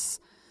Dennis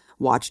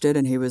watched it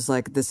and he was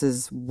like, this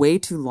is way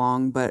too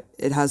long, but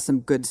it has some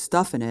good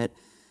stuff in it.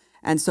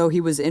 And so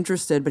he was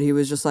interested, but he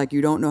was just like,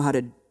 you don't know how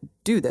to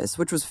do this,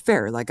 which was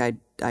fair. Like I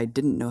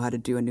didn't know how to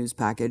do a news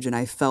package, and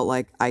I felt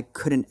like I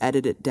couldn't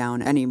edit it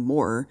down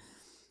anymore.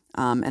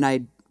 And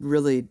I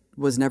really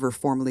was never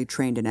formally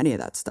trained in any of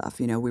that stuff.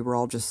 You know, we were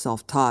all just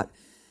self-taught.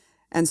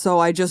 And so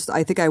I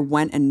think I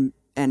went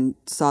and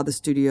saw the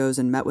studios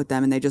and met with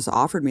them, and they just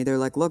offered me, they're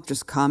like, look,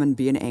 just come and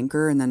be an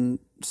anchor, and then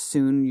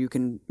soon you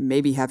can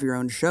maybe have your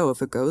own show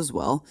if it goes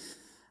well.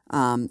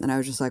 And I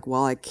was just like,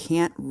 well, I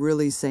can't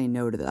really say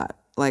no to that.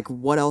 Like,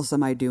 what else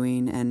am I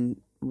doing, and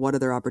what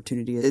other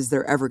opportunity is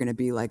there ever going to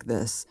be like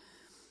this?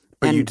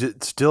 But and, you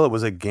did, still, it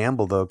was a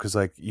gamble though, because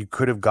like you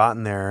could have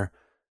gotten there,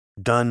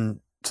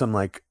 done some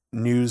like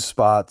news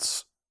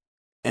spots,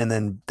 and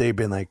then they've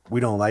been like,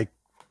 we don't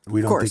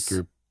think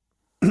you're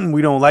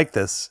we don't like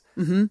this.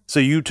 Mm-hmm. So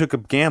you took a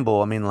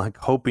gamble. I mean, like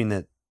hoping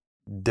that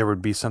there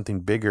would be something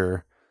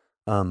bigger.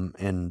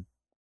 And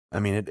I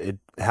mean, it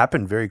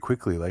happened very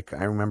quickly. Like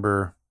I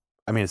remember,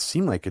 I mean, it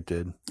seemed like it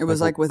did. It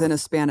was like within a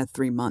span of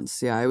 3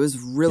 months. Yeah, it was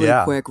really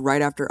quick,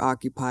 right after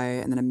Occupy.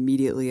 And then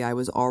immediately I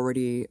was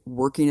already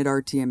working at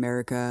RT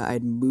America.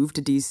 I'd moved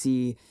to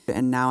DC,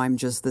 and now I'm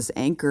just this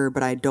anchor,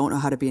 but I don't know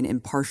how to be an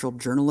impartial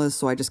journalist.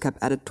 So I just kept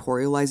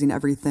editorializing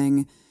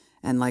everything.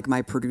 And like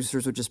my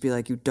producers would just be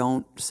like, you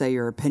don't say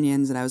your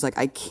opinions. And I was like,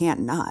 I can't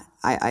not.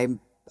 I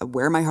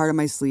wear my heart on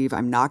my sleeve.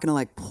 I'm not going to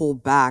like pull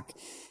back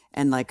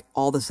and like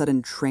all of a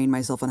sudden train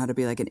myself on how to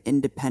be like an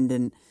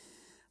independent,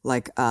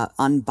 like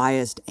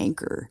unbiased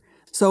anchor.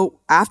 So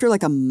after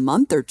like a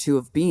month or two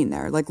of being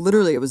there, like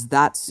literally it was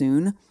that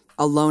soon,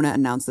 Alona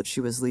announced that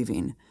she was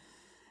leaving.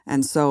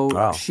 And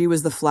so She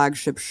was the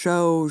flagship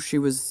show. She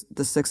was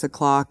the 6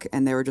 o'clock,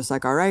 and they were just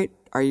like, all right,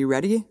 are you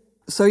ready?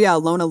 So yeah,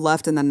 Alona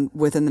left, and then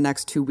within the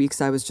next 2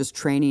 weeks, I was just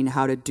training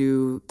how to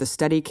do the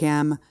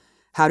Steadicam,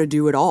 how to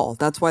do it all.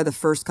 That's why the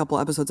first couple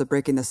episodes of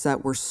Breaking the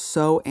Set were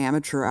so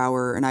amateur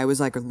hour, and I was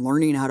like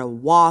learning how to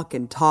walk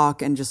and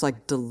talk and just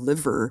like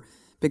deliver,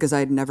 because I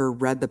had never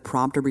read the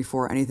prompter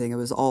before anything. It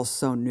was all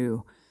so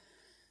new.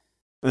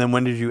 And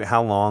then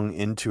how long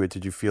into it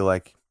did you feel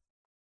like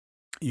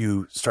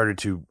you started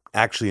to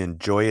actually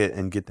enjoy it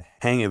and get the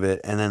hang of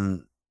it? And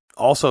then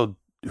also,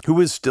 who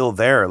was still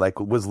there? Like,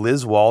 was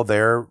Liz Wall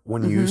there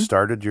when you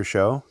started your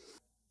show?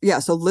 Yeah,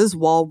 so Liz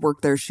Wall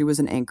worked there. She was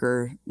an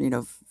anchor, you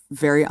know,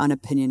 very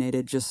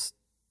unopinionated, just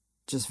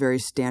very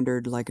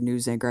standard like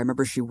news anchor. I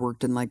remember she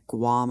worked in like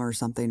Guam or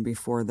something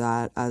before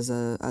that as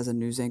a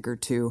news anchor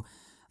too.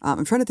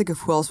 I'm trying to think of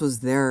who else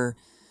was there.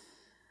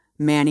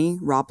 Manny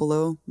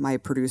Rapolo, my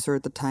producer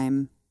at the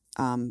time.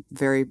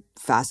 Very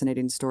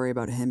fascinating story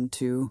about him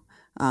too.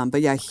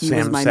 But yeah, he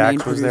was my main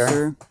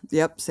producer.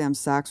 Yep, Sam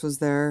Sachs was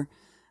there.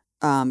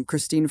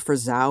 Christine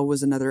Frizzau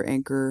was another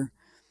anchor.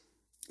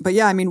 But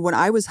yeah, I mean, when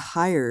I was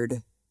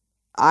hired,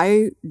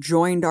 I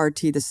joined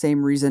RT the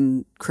same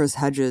reason Chris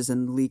Hedges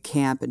and Lee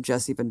Camp and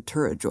Jesse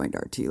Ventura joined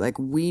RT. Like,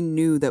 we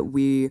knew that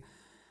we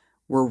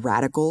were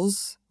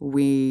radicals.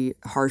 We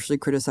harshly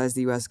criticized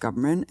the U.S.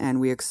 government,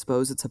 and we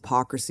exposed its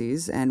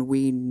hypocrisies, and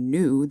we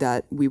knew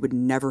that we would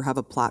never have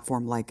a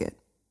platform like it.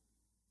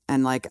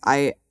 And like,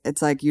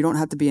 it's like, you don't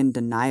have to be in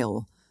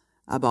denial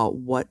about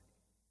what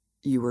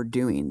you were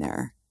doing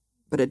there,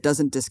 but it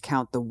doesn't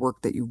discount the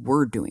work that you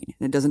were doing.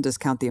 And it doesn't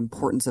discount the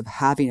importance of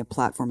having a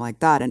platform like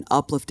that and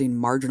uplifting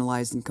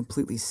marginalized and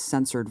completely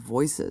censored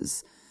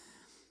voices.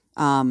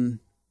 So,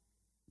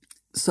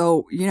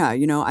 yeah,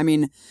 you know, I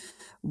mean,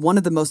 one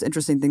of the most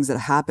interesting things that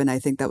happened, I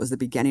think that was the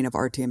beginning of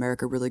RT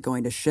America really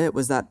going to shit,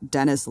 was that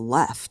Dennis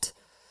left,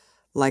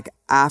 like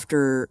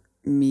after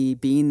me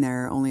being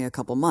there only a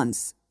couple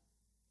months.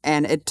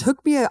 And it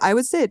took me, I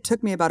would say it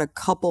took me about a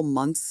couple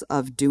months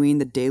of doing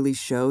the daily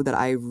show that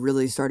I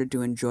really started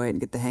to enjoy it and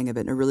get the hang of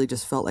it. And it really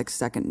just felt like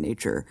second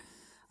nature.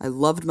 I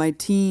loved my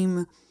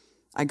team.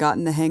 I got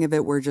in the hang of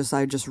it where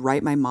I just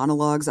write my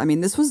monologues. I mean,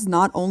 this was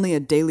not only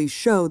a daily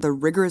show, the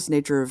rigorous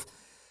nature of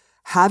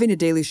having a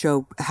daily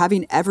show,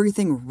 having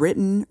everything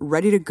written,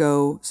 ready to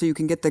go, so you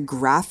can get the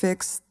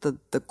graphics,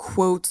 the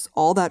quotes,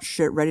 all that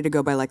shit ready to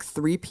go by like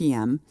 3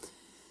 p.m.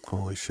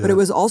 Holy shit. But it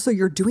was also,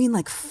 you're doing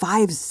like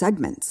 5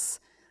 segments.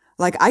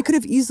 Like, I could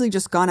have easily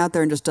just gone out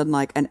there and just done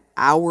like an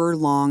hour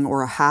long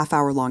or a half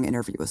hour long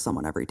interview with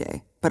someone every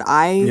day. But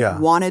I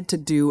wanted to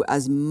do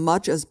as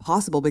much as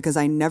possible because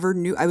I never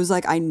knew. I was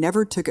like, I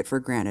never took it for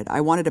granted.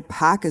 I wanted to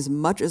pack as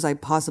much as I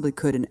possibly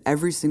could in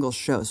every single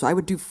show. So I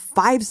would do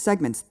 5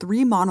 segments,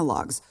 3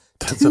 monologues,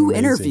 That's 2 amazing.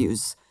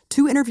 interviews,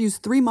 2 interviews,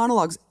 3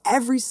 monologues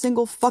every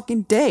single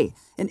fucking day.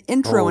 An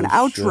intro, an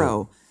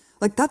outro. Shit.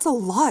 Like, that's a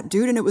lot,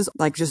 dude. And it was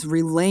like just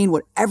relaying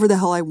whatever the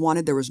hell I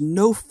wanted. There was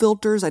no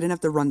filters. I didn't have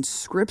to run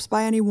scripts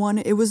by anyone.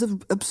 It was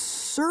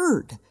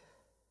absurd.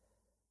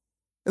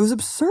 It was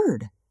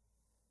absurd.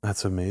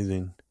 That's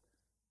amazing.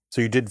 So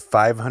you did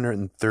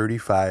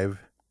 535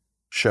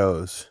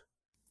 shows.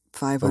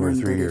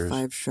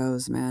 535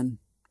 shows, man.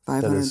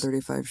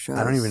 535 shows.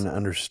 I don't even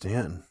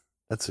understand.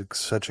 That's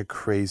such a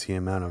crazy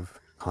amount of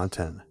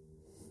content.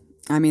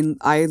 I mean,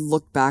 I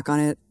looked back on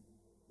it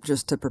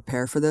just to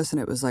prepare for this,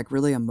 and it was like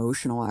really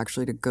emotional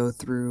actually to go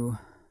through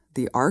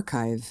the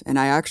archive. And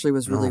I actually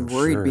was really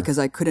worried because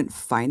I couldn't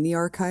find the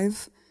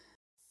archive.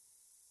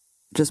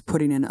 Just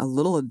putting in a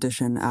little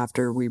addition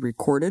after we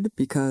recorded,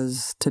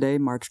 because today,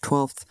 March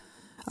 12th,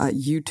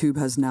 YouTube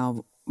has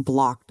now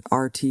blocked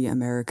RT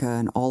America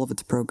and all of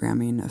its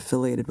programming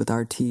affiliated with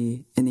RT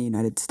in the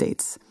United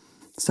States.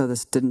 So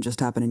this didn't just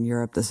happen in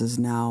Europe. This is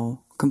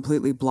now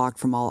completely blocked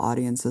from all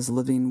audiences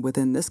living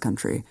within this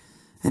country.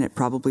 And it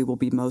probably will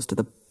be most of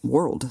the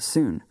world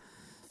soon.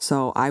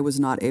 So I was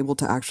not able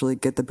to actually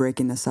get the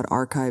Breaking the Set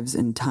archives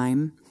in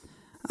time.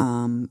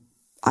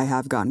 I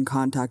have gotten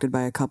contacted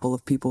by a couple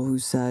of people who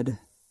said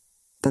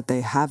that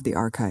they have the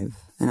archive,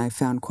 and I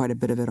found quite a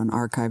bit of it on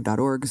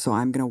archive.org. So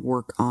I'm going to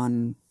work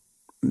on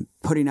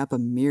putting up a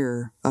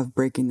mirror of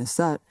Breaking the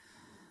Set.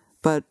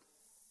 But,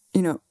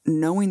 you know,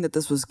 knowing that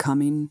this was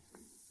coming,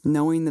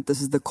 knowing that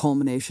this is the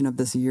culmination of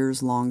this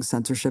years-long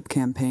censorship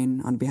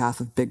campaign on behalf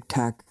of big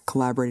tech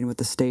collaborating with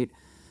the state,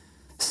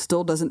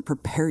 still doesn't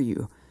prepare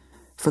you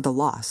for the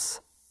loss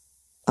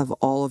of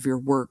all of your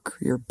work,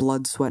 your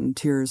blood, sweat, and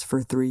tears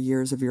for 3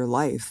 years of your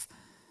life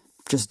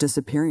just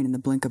disappearing in the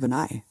blink of an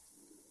eye.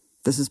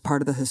 This is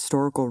part of the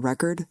historical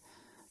record.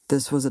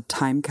 This was a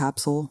time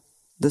capsule.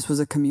 This was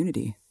a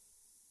community.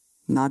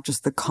 Not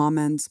just the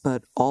comments,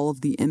 but all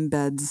of the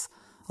embeds,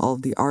 all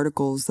of the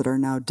articles that are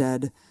now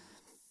dead.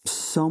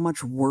 So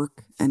much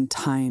work and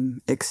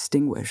time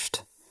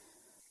extinguished.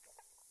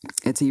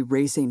 It's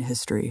erasing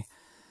history,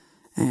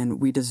 and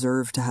we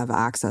deserve to have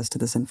access to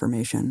this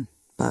information.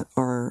 But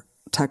our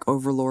tech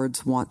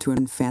overlords want to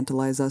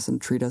infantilize us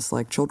and treat us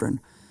like children.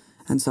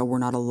 And so we're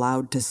not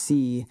allowed to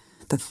see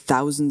the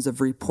thousands of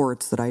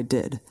reports that I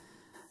did.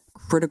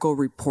 Critical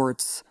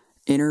reports,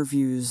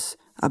 interviews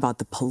about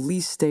the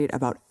police state,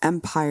 about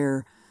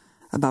empire,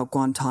 about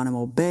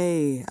Guantanamo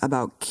Bay,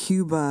 about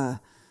Cuba,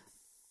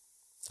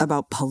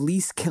 about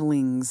police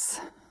killings.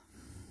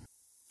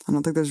 I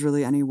don't think there's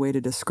really any way to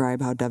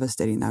describe how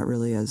devastating that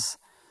really is.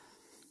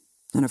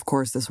 And of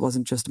course, this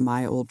wasn't just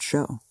my old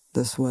show.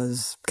 This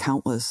was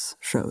countless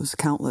shows,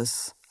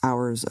 countless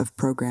hours of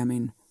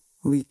programming.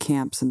 Lee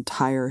Camp's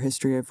entire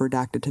history of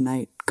Redacted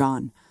Tonight,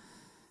 gone.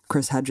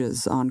 Chris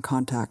Hedges on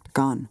Contact,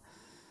 gone.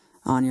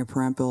 Anya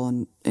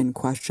Parampil in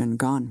Question,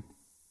 gone.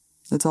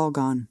 It's all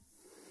gone.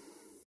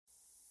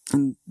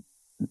 And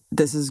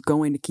this is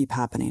going to keep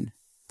happening.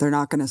 They're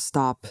not going to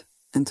stop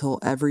until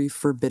every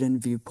forbidden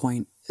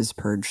viewpoint is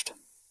purged.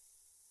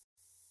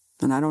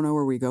 And I don't know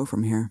where we go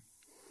from here.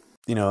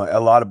 You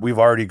know, we've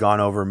already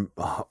gone over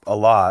a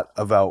lot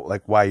about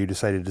like why you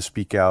decided to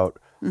speak out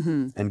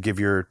and give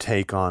your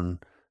take on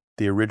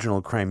the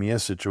original Crimea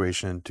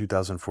situation in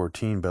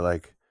 2014. But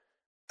like,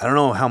 I don't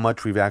know how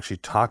much we've actually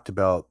talked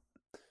about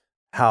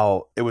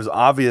how it was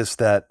obvious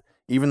that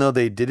even though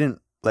they didn't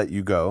let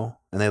you go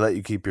and they let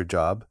you keep your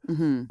job,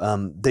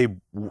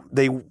 they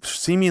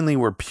seemingly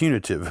were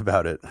punitive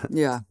about it.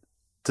 Yeah.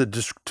 To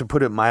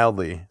put it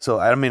mildly. So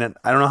I mean,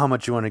 I don't know how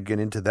much you want to get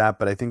into that,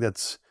 but I think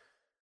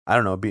I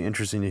don't know, it'd be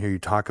interesting to hear you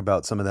talk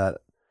about some of that.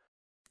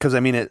 Because I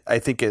mean, I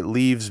think it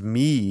leaves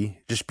me,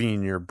 just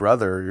being your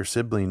brother, your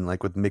sibling,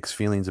 like with mixed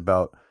feelings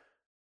about,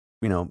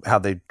 you know, how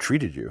they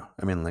treated you.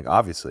 I mean, like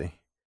obviously,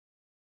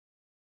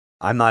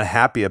 I'm not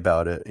happy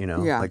about it, you know,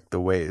 like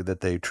the way that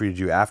they treated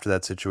you after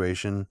that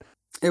situation.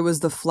 It was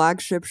the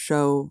flagship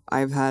show.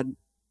 I've had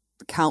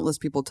countless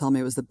people tell me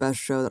it was the best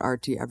show that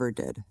RT ever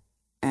did.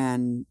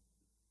 And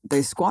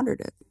they squandered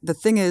it. The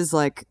thing is,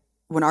 like,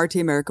 when RT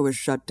America was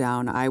shut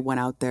down, I went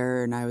out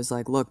there and I was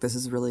like, look, this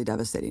is really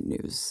devastating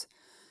news.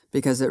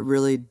 Because it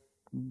really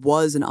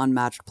was an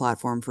unmatched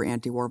platform for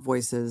anti-war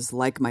voices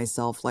like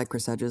myself, like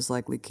Chris Hedges,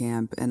 like Lee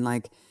Camp. And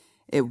like,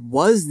 it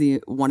was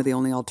one of the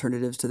only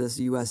alternatives to this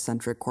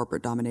US-centric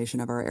corporate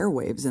domination of our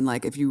airwaves. And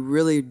like, if you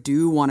really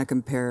do want to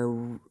compare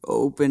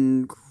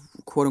open,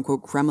 quote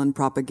unquote, Kremlin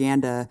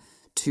propaganda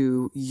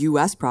to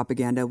US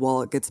propaganda,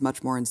 well, it gets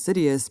much more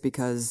insidious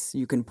because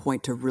you can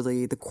point to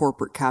really the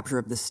corporate capture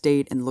of the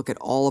state and look at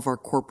all of our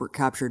corporate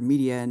captured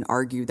media and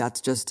argue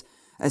that's just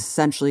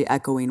essentially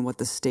echoing what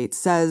the state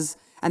says.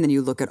 And then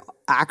you look at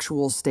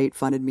actual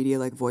state-funded media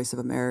like Voice of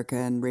America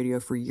and Radio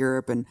Free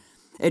Europe, and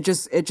it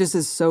just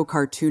is so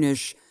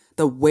cartoonish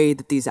the way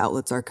that these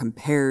outlets are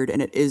compared,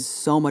 and it is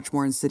so much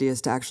more insidious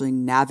to actually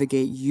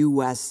navigate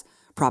U.S.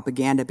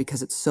 propaganda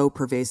because it's so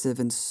pervasive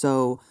and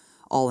so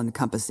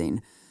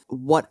all-encompassing.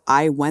 What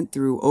I went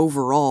through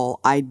overall,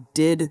 I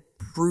did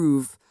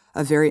prove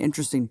a very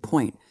interesting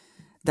point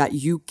that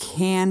you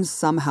can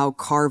somehow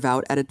carve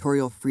out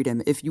editorial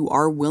freedom if you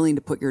are willing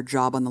to put your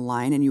job on the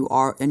line and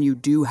you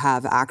do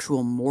have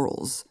actual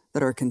morals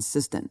that are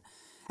consistent.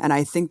 And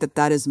I think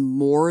that is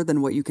more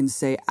than what you can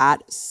say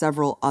at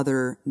several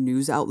other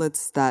news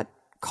outlets that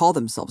call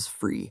themselves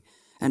free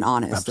and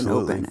honest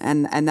Absolutely. and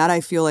open. And that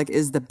I feel like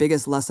is the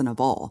biggest lesson of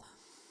all.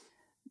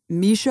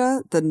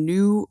 Misha, the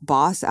new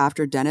boss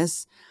after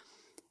Dennis,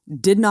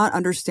 did not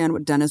understand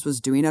what Dennis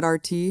was doing at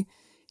RT.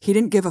 He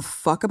didn't give a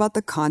fuck about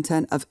the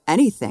content of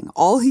anything.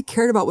 All he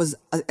cared about was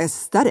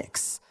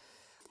aesthetics.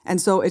 And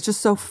so it's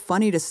just so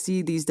funny to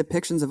see these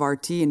depictions of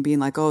RT and being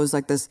like, oh, it's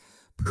like this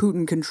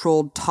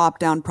Putin-controlled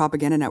top-down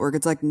propaganda network.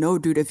 It's like, no,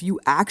 dude, if you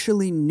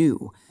actually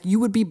knew, you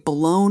would be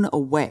blown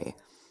away.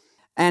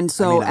 And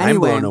so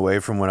anyway, I'm blown away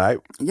from what I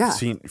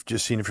seen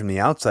it from the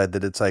outside,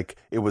 that it's like,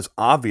 it was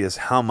obvious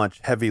how much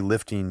heavy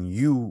lifting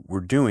you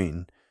were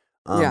doing.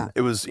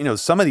 It was,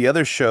 some of the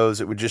other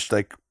shows, it would just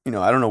like, I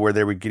don't know where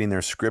they were getting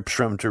their scripts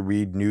from to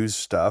read news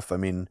stuff. I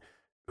mean,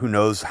 who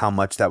knows how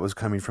much that was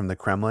coming from the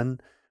Kremlin,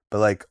 but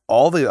like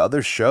all the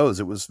other shows,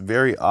 it was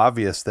very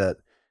obvious that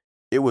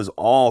it was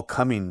all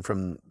coming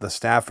from the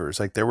staffers.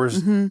 Like there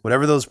was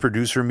whatever those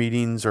producer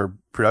meetings or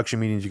production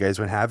meetings you guys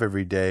would have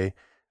every day.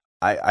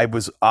 I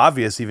was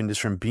obvious even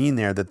just from being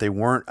there that they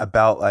weren't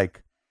about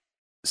like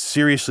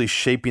seriously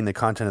shaping the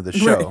content of the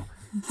show.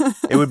 Right.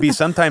 It would be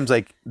sometimes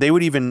like they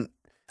would even,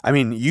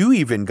 you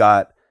even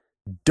got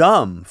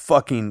dumb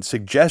fucking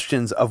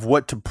suggestions of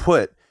what to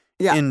put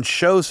in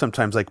shows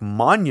sometimes, like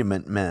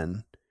Monument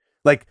Men.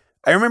 Like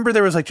I remember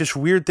there was like just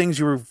weird things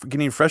you were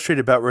getting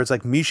frustrated about where it's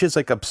like Misha's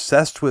like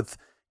obsessed with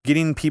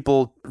getting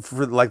people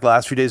for like the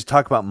last few days to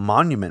talk about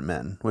Monument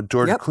Men with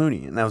George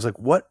Clooney. And I was like,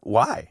 what?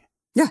 Why?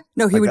 Yeah,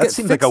 no, he would that get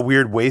seems like a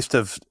weird waste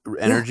of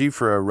energy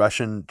for a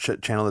Russian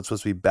channel that's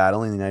supposed to be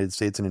battling the United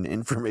States in an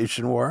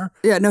information war.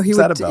 Yeah, no, he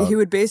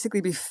would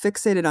basically be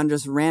fixated on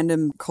just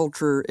random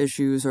culture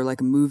issues or like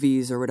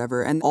movies or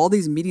whatever. And all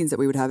these meetings that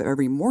we would have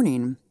every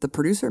morning, the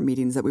producer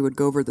meetings that we would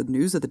go over the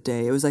news of the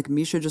day, it was like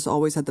Misha just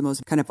always had the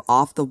most kind of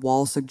off the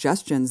wall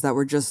suggestions that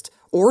were just,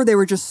 or they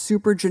were just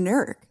super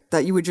generic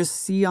that you would just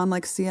see on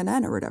like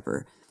CNN or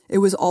whatever. It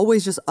was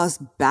always just us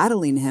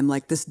battling him.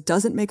 Like, this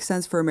doesn't make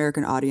sense for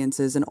American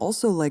audiences. And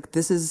also, like,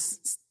 this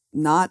is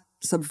not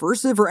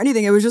subversive or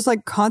anything. It was just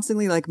like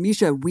constantly like,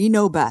 Misha, we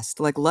know best.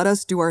 Like, let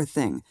us do our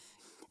thing.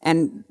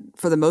 And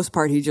for the most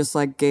part, he just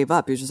like gave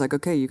up. He was just like,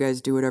 okay, you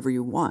guys do whatever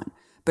you want.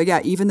 But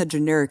yeah, even the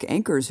generic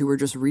anchors who were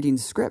just reading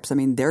scripts,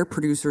 their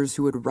producers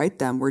who would write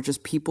them were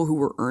just people who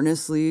were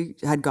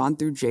had gone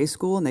through J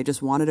school and they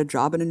just wanted a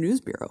job in a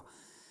news bureau.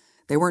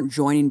 They weren't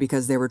joining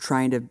because they were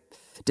trying to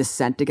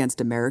dissent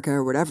against America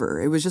or whatever.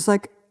 It was just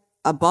like,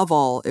 above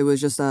all, it was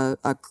just a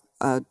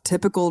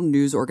typical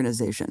news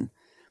organization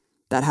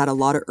that had a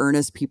lot of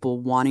earnest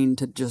people wanting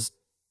to just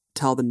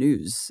tell the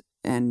news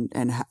and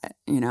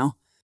And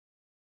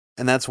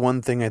that's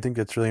one thing I think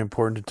that's really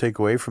important to take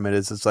away from it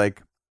is it's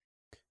like,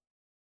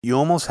 you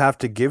almost have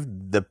to give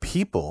the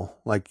people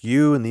like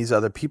you and these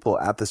other people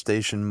at the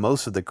station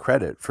most of the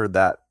credit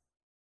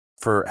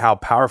for how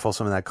powerful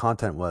some of that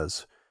content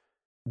was.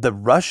 The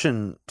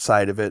Russian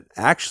side of it,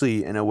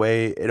 actually, in a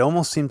way, it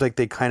almost seems like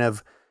they kind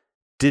of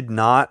did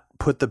not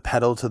put the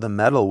pedal to the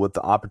metal with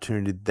the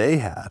opportunity they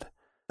had.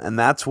 And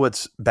that's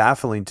what's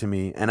baffling to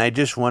me. And I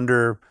just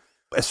wonder,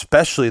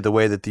 especially the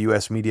way that the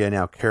U.S. media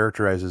now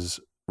characterizes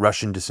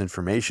Russian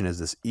disinformation as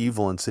this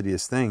evil,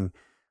 insidious thing.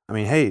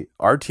 Hey,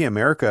 RT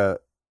America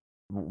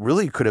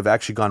really could have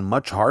actually gone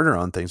much harder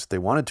on things if they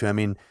wanted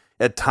to.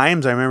 At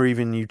times, I remember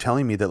even you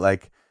telling me that,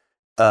 like,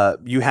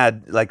 you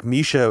had like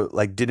Misha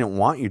like didn't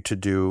want you to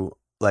do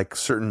like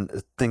certain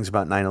things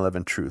about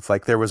 9/11 truth.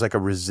 Like there was like a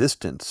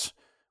resistance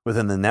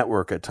within the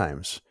network at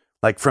times,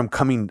 like from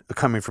coming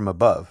from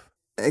above.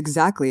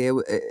 Exactly.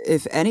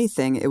 If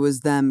anything, it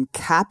was them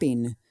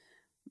capping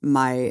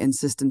my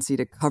insistency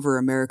to cover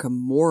America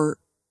more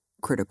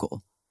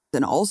critical.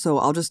 And also,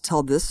 I'll just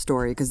tell this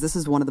story because this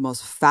is one of the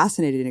most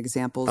fascinating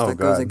examples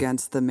goes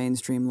against the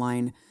mainstream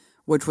line,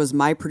 which was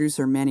my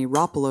producer, Manny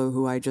Roppolo,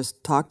 who I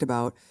just talked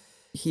about.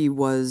 He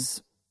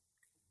was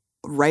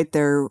right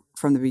there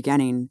from the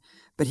beginning,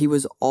 but he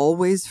was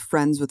always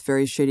friends with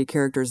very shady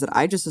characters that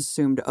I just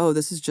assumed, oh,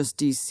 this is just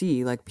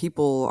DC. Like,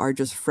 people are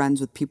just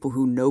friends with people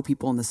who know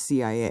people in the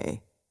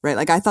CIA, right?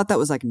 Like, I thought that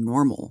was like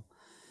normal.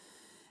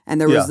 And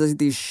there was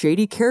these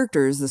shady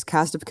characters, this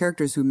cast of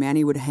characters who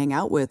Manny would hang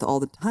out with all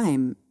the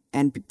time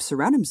and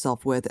surround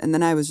himself with. And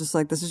then I was just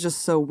like, this is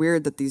just so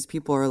weird that these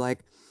people are like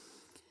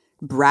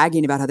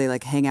bragging about how they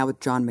like hang out with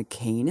John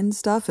McCain and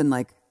stuff. And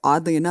like,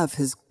 oddly enough,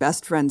 his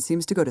best friend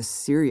seems to go to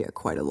Syria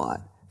quite a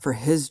lot for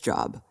his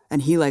job.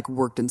 And he like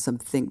worked in some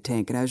think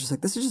tank. And I was just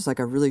like, this is just like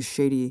a really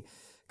shady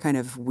kind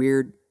of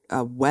weird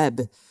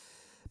web.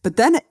 But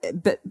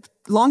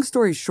long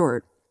story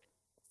short,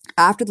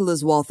 after the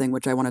Liz Wall thing,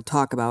 which I want to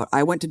talk about,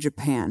 I went to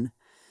Japan.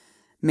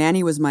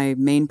 Manny was my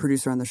main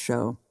producer on the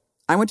show.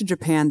 I went to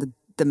Japan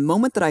the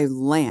moment that I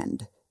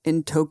land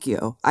in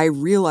Tokyo, I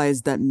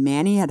realized that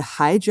Manny had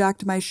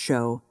hijacked my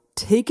show,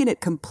 taken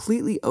it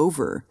completely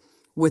over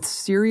with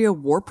Syria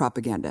war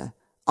propaganda,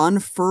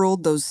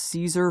 unfurled those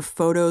Caesar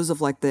photos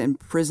of like the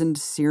imprisoned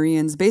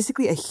Syrians,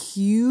 basically a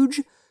huge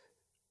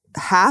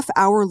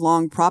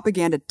half-hour-long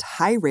propaganda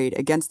tirade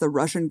against the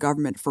Russian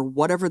government for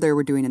whatever they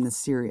were doing in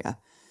Syria.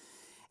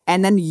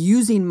 And then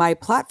using my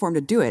platform to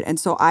do it. And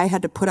so I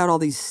had to put out all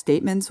these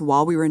statements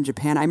while we were in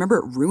Japan. I remember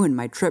it ruined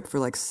my trip for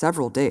like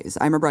several days.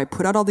 I remember I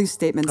put out all these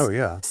statements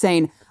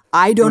saying,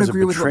 I don't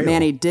agree with what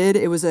Manny did.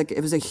 It was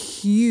a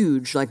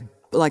huge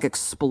like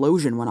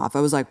explosion went off.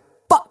 I was like,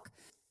 fuck.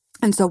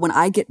 And so when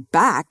I get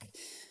back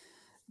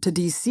to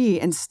DC,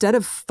 instead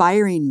of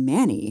firing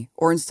Manny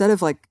or instead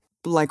of like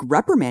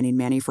reprimanding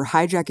Manny for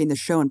hijacking the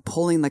show and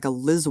pulling like a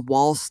Liz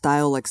Wall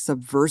style, like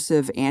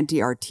subversive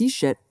anti-RT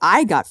shit,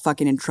 I got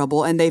fucking in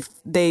trouble and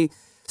they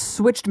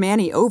switched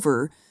Manny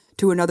over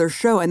to another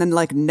show and then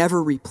like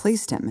never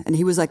replaced him. And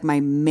he was like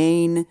my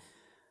main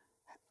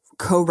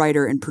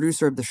co-writer and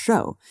producer of the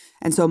show.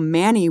 And so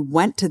Manny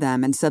went to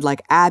them and said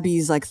like,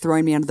 Abby's like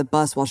throwing me under the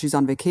bus while she's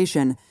on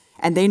vacation.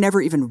 And they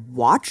never even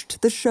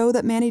watched the show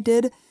that Manny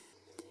did.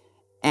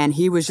 And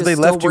he was just they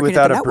left you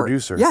without a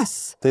producer.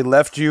 Yes. They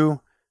left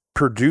you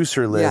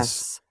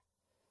producerless,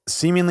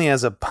 seemingly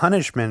as a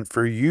punishment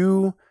for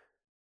you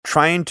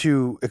trying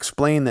to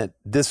explain that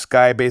this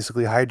guy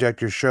basically hijacked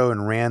your show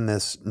and ran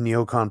this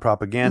neocon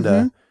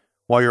propaganda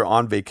while you're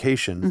on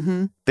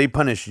vacation. They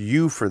punished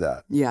you for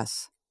that.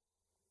 Yes.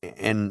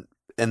 And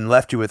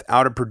left you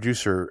without a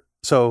producer.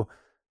 So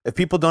if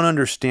people don't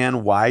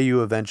understand why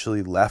you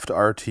eventually left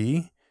RT,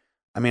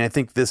 I mean, I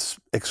think this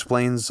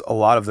explains a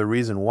lot of the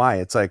reason why.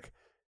 It's like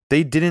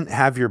they didn't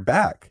have your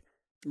back.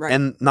 Right.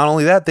 And not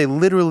only that, they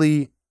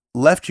literally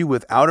left you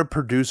without a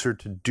producer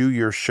to do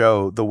your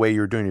show the way you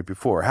were doing it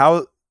before.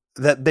 How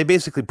that they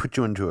basically put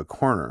you into a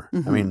corner.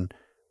 I mean,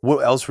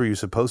 what else were you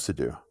supposed to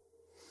do?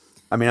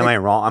 I mean, am I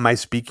wrong? Am I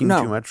speaking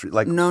too much?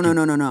 Like,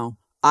 No.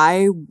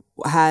 I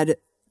had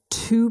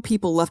 2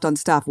 people left on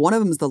staff. One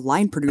of them is the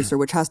line producer,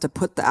 which has to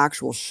put the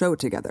actual show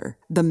together.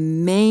 The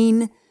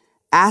main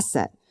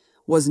asset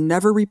was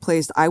never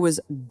replaced. I was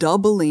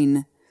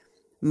doubling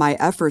my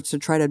efforts to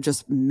try to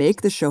just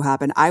make the show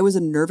happen. I was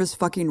a nervous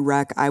fucking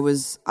wreck. I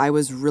was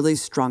really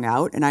strung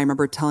out. And I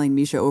remember telling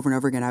Misha over and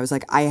over again, I was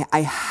like,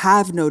 I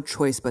have no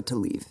choice but to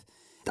leave.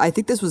 I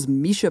think this was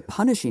Misha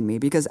punishing me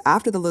because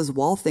after the Liz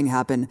Wall thing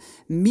happened,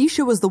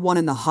 Misha was the one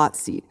in the hot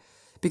seat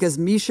because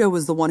Misha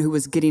was the one who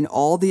was getting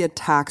all the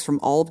attacks from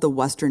all of the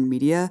Western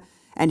media.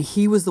 And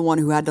he was the one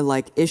who had to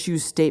like issue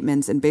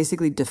statements and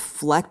basically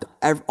deflect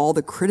all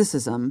the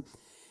criticism.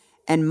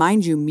 And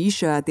mind you,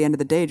 Misha at the end of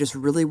the day just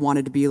really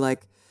wanted to be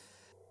like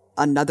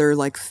another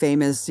like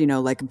famous,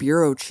 like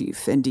bureau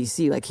chief in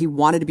DC. Like he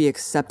wanted to be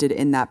accepted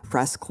in that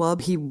press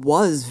club. He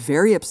was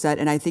very upset.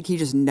 And I think he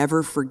just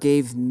never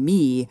forgave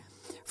me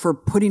for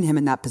putting him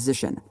in that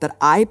position, that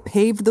I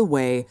paved the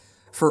way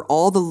for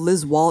all the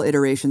Liz Wall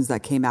iterations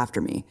that came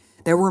after me.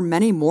 There were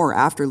many more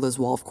after Liz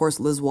Wall. Of course,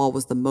 Liz Wall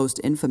was the most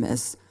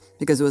infamous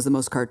because it was the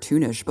most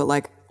cartoonish. But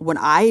like when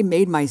I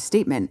made my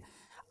statement,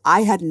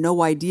 I had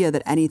no idea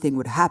that anything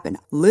would happen.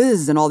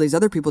 Liz and all these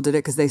other people did it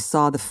because they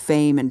saw the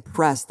fame and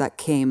press that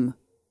came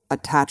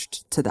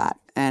attached to that.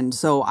 And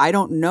so I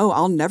don't know.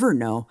 I'll never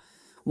know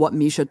what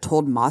Misha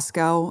told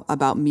Moscow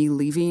about me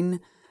leaving,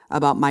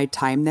 about my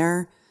time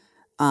there.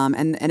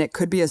 And it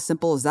could be as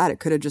simple as that. It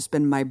could have just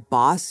been my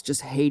boss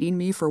just hating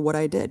me for what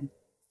I did,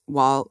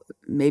 while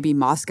maybe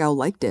Moscow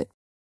liked it.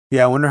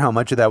 Yeah, I wonder how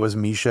much of that was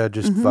Misha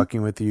just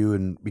fucking with you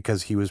and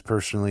because he was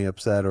personally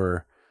upset,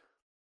 or,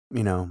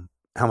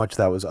 how much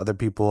that was other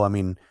people. I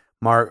mean,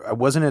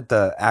 wasn't it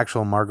the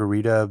actual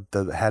Margarita,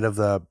 the head of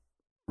the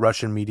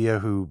Russian media,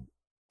 who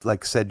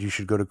like said you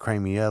should go to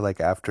Crimea, like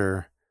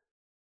after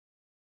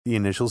the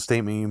initial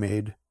statement you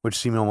made, which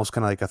seemed almost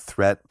kind of like a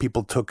threat.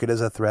 People took it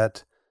as a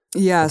threat.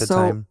 Yeah. So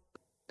time.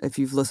 If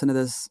you've listened to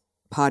this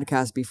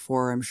podcast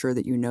before, I'm sure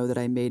that you know that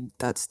I made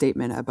that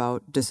statement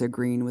about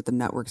disagreeing with the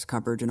network's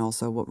coverage and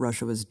also what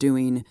Russia was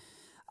doing.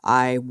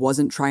 I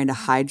wasn't trying to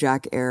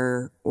hijack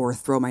air or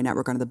throw my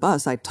network under the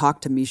bus. I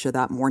talked to Misha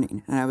that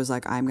morning and I was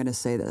like, I'm going to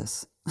say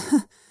this.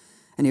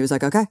 And he was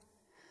like, okay.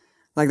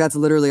 Like that's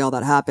literally all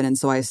that happened. And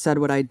so I said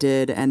what I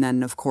did. And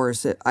then of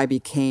course I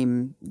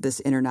became this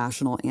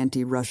international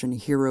anti-Russian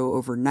hero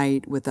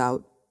overnight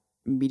without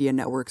media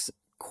networks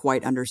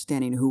quite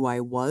understanding who I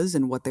was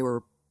and what they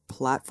were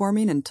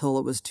platforming until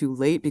it was too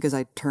late, because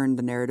I turned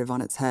the narrative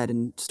on its head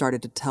and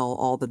started to tell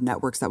all the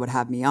networks that would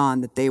have me on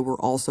that they were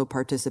also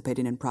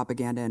participating in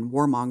propaganda and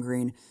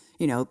warmongering.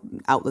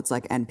 Outlets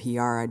like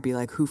NPR, I'd be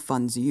like, who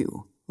funds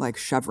you? Like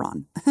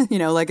Chevron,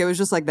 like it was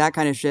just like that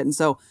kind of shit. And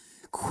so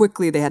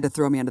quickly they had to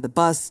throw me under the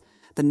bus.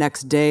 The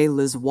next day,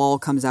 Liz Wall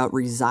comes out,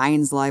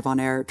 resigns live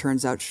on air. It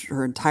turns out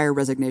her entire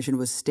resignation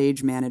was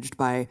stage managed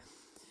by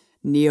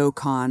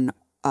neocon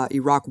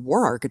Iraq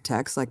war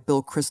architects like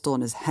Bill Kristol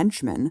and his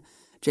henchmen,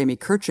 Jamie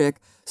Kirchick.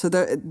 So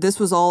this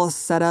was all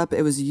set up.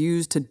 It was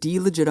used to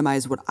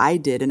delegitimize what I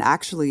did and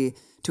actually,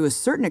 to a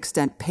certain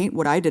extent, paint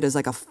what I did as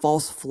like a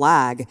false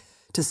flag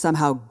to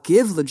somehow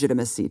give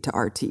legitimacy to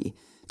RT,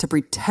 to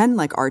pretend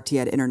like RT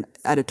had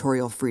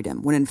editorial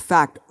freedom, when in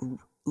fact,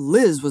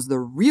 Liz was the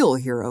real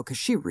hero because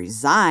she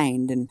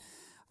resigned and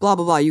blah,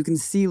 blah, blah. You can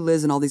see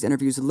Liz in all these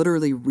interviews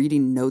literally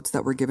reading notes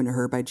that were given to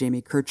her by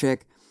Jamie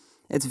Kirchick.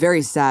 It's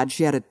very sad.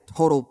 She had a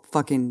total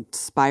fucking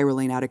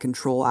spiraling out of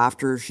control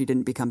after she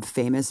didn't become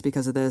famous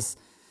because of this.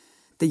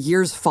 The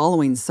years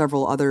following,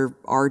 several other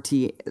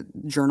RT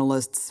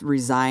journalists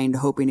resigned,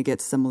 hoping to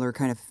get similar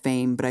kind of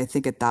fame. But I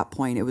think at that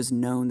point, it was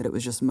known that it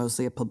was just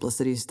mostly a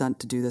publicity stunt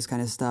to do this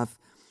kind of stuff.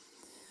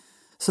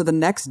 So the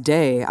next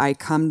day, I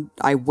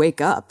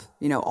wake up,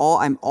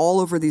 I'm all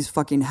over these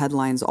fucking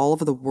headlines all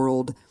over the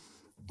world.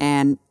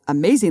 And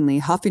amazingly,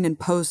 Huffington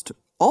Post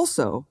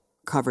also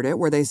covered it,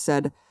 where they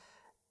said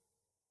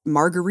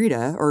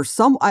Margarita, or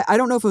I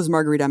don't know if it was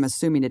Margarita, I'm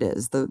assuming it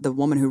is, the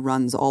woman who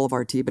runs all of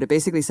RT, but it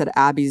basically said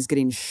Abby's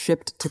getting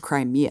shipped to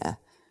Crimea.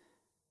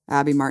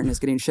 Abby Martin is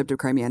getting shipped to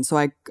Crimea. And so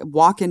I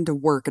walk into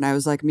work and I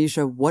was like,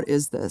 Misha, what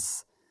is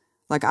this?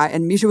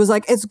 And Misha was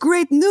like, it's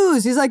great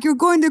news. He's like, you're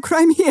going to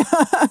Crimea.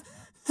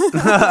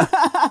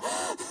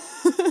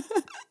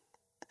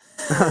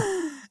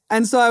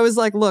 And so I was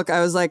like, look,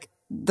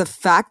 the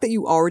fact that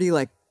you already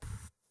like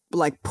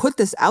put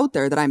this out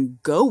there that I'm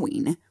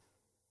going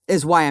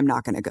is why I'm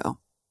not going to go.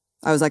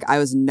 I was like, I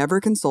was never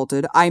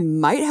consulted. I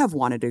might have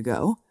wanted to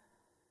go.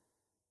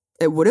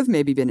 It would have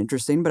maybe been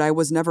interesting, but I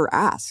was never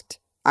asked.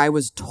 I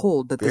was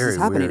told that this is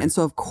happening. Weird. And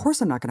so of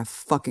course I'm not going to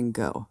fucking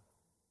go.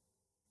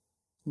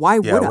 Why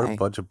would I? Yeah, what a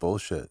bunch of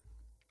bullshit.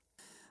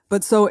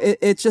 But so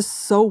it's just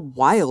so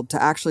wild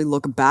to actually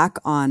look back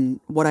on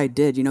what I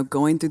did,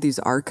 going through these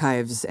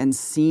archives and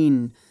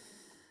seeing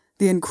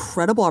the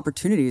incredible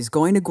opportunities,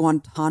 going to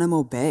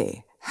Guantanamo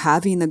Bay,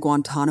 having the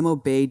Guantanamo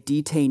Bay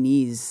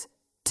detainees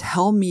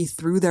tell me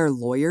through their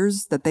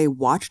lawyers that they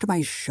watched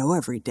my show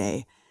every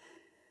day.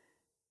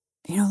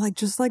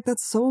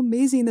 That's so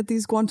amazing that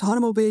these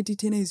Guantanamo Bay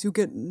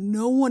detainees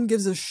no one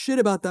gives a shit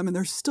about them and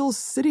they're still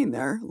sitting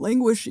there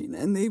languishing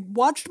and they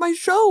watched my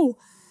show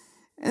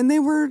and they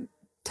were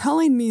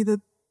telling me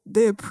that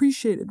they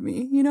appreciated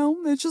me,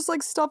 It's just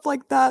like stuff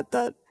like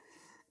that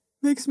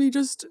makes me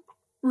just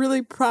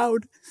really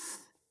proud.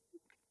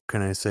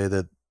 Can I say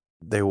that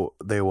they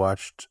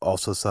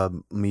also saw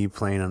me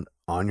playing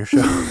on your show?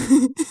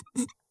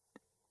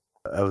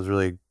 I was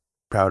really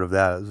proud of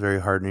that. It was very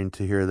heartening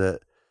to hear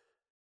that.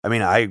 I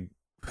mean,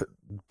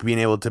 being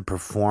able to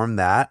perform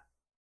that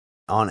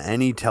on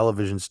any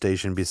television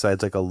station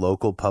besides like a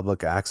local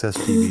public access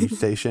TV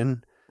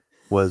station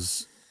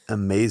was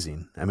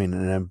amazing. I mean,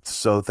 and I'm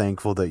so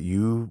thankful that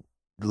you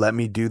let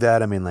me do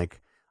that. I mean, I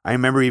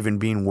remember even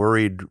being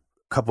worried a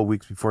couple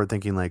weeks before,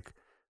 thinking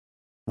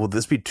will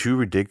this be too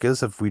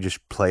ridiculous if we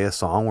just play a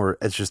song where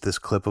it's just this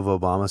clip of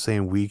Obama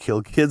saying we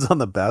kill kids on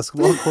the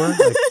basketball court?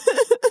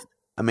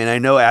 I mean, I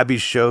know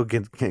Abby's show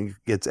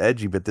gets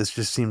edgy, but this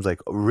just seems like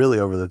really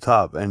over the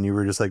top. And you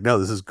were just like, no,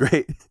 this is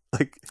great.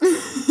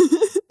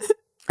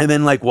 And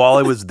then while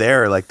I was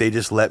there, they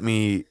just let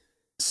me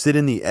sit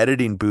in the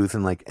editing booth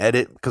and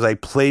edit, because I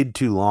played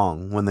too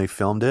long when they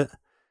filmed it.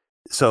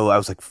 So I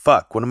was like,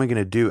 fuck, what am I going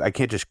to do? I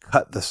can't just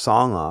cut the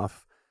song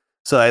off.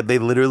 So they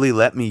literally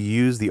let me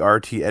use the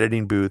RT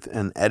editing booth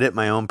and edit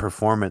my own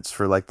performance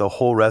for the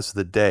whole rest of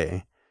the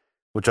day,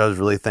 which I was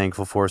really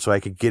thankful for. So I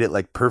could get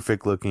it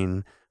perfect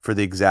looking for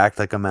the exact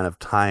amount of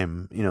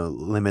time,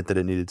 limit that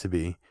it needed to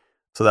be.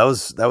 So that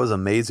was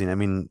amazing. I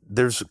mean,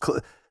 there's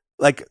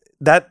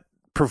that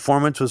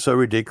performance was so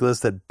ridiculous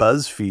that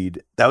BuzzFeed,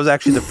 that was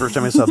actually the first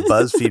time I saw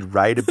BuzzFeed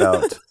write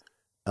about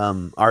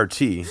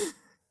RT. It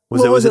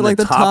was in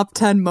the top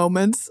 10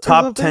 moments?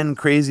 Top 10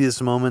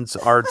 craziest moments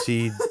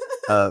RT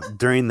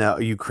during the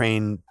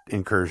Ukraine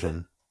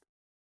incursion.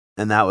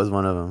 And that was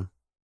one of them.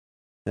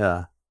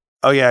 Yeah.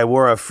 Oh yeah, I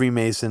wore a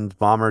Freemasons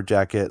bomber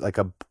jacket,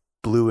 a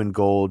blue and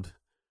gold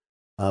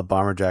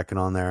bomber jacket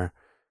on there.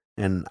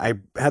 And I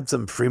had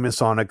some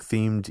Freemasonic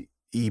themed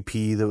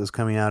EP that was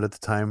coming out at the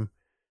time.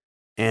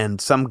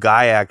 And some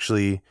guy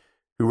actually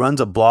who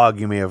runs a blog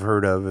you may have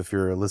heard of if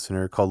you're a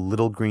listener, called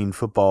Little Green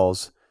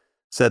Footballs,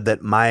 said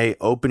that my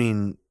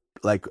opening,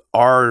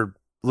 our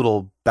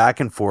little back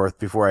and forth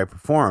before I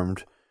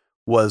performed,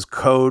 was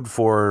code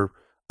for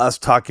us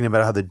talking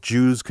about how the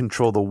Jews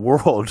control the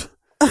world.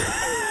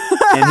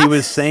 And he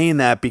was saying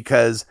that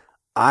because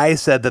I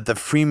said that the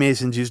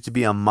Freemasons used to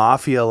be a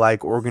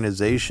mafia-like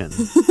organization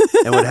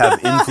and would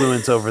have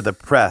influence over the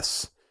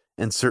press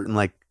in certain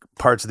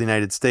parts of the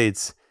United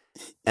States.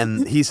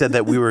 And he said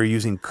that we were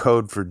using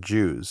code for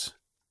Jews.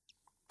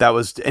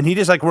 And he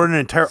just wrote an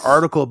entire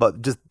article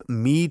about just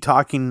me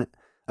talking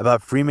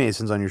about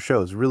Freemasons on your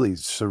show. It's really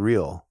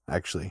surreal,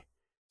 actually.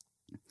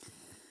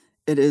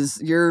 It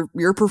is.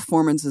 Your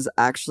performance is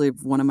actually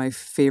one of my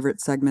favorite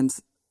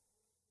segments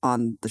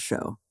on the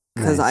show.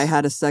 Because nice. I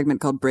had a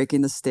segment called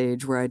Breaking the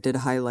Stage where I did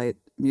highlight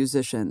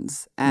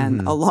musicians.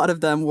 And a lot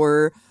of them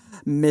were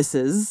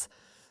misses.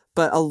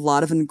 But a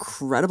lot of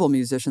incredible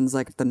musicians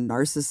like The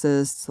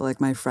Narcissists,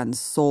 like my friend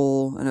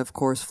Soul, and of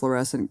course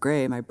Fluorescent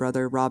Grey, my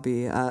brother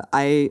Robbie.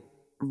 I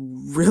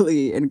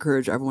really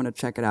encourage everyone to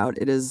check it out.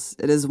 It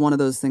is one of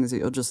those things that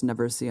you'll just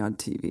never see on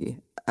TV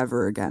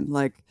ever again.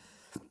 Like,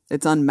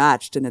 it's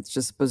unmatched, and it's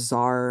just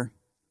bizarre,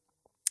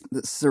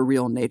 the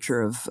surreal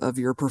nature of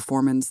your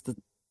performance, the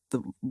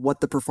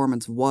what the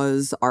performance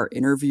was, our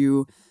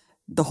interview.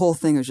 The whole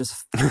thing is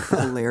just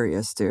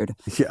hilarious, dude.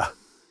 Yeah.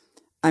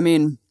 I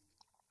mean,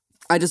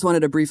 I just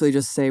wanted to briefly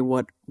just say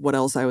what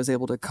else I was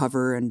able to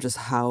cover, and just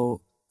how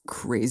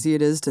crazy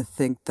it is to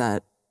think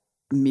that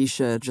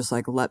Misha just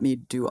like let me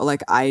do,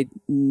 like, I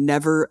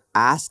never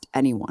asked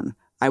anyone.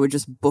 I would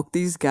just book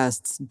these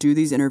guests, do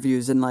these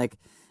interviews, and like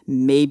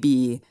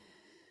maybe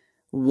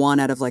 1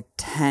 out of like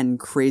 10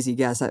 crazy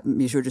guests,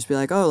 Misha would just be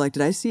like, oh, like,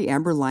 did I see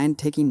Amber Lyon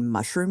taking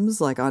mushrooms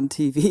like on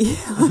TV?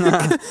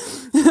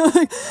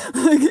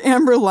 like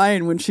Amber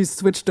Lyon, when she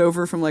switched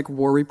over from like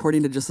war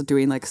reporting to just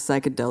doing like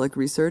psychedelic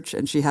research,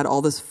 and she had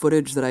all this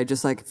footage that I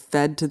just like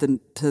fed to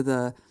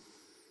the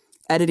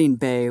editing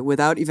bay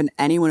without even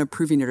anyone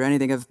approving it or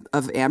anything,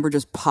 of Amber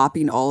just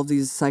popping all of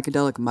these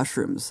psychedelic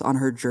mushrooms on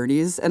her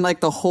journeys. And like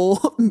the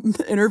whole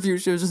interview,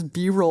 she was just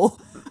B-roll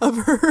of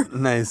her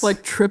nice,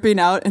 like tripping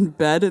out in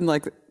bed and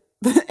like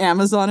the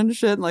Amazon and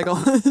shit, and like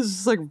all it's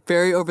just like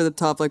very over the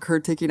top, like her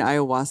taking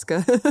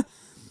ayahuasca.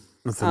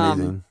 That's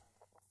amazing.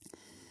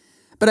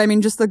 But I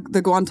mean, just the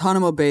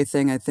Guantanamo Bay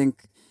thing, I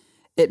think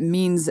it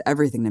means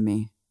everything to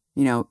me.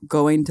 You know,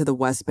 going to the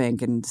West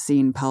Bank and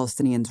seeing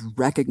Palestinians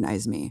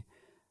recognize me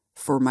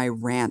for my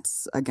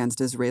rants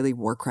against Israeli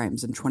war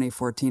crimes in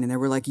 2014. And they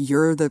were like,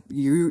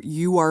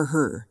 you are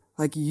her.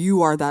 Like,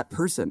 you are that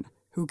person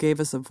who gave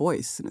us a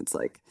voice. And it's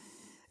like,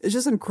 it's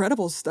just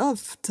incredible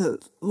stuff to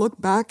look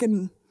back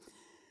and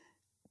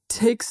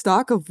take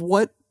stock of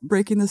what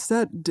Breaking the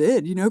Set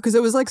did, you know, because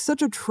it was like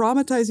such a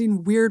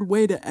traumatizing, weird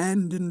way to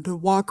end and to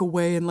walk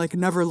away and like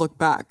never look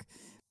back.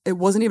 It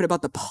wasn't even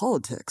about the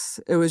politics.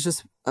 It was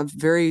just a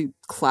very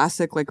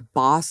classic like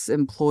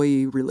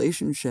boss-employee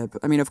relationship.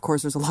 I mean, of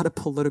course, there's a lot of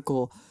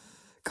political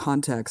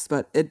context,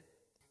 but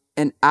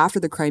and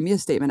after the Crimea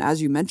statement,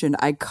 as you mentioned,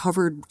 I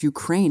covered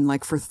Ukraine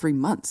like for 3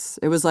 months.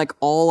 It was like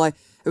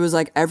it was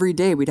like every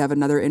day we'd have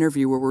another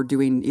interview where we're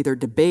doing either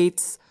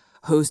debates,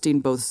 hosting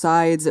both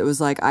sides. It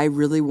was like I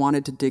really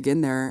wanted to dig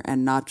in there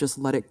and not just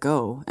let it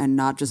go, and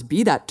not just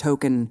be that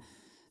token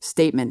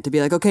statement to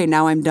be like, okay,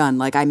 now I'm done.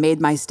 Like, I made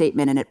my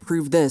statement and it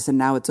proved this and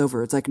now it's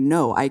over. It's like,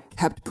 no, I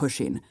kept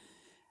pushing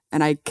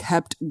and I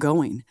kept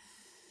going.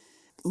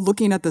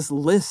 Looking at this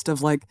list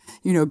of like,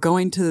 you know,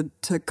 going to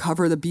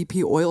cover the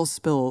BP oil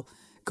spill,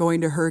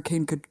 going to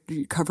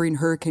covering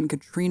Hurricane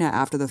Katrina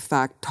after the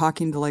fact,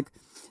 talking to like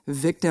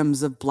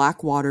victims of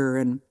Blackwater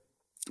and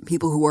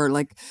people who are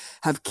like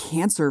have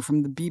cancer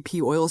from the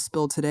BP oil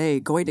spill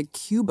today, going to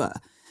Cuba,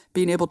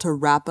 being able to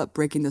wrap up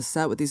Breaking the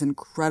Set with these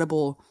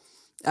incredible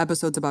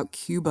episodes about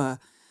Cuba,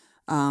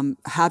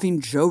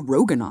 having Joe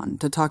Rogan on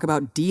to talk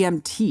about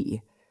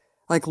DMT,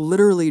 like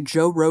literally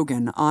Joe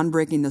Rogan on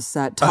Breaking the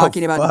Set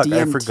talking about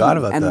DMT, I forgot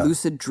about and that.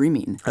 Lucid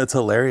dreaming. That's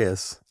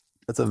hilarious.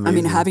 That's amazing. I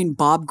mean, having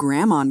Bob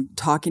Graham on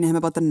talking to him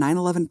about the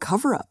 9/11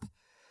 cover-up,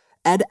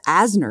 Ed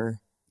Asner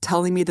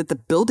telling me that the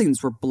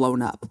buildings were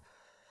blown up,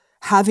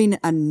 having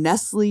a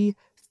Nestle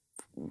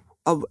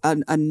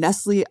woman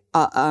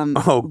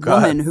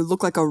who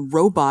looked like a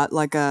robot,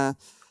 like a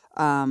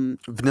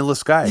Vanilla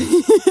Sky.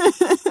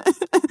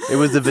 It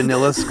was the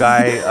Vanilla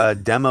Sky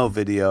demo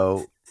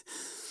video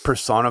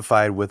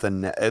personified with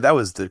that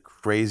was the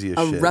craziest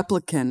shit. A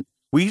replicant.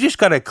 We just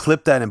gotta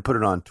clip that and put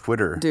it on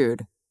Twitter,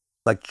 dude.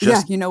 Like,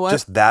 just, yeah, you know what?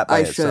 Just that by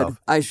itself.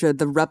 I should.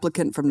 The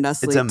replicant from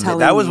Nestle.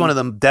 That was one of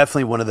them.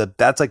 Definitely one of the.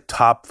 That's like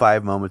top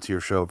 5 moments of your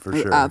show for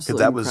sure.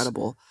 Absolutely that was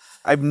incredible.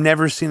 I've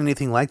never seen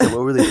anything like that.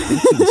 What were they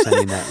thinking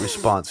sending that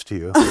response to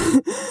you?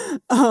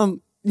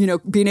 You know,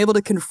 being able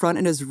to confront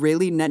an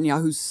Israeli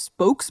Netanyahu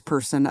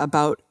spokesperson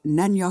about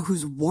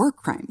Netanyahu's war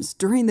crimes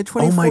during the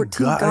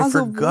 2014 Gaza I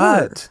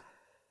forgot. war.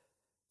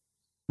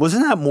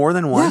 Wasn't that more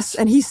than once? Yes,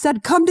 and he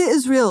said, come to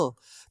Israel.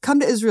 Come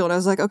to Israel. And I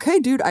was like, okay,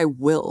 dude, I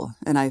will.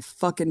 And I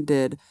fucking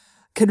did.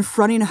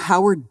 Confronting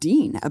Howard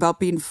Dean about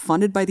being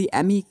funded by the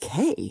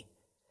MEK.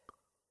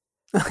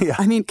 Yeah.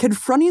 I mean,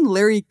 confronting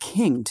Larry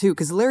King, too,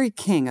 because Larry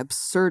King,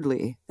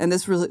 absurdly, and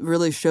this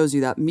really shows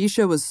you that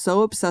Misha was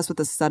so obsessed with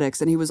aesthetics,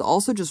 and he was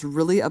also just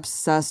really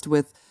obsessed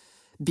with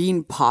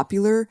being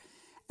popular,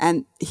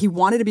 and he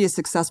wanted to be a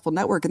successful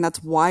network, and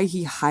that's why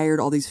he hired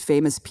all these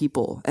famous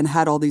people and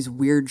had all these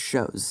weird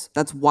shows.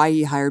 That's why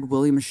he hired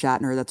William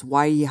Shatner. That's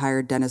why he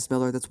hired Dennis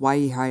Miller. That's why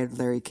he hired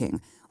Larry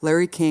King.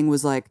 Larry King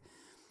was like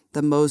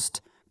the most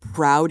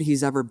proud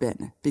he's ever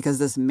been, because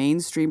this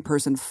mainstream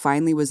person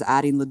finally was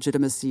adding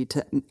legitimacy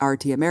to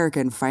RT America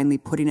and finally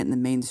putting it in the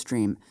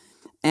mainstream.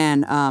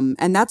 And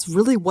that's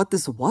really what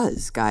this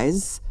was,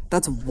 guys.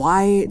 That's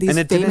why these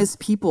famous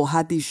people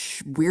had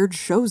these weird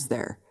shows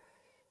there.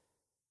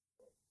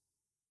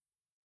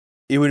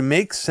 It would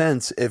make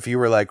sense if you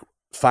were like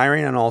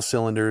firing on all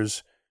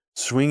cylinders,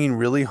 swinging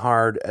really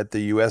hard at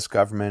the U.S.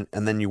 government,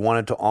 and then you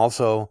wanted to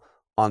also,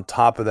 on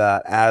top of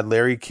that, add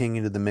Larry King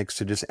into the mix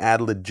to just add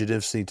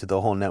legitimacy to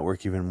the whole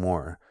network even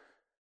more.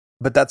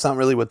 But that's not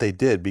really what they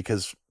did,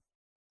 because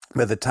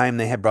By the time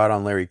they had brought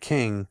on Larry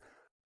King,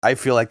 I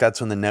feel like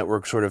that's when the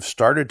network sort of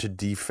started to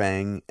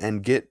defang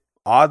and get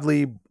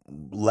oddly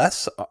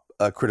less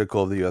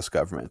critical of the U.S.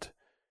 government.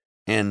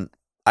 And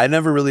I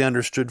never really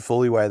understood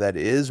fully why that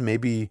is.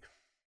 Maybe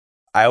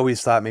I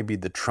always thought maybe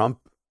the Trump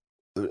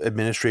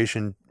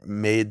administration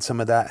made some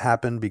of that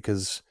happen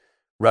because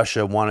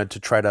Russia wanted to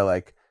try to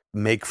like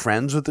make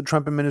friends with the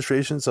Trump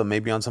administration. So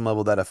maybe on some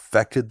level that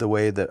affected the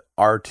way that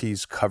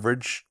RT's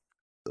coverage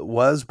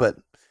was. But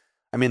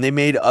I mean, they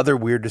made other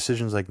weird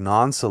decisions like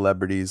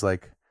non-celebrities,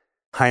 like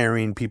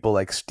hiring people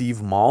like Steve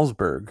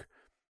Malzberg,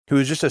 who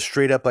was just a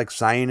straight up like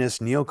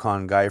Zionist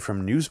neocon guy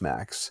from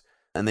Newsmax.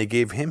 And they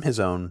gave him his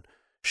own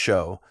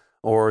show.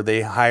 Or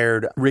they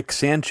hired Rick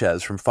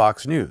Sanchez from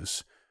Fox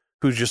News,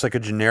 who's just like a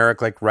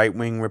generic like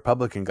right-wing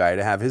Republican guy,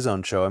 to have his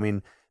own show. I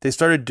mean, they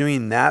started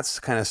doing that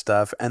kind of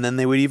stuff. And then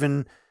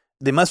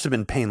they must have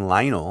been paying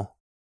Lionel,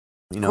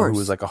 who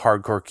was like a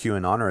hardcore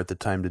QAnoner at the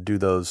time, to do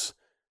those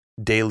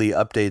daily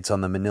updates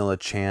on the Manila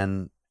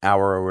Chan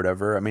hour or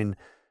whatever. I mean,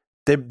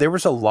 there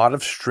was a lot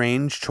of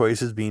strange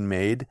choices being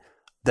made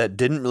that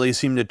didn't really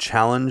seem to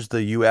challenge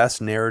the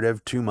U.S.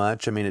 narrative too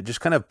much. I mean, it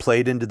just kind of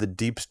played into the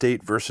deep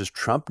state versus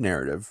Trump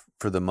narrative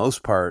for the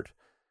most part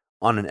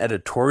on an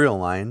editorial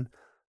line.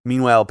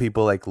 Meanwhile,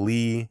 people like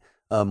Lee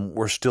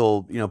were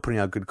still, putting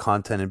out good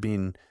content and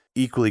being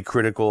equally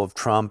critical of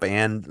Trump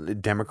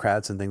and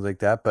Democrats and things like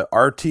that. But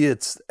RT,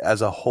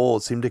 as a whole,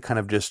 it seemed to kind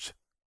of just,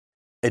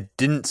 it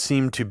didn't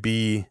seem to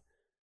be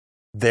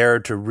there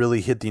to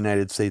really hit the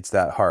United States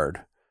that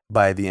hard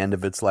by the end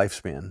of its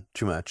lifespan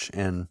too much.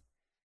 And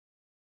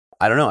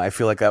I don't know. I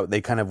feel like they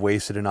kind of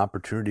wasted an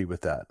opportunity with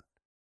that.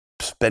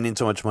 Spending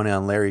so much money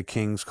on Larry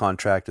King's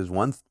contract is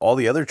one. All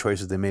the other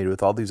choices they made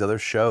with all these other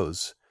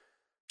shows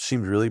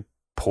seemed really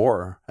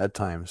poor at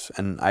times.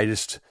 And I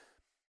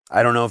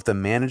don't know if the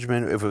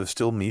management, if it was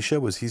still Misha,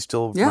 was he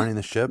still running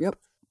the ship? Yep.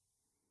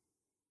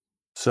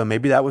 So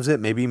maybe that was it.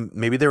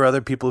 Maybe there were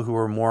other people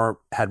who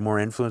had more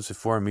influence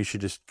before, and Misha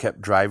just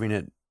kept driving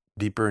it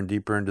deeper and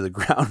deeper into the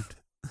ground.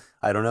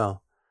 I don't know.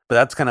 But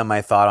that's kind of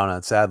my thought on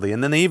it, sadly.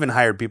 And then they even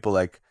hired people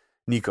like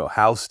Nico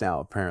House now,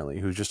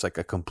 apparently, who's just like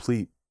a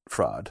complete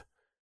fraud.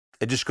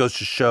 It just goes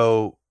to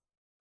show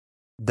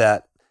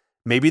that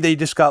maybe they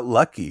just got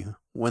lucky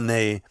when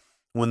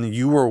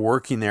you were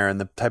working there and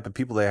the type of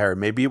people they hired.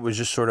 Maybe it was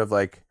just sort of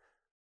like,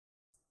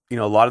 a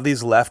lot of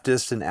these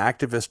leftist and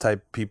activist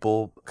type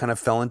people kind of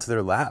fell into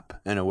their lap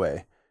in a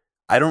way.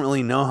 I don't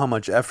really know how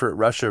much effort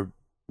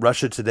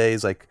Russia today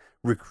is like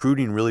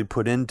recruiting really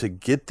put in to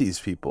get these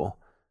people.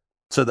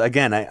 So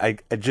again,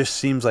 it just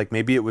seems like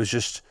maybe it was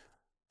just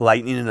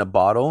lightning in a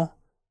bottle,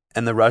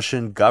 and the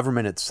Russian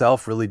government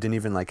itself really didn't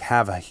even like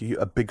have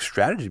a big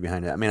strategy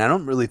behind it. I mean, I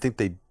don't really think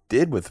they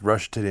did with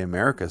Russia Today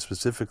America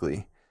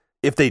specifically.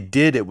 If they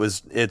did,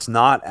 it's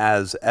not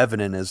as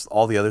evident as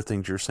all the other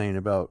things you're saying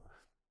about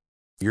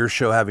your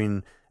show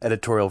having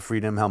editorial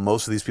freedom, how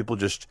most of these people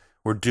just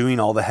were doing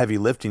all the heavy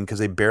lifting because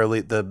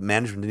the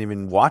management didn't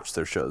even watch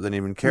their shows. They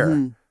didn't even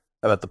care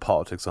about the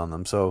politics on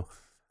them. So,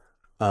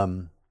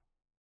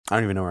 I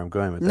don't even know where I'm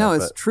going with that. No,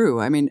 it's true.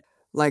 I mean,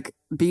 like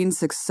being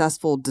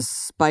successful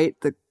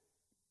despite the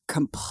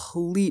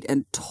complete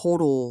and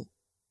total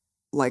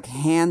like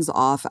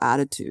hands-off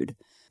attitude.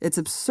 It's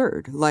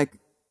absurd. Like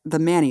the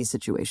Manny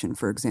situation,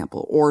 for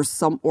example,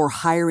 or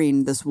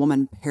hiring this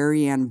woman,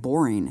 Perry Ann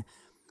Boring,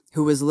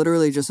 who was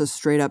literally just a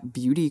straight up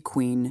beauty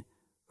queen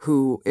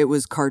who it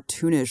was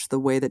cartoonish the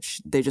way that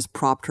they just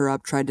propped her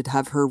up, tried to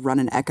have her run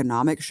an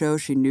economic show.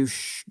 She knew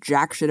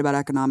jack shit about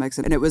economics.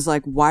 And it was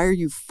like, why are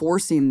you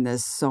forcing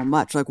this so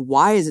much? Like,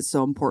 why is it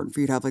so important for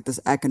you to have like this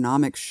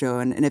economic show?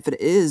 And if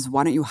it is,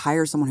 why don't you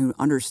hire someone who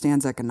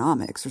understands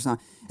economics or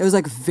something? It was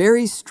like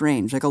very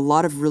strange, like a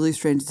lot of really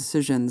strange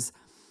decisions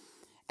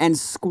and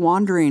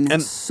squandering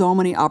so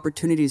many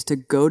opportunities to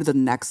go to the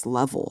next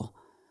level.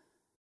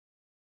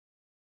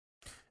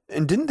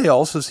 And didn't they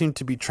also seem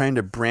to be trying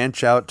to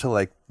branch out to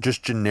like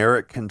just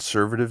generic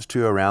conservatives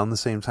too around the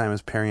same time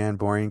as Perry Ann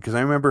Boring? Because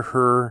I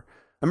remember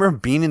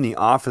being in the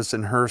office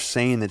and her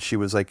saying that she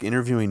was like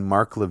interviewing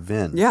Mark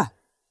Levin. Yeah.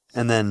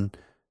 And then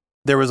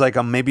there was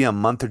like maybe a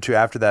month or two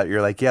after that,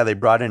 you're like, yeah, they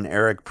brought in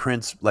Eric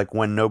Prince like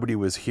when nobody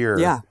was here.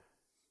 Yeah.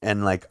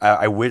 And like,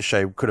 I wish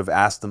I could have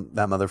asked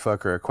that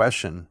motherfucker a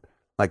question.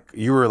 Like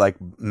you were like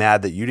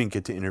mad that you didn't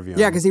get to interview him.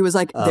 Yeah, because he was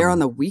like there on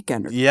the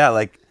weekend. Yeah,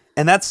 like.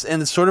 And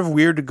it's sort of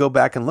weird to go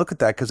back and look at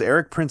that because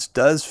Eric Prince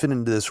does fit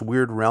into this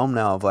weird realm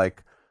now of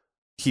like,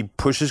 he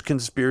pushes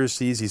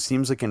conspiracies. He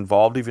seems like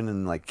involved even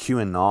in like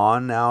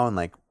QAnon now and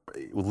like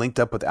linked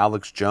up with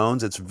Alex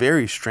Jones. It's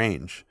very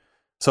strange.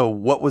 So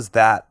what was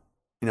that?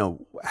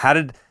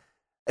 Even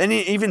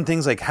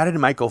things like, how did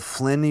Michael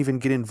Flynn even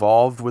get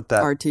involved with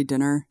that RT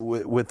dinner?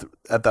 With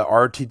at the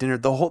RT dinner,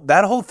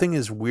 that whole thing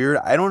is weird.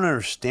 I don't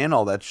understand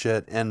all that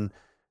shit. And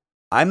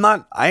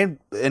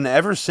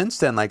ever since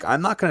then, like,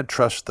 I'm not going to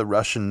trust the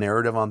Russian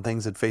narrative on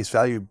things at face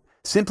value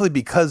simply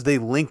because they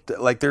linked,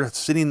 like, they're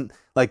sitting,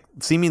 like,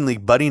 seemingly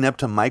butting up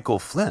to Michael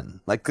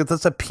Flynn. Like,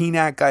 that's a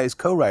PNAC guy's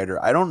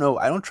co-writer. I don't know.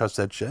 I don't trust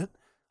that shit.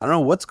 I don't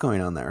know what's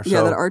going on there.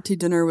 Yeah, that RT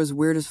dinner was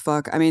weird as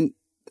fuck. I mean,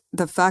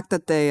 the fact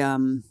that they,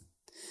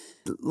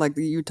 like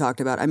you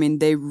talked about, I mean,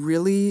 they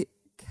really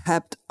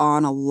kept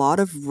on a lot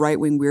of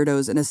right-wing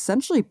weirdos and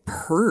essentially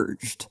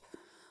purged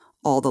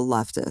all the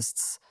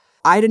leftists.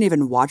 I didn't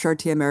even watch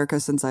RT America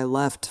since I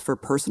left for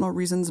personal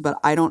reasons, but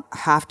I don't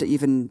have to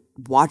even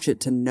watch it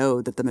to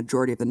know that the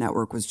majority of the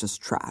network was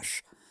just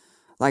trash,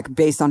 like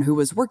based on who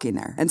was working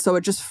there. And so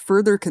it just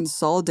further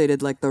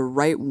consolidated like the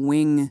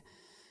right-wing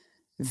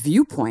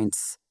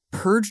viewpoints,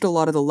 purged a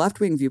lot of the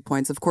left-wing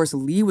viewpoints. Of course,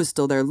 Lee was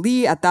still there.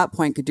 Lee at that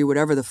point could do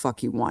whatever the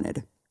fuck he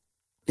wanted.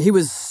 He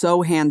was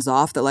so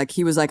hands-off that like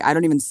he was like, I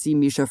don't even see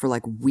Misha for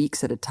like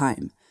weeks at a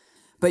time.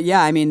 But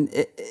yeah, I mean,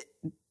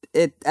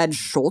 Ed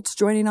Schultz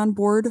joining on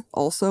board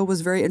also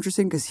was very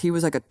interesting because he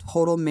was like a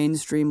total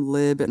mainstream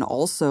lib, and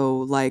also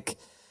like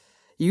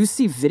you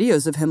see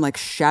videos of him like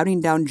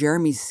shouting down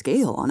Jeremy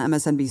Scahill on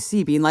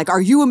MSNBC being like,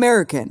 are you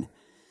American?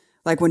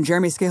 Like when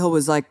Jeremy Scahill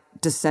was like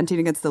dissenting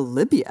against the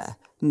Libya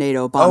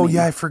NATO bombing. Oh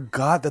yeah, I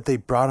forgot that they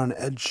brought on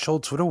Ed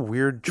Schultz. What a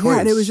weird choice. Yeah,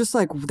 and it was just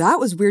like, that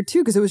was weird too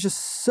because it was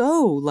just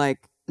so like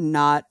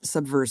not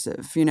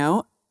subversive, you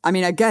know? I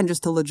mean, again,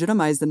 just to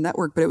legitimize the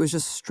network, but it was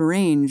just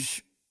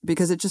strange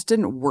because it just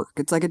didn't work.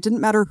 It's like it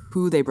didn't matter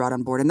who they brought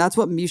on board. And that's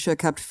what Misha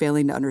kept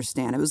failing to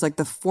understand. It was like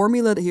the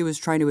formula that he was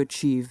trying to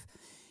achieve,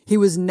 he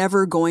was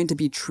never going to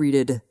be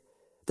treated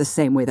the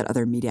same way that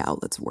other media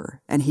outlets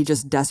were. And he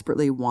just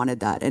desperately wanted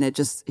that. And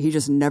he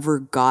just never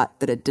got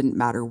that it didn't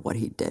matter what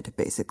he did,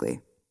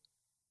 basically.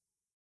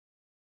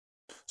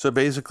 So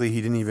basically,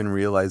 he didn't even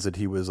realize that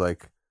he was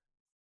like,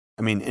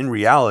 I mean, in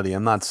reality,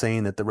 I'm not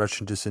saying that the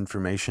Russian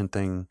disinformation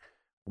thing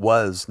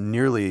was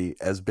nearly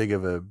as big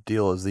of a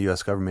deal as the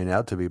U.S. government made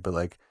out to be, but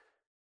like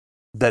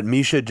that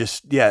Misha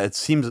just, yeah, it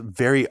seems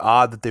very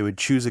odd that they would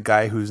choose a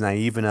guy who's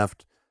naive enough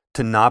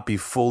to not be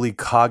fully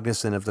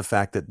cognizant of the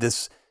fact that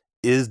this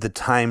is the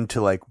time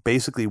to like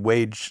basically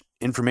wage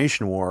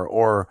information war,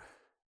 or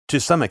to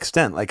some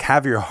extent, like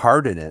have your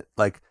heart in it.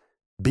 Like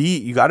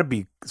you got to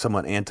be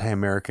somewhat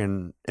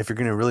anti-American if you're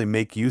going to really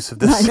make use of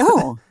this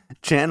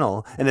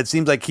channel. And it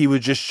seems like he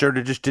was just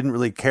just didn't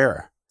really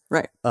care.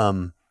 Right.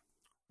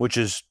 Which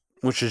is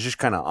just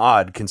kind of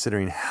odd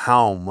considering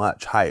how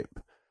much hype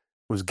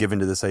was given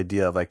to this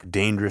idea of like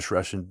dangerous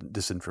Russian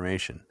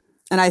disinformation.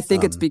 And I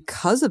think it's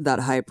because of that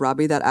hype,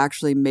 Robbie, that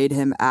actually made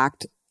him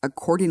act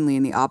accordingly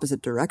in the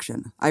opposite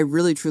direction. I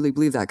really, truly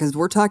believe that, because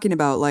we're talking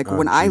about like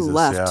I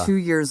left 2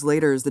 years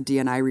later is the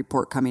DNI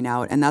report coming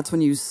out. And that's when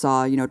you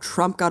saw,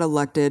 Trump got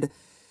elected.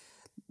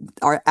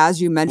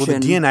 As you mentioned. Well,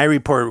 the DNI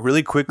report,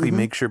 really quickly,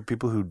 make sure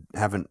people who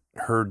haven't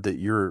heard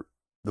that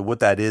what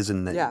that is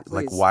and that,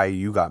 like why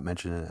you got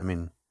mentioned. I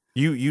mean,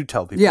 you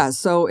tell people. Yeah.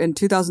 So in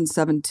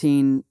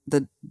 2017,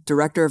 the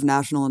Director of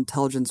National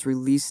Intelligence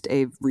released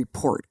a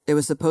report. It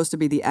was supposed to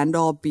be the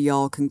end-all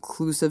be-all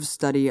conclusive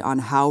study on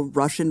how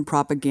Russian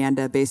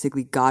propaganda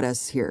basically got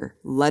us here,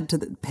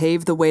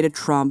 paved the way to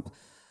Trump,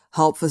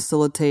 helped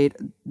facilitate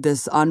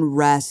this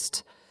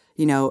unrest,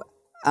 and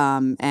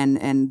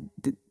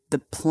the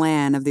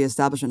plan of the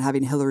establishment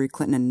having Hillary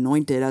Clinton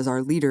anointed as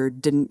our leader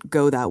didn't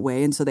go that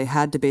way. And so they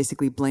had to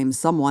basically blame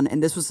someone.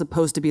 And this was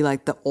supposed to be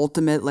like the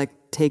ultimate like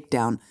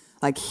takedown.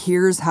 Like,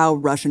 here's how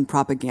Russian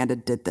propaganda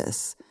did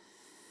this.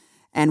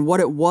 And what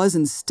it was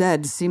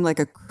instead seemed like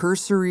a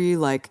cursory,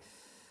 like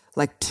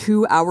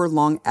 2 hour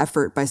long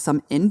effort by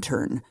some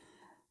intern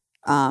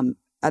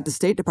at the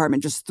State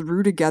Department, just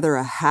threw together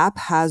a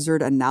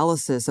haphazard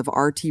analysis of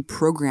RT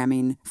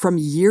programming from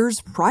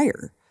years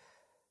prior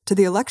to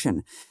the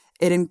election.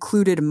 It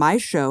included my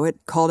show. It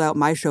called out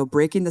my show,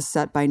 Breaking the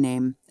Set, by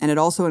name. And it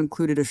also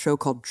included a show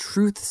called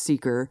Truth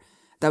Seeker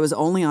that was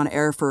only on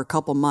air for a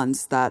couple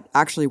months that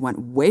actually went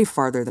way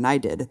farther than I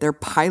did. Their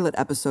pilot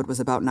episode was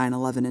about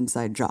 9/11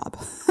 Inside Job.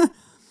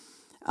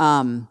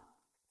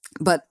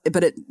 But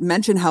it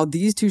mentioned how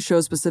these two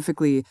shows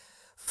specifically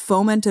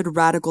fomented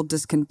radical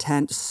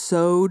discontent,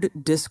 sowed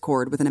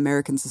discord within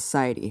American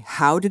society.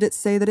 How did it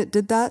say that it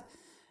did that?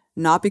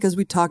 Not because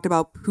we talked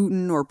about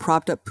Putin or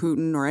propped up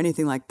Putin or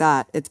anything like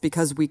that. It's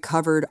because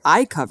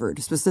I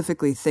covered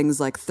specifically things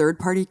like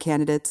third-party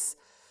candidates,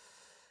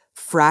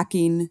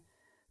 fracking,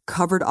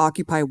 covered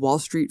Occupy Wall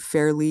Street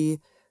fairly,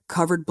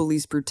 covered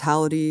police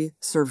brutality,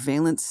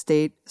 surveillance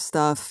state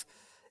stuff.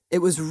 It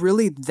was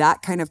really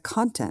that kind of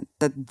content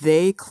that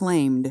they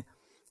claimed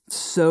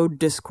sowed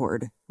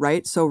discord,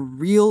 right? So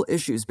real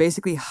issues,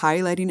 basically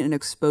highlighting and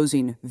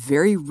exposing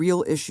very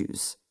real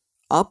issues,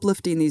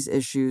 uplifting these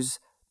issues,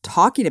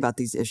 talking about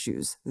these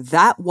issues.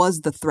 That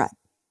was the threat.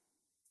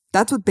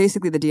 That's what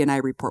basically the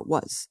DNI report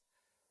was.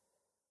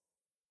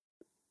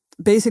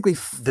 Basically,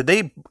 did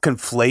they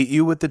conflate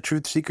you with the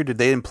Truth Seeker? Did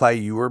they imply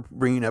you were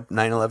bringing up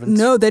 9/11?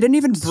 No, they didn't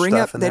even bring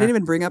up. They didn't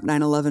even bring up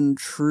 9/11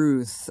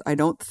 truth. I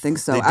don't think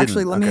so.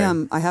 Actually, let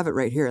me. I have it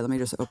right here. Let me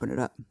just open it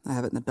up. I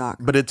have it in the doc.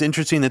 But it's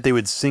interesting that they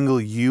would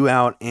single you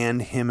out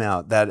and him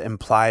out. That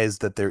implies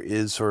that there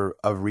is sort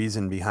of a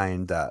reason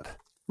behind that.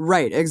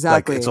 Right.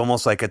 Exactly. Like it's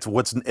almost like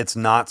it's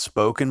not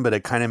spoken, but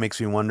it kind of makes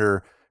me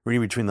wonder.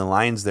 Reading between the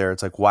lines there,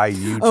 it's like why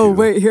you? Oh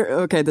wait, here.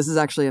 Okay, this is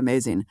actually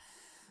amazing.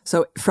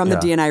 So from the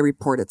DNI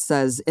report, it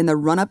says, in the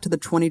run-up to the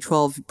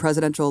 2012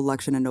 presidential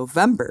election in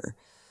November,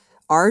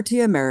 RT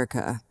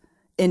America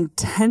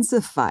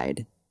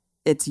intensified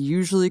its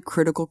usually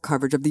critical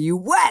coverage of the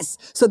U.S.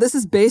 So this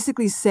is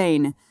basically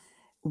saying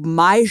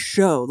my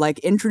show, like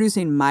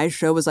introducing my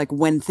show was like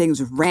when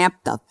things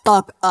ramped the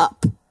fuck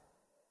up.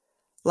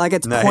 Like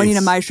it's pointing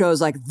to my show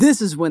as like,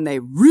 this is when they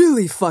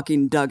really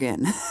fucking dug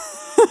in.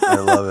 I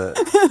love it.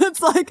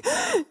 It's like,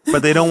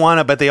 but they don't want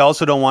to. But they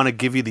also don't want to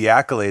give you the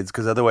accolades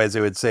because otherwise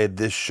they would say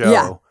this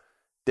show.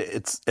 Yeah.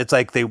 It's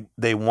like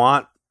they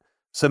want.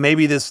 So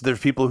maybe there's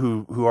people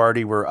who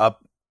already were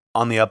up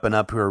on the up and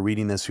up who are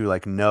reading this who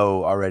like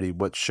know already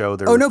what show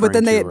they're. Oh no! But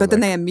then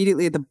they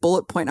immediately the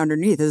bullet point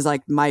underneath is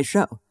like my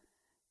show.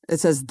 It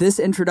says this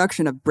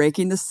introduction of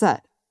Breaking the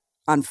Set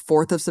on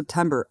 4th of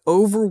September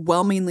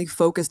overwhelmingly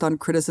focused on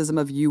criticism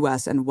of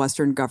U.S. and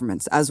Western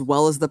governments as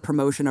well as the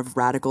promotion of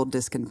radical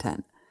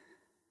discontent.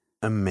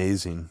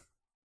 Amazing.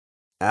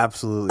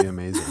 Absolutely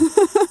amazing.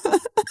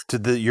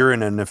 You're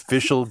in an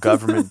official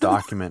government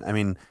document. I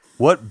mean,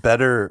 what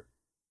better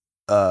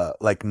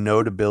like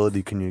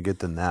notability can you get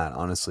than that,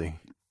 honestly?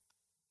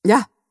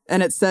 Yeah.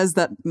 And it says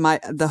that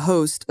the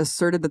host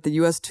asserted that the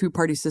U.S.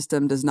 two-party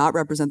system does not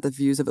represent the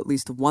views of at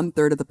least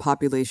 1/3 of the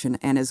population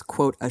and is,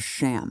 quote, a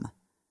sham.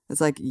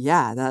 It's like,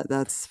 yeah,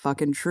 that's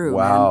fucking true.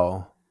 Wow.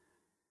 Man.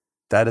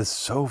 That is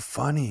so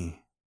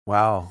funny.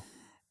 Wow.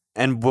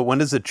 But when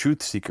does the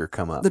Truth Seeker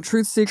come up? The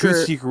Truth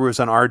Seeker was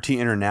on RT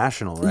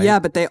International, right? Yeah,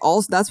 but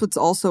that's what's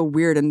also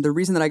weird. And the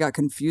reason that I got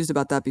confused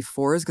about that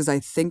before is because I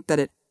think that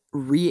it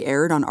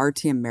re-aired on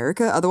RT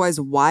America. Otherwise,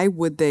 why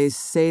would they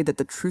say that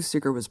the Truth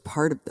Seeker was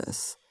part of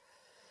this?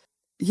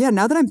 Yeah,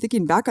 now that I'm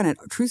thinking back on it,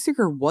 Truth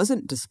Seeker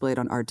wasn't displayed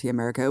on RT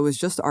America. It was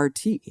just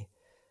RT.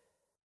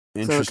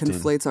 Interesting. So it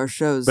conflates our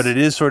shows. But it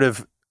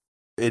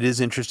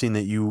is interesting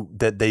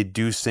that they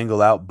do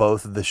single out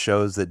both of the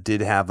shows that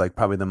did have like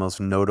probably the most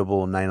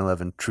notable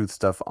 9/11 truth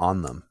stuff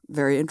on them.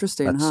 Very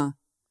interesting, huh?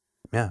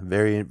 Yeah,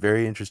 very,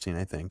 very interesting,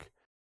 I think.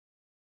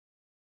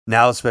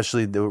 Now,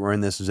 especially that we're in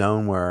this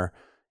zone where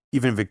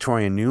even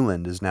Victoria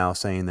Nuland is now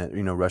saying that,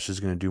 Russia's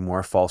going to do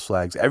more false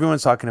flags.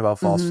 Everyone's talking about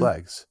false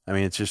flags. I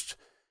mean,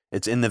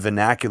 it's in the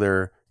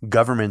vernacular.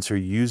 Governments are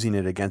using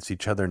it against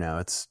each other now.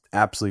 It's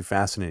absolutely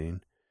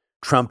fascinating.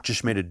 Trump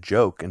just made a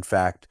joke, in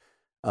fact,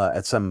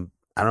 at some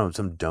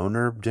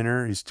donor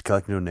dinner. He's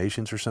collecting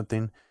donations or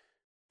something,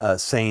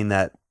 saying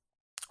that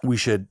we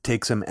should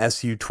take some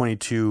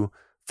Su-22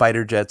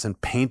 fighter jets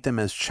and paint them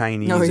as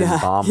Chinese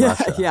and bomb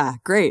Russia. Yeah,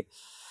 great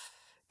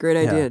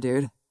idea,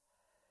 dude.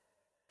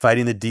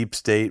 Fighting the deep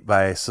state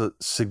by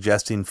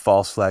suggesting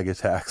false flag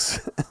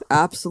attacks.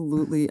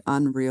 Absolutely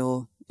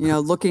unreal.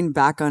 Looking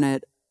back on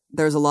it,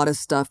 there's a lot of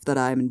stuff that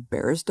I'm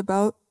embarrassed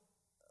about,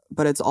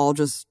 but it's all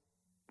just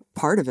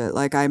part of it.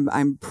 Like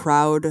I'm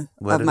proud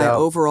of my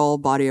overall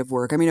body of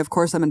work. I mean, of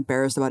course, I'm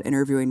embarrassed about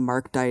interviewing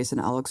Mark Dice and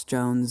Alex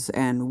Jones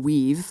and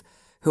Weave,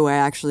 who I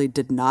actually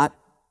did not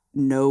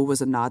know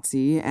was a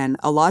Nazi. And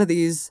a lot of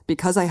these,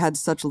 because I had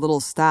such little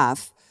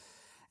staff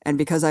and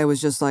because I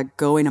was just like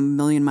going a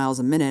million miles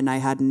a minute and I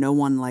had no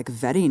one like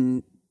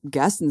vetting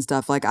guests and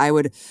stuff, like I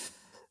would,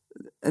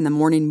 in the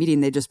morning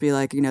meeting, they'd just be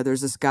like,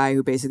 there's this guy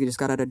who basically just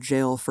got out of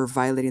jail for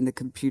violating the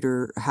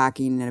Computer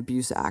Hacking and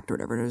Abuse Act or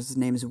whatever. His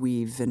name's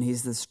Weave, and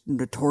he's this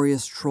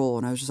notorious troll.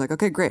 And I was just like,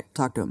 okay, great,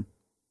 talk to him.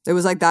 It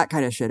was like that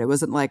kind of shit. It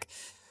wasn't like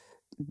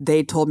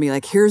they told me,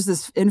 like, here's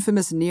this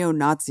infamous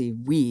neo-Nazi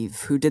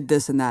Weave who did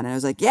this and that. And I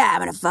was like, yeah,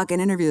 I'm going to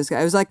fucking interview this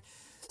guy. It was like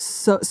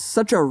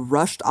such a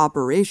rushed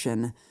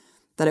operation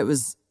that it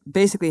was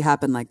basically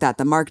happened like that.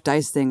 The Mark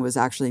Dice thing was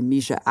actually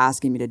Misha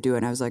asking me to do it.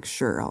 And I was like,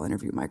 sure, I'll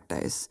interview Mark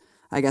Dice.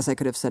 I guess I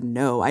could have said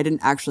no. I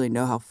didn't actually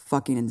know how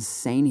fucking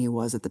insane he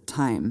was at the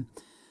time.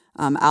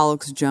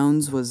 Alex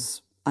Jones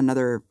was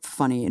another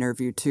funny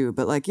interview too.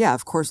 But like, yeah,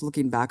 of course,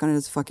 looking back on it,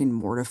 it's fucking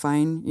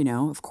mortifying.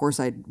 Of course,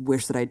 I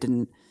wish that I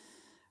didn't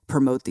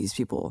promote these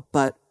people.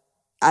 But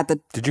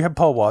did you have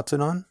Paul Watson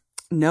on?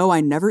 No,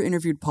 I never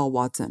interviewed Paul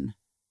Watson.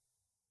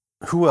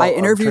 Who else? I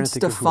interviewed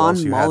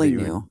Stefan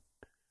Molyneux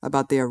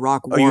about the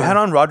Iraq War. Oh, you had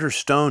on Roger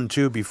Stone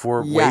too way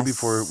before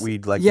we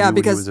knew what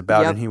he was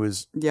about, and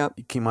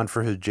he came on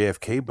for his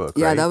JFK book.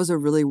 Yeah, right? That was a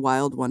really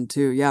wild one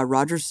too. Yeah,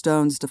 Roger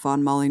Stone,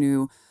 Stefan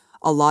Molyneux,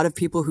 a lot of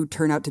people who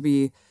turn out to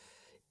be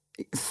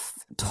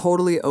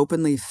totally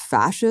openly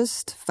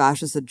fascist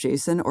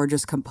adjacent, or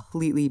just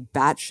completely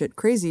batshit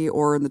crazy,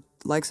 or in the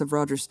likes of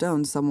Roger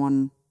Stone,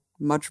 someone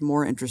much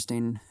more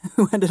interesting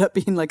who ended up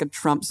being like a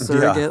Trump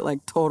surrogate,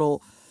 like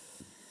total.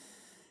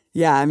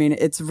 Yeah, I mean,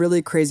 it's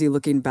really crazy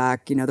looking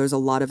back. There's a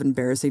lot of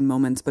embarrassing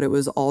moments, but it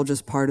was all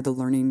just part of the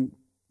learning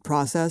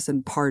process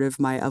and part of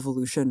my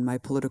evolution, my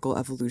political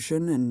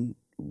evolution, and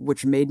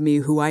which made me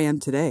who I am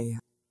today.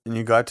 And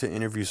you got to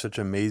interview such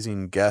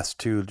amazing guests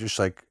too. Just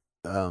like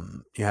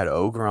you had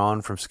Ogre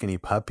on from Skinny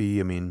Puppy.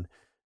 I mean,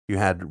 you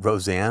had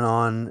Roseanne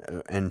on,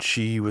 and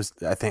she was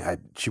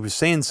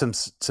saying some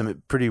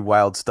pretty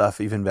wild stuff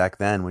even back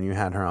then when you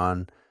had her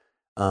on.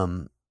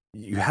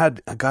 You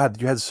had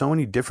so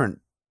many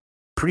different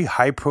pretty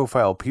high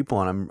profile people,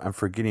 and I'm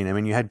forgetting. I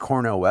mean, you had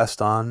Cornel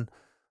West on,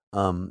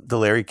 The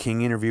Larry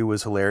King interview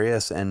was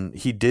hilarious, and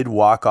he did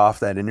walk off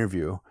that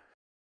interview.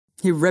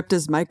 He ripped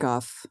his mic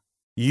off.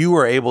 You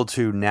were able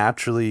to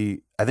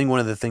naturally, I think one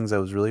of the things I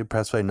was really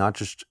impressed by, not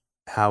just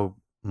how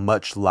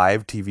much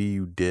live TV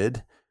you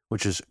did,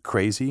 which is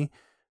crazy,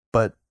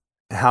 but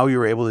how you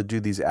were able to do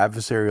these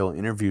adversarial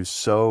interviews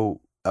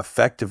so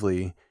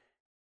effectively.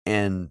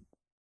 And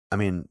I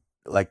mean,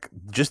 like,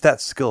 just that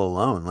skill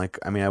alone, like,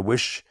 I mean, I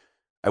wish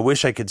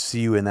I could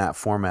see you in that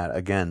format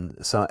again,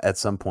 so at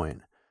some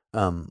point,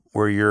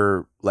 where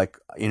you're like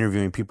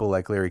interviewing people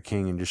like Larry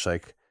King and just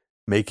like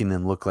making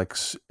them look like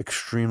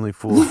extremely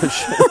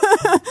foolish.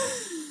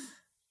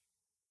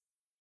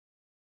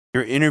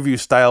 Your interview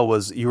style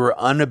was, you were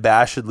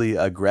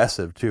unabashedly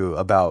aggressive too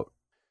about,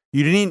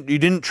 you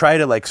didn't try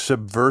to like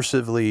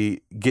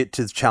subversively get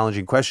to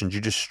challenging questions.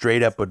 You just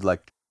straight up would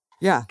like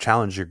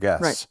challenge your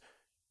guests. Right.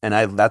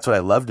 And that's what I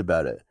loved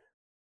about it.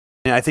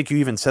 And I think you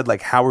even said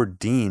like Howard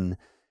Dean,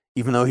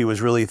 even though he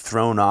was really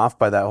thrown off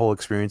by that whole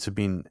experience of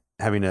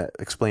having to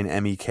explain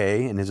MEK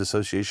and his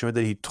association with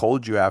it, he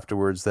told you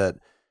afterwards that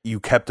you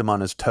kept him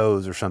on his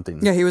toes or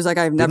something. Yeah, he was like,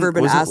 I've never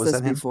been asked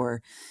this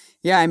before.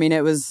 Yeah, I mean,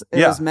 it was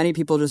many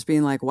people just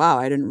being like, wow,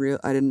 I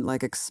didn't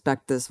like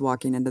expect this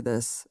walking into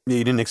this. Yeah,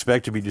 you didn't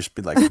expect to just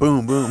be like,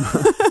 boom, boom.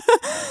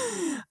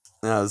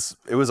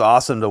 It was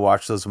awesome to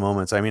watch those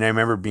moments. I mean, I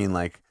remember being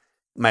like,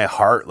 my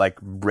heart like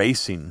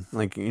racing,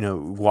 like, you know,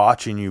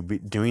 watching you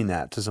doing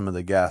that to some of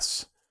the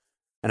guests.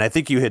 And I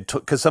think you had,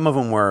 because some of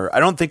them were, I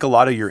don't think a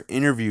lot of your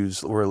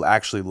interviews were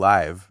actually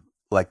live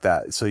like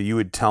that. So you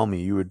would tell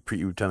me, you would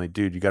tell me,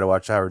 dude, you got to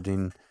watch the Howard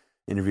Dean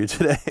interview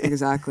today.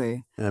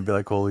 Exactly. And I'd be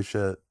like, holy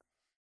shit.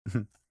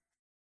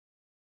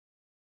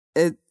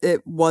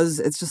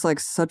 It's just like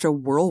such a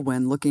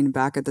whirlwind looking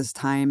back at this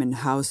time and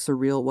how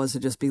surreal it was to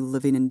just be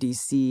living in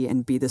DC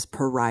and be this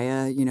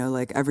pariah, you know,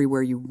 like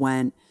everywhere you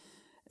went,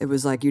 it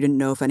was like you didn't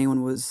know if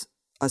anyone was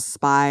a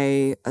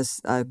spy,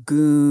 a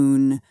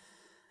goon,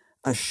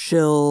 a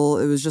shill.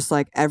 It was just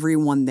like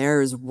everyone there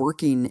is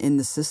working in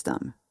the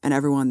system and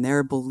everyone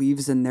there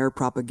believes in their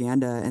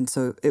propaganda. And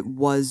so it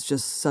was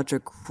just such a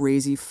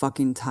crazy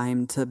fucking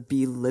time to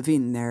be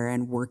living there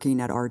and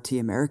working at RT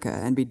America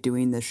and be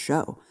doing this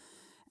show.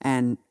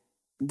 And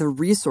the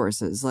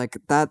resources, like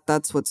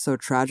that's what's so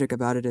tragic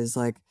about it, is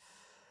like,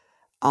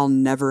 I'll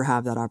never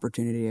have that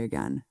opportunity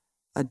again.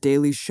 A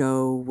daily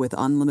show with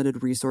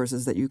unlimited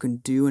resources that you can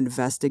do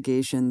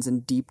investigations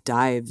and deep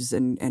dives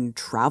and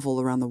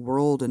travel around the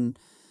world and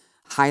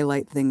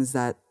highlight things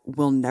that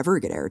will never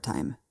get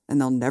airtime and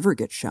they'll never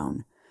get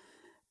shown.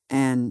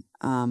 And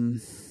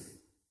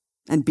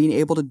being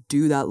able to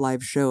do that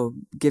live show,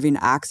 giving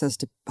access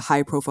to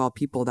high profile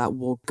people that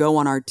will go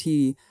on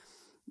RT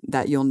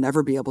that you'll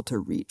never be able to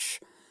reach.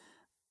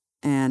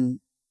 And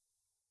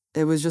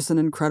it was just an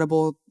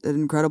incredible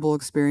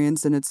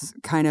experience. And it's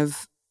kind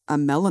of a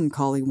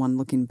melancholy one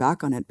looking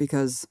back on it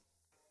because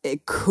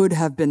it could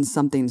have been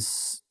something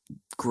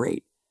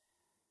great,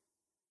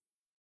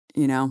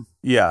 you know?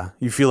 Yeah.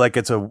 You feel like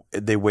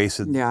they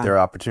wasted their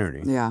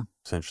opportunity. Yeah.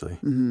 Essentially.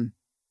 Mm-hmm.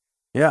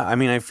 Yeah. I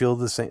mean, I feel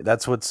the same.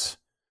 That's what's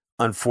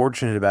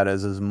unfortunate about it,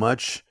 is as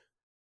much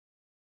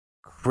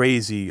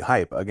crazy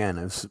hype, again,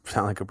 I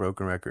sound like a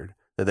broken record,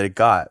 that it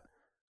got.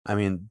 I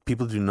mean,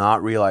 people do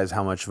not realize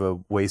how much of a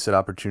wasted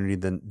opportunity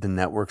the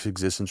network's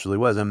existence really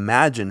was.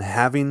 Imagine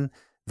having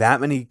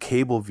that many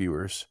cable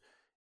viewers,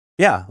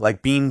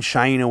 like being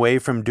shying away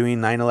from doing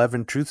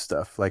 9/11 truth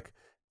stuff. Like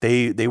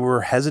they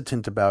were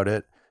hesitant about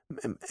it,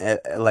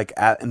 like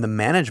in the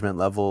management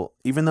level,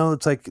 even though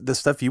it's like the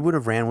stuff you would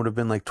have ran would have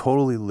been like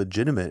totally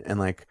legitimate and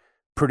like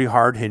pretty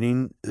hard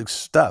hitting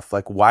stuff.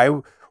 Like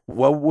what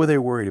were they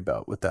worried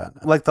about with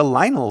that? Like the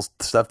Lionel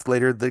stuff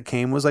later that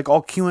came was like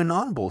all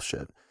QAnon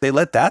bullshit. They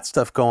let that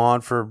stuff go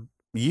on for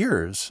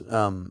years,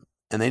 and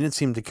they didn't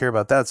seem to care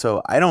about that.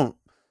 So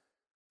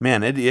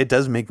it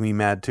does make me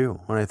mad too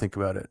when I think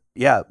about it.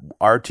 Yeah,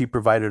 RT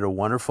provided a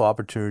wonderful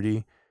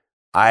opportunity.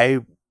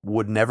 I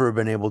would never have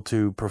been able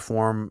to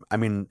perform, I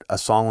mean, a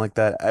song like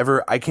that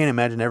ever. I can't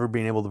imagine ever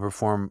being able to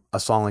perform a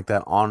song like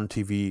that on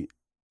TV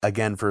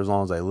again for as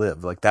long as I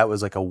live. Like that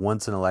was like a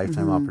once in a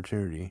lifetime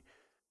opportunity.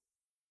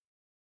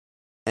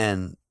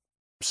 And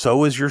so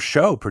was your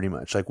show, pretty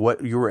much, like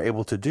what you were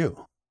able to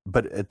do.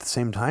 But at the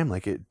same time,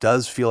 like it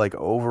does feel like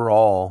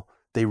overall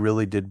they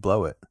really did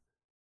blow it.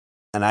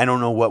 And I don't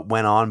know what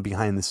went on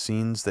behind the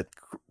scenes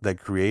that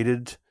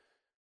created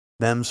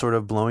them sort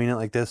of blowing it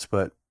like this,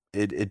 but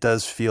it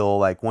does feel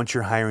like once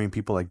you're hiring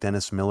people like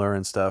Dennis Miller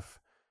and stuff,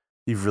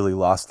 you've really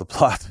lost the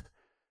plot.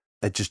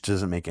 It just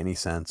doesn't make any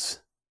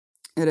sense.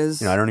 It is.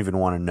 You know, I don't even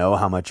want to know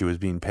how much he was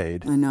being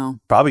paid. I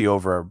know. Probably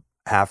over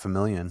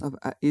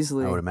 $500,000.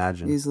 Easily. I would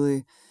imagine.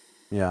 Easily.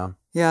 Yeah.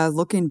 Yeah.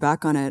 Looking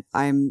back on it,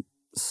 I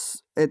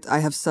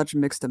have such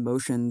mixed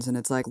emotions, and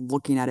it's like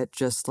looking at it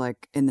just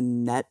like in the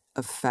net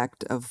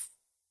effect of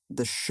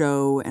the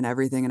show and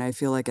everything. And I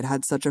feel like it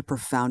had such a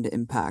profound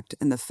impact.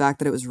 And the fact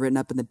that it was written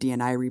up in the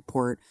DNI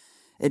report,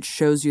 it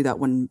shows you that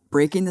when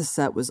Breaking the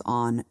Set was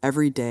on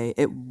every day,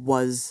 it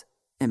was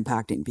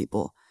impacting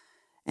people.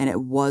 And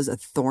it was a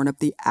thorn up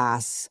the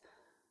ass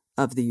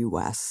of the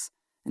US.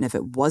 And if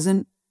it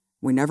wasn't,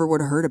 we never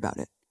would have heard about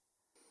it.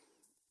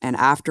 And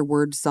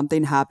afterwards,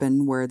 something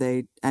happened where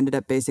they ended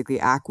up basically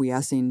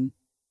acquiescing,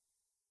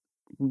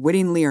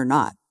 wittingly or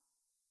not,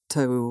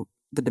 to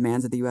the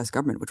demands of the US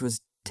government, which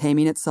was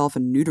taming itself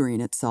and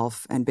neutering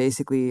itself. And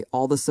basically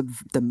all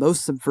the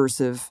most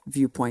subversive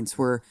viewpoints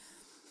were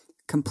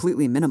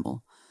completely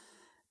minimal.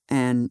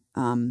 And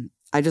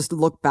I just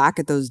look back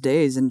at those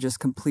days in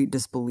just complete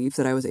disbelief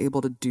that I was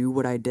able to do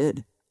what I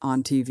did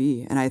on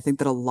TV. And I think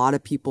that a lot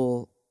of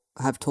people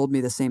have told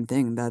me the same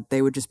thing, that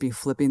they would just be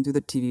flipping through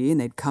the TV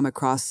and they'd come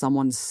across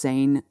someone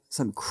saying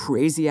some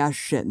crazy ass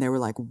shit. And they were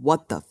like,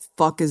 what the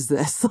fuck is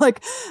this?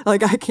 Like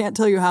I can't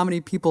tell you how many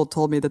people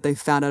told me that they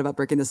found out about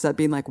Breaking the Set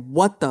being like,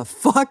 what the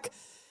fuck?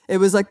 It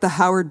was like the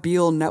Howard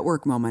Beale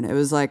network moment. It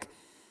was like,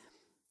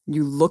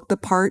 you look the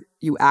part,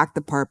 you act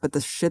the part, but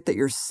the shit that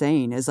you're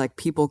saying is like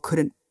people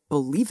couldn't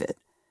believe it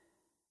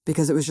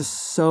because it was just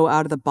so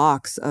out of the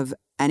box of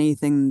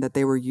anything that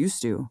they were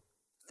used to.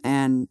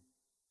 And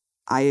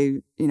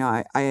I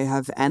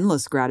have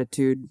endless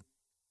gratitude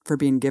for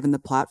being given the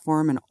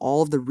platform and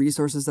all of the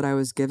resources that I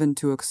was given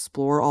to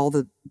explore all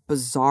the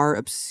bizarre,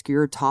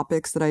 obscure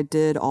topics that I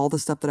did, all the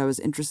stuff that I was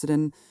interested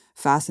in,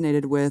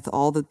 fascinated with,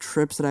 all the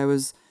trips that I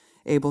was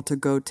able to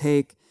go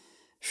take,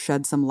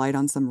 shed some light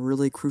on some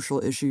really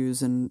crucial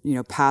issues and,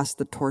 pass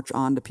the torch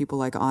on to people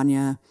like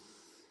Anya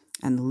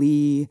and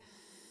Lee.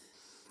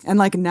 And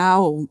like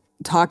now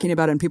talking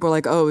about it and people are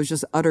like, oh, it was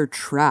just utter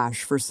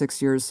trash for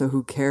 6 years, so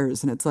who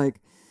cares? And it's like,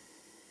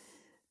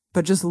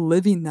 but just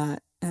living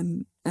that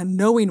and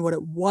knowing what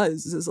it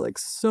was is like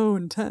so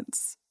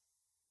intense.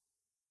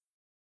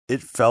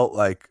 It felt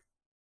like,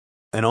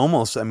 and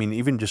almost, I mean,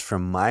 even just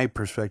from my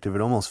perspective,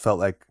 it almost felt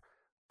like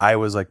I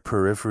was like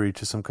periphery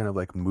to some kind of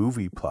like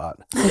movie plot.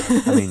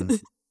 I mean,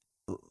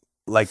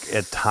 like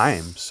at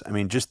times, I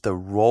mean, just the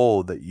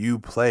role that you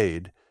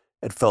played,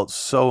 it felt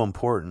so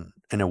important.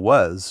 And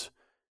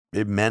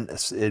it meant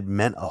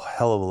a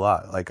hell of a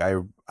lot. Like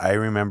I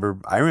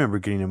remember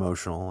getting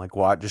emotional,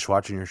 like just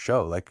watching your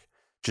show, like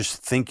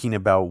just thinking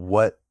about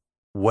what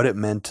it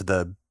meant to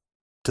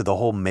the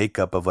whole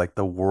makeup of like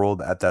the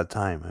world at that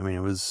time. I mean,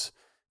 it was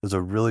a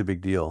really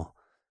big deal.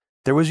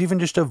 There was even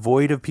just a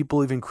void of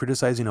people even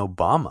criticizing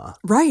Obama.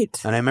 Right.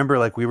 And I remember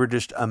like we were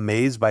just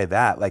amazed by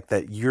that, like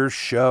that your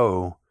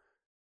show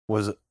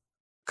was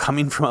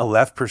coming from a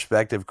left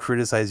perspective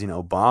criticizing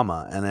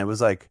Obama. And it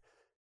was like,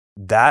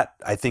 that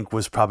I think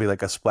was probably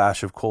like a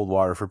splash of cold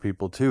water for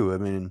people too. I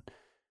mean,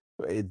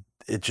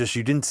 it just,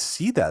 you didn't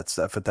see that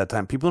stuff at that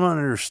time. People don't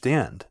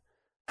understand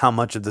how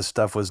much of this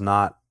stuff was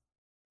not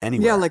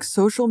anywhere. Yeah, like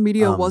social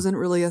media wasn't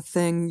really a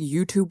thing.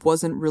 YouTube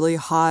wasn't really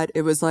hot.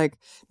 It was like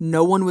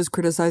no one was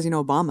criticizing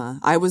Obama.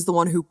 I was the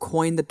one who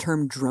coined the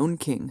term drone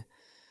king.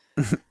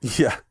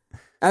 Yeah.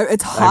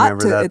 It's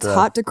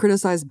hot to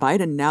criticize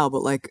Biden now,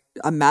 but like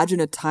imagine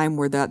a time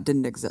where that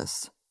didn't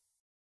exist.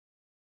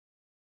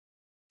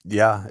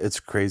 Yeah,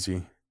 it's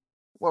crazy.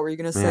 What were you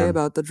going to say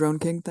about the drone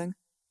king thing?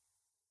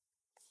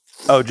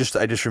 Oh,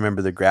 I just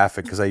remember the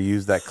graphic because I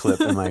used that clip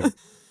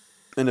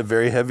in a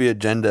very heavy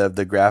agenda of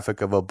the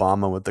graphic of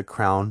Obama with the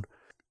crown.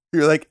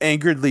 You're like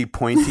angeredly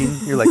pointing.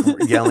 You're like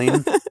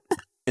yelling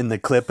in the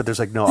clip, but there's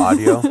like no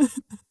audio.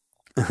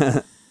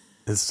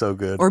 It's so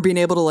good. Or being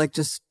able to like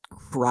just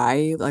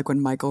cry, like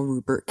when Michael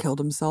Rupert killed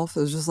himself. It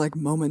was just like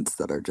moments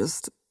that are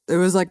just, it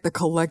was like the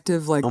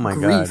collective like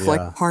grief, God, yeah.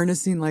 like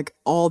harnessing like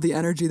all the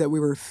energy that we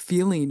were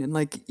feeling and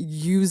like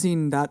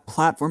using that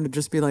platform to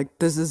just be like,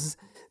 this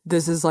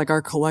is like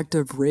our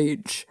collective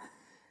rage.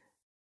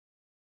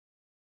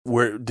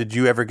 Where did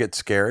you ever get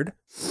scared?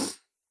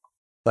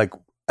 Like,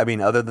 I mean,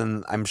 other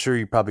than, I'm sure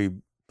you probably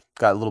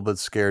got a little bit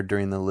scared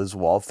during the Liz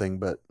Wall thing,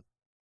 but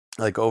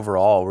like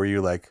overall, were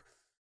you like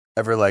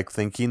ever like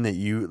thinking that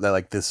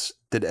like this,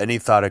 did any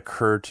thought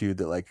occur to you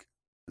that like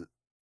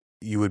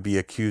you would be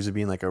accused of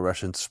being like a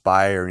Russian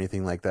spy or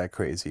anything like that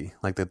crazy?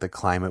 Like that the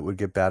climate would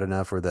get bad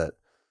enough or that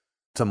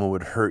someone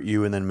would hurt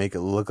you and then make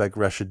it look like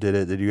Russia did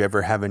it? Did you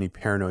ever have any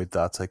paranoid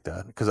thoughts like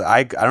that? Because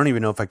I don't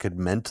even know if I could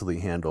mentally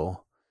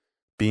handle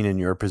being in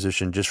your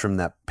position just from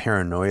that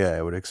paranoia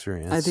I would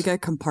experience. I think I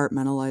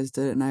compartmentalized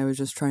it and I was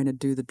just trying to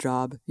do the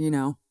job,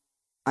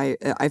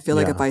 I feel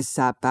like if I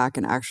sat back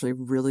and actually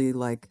really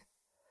like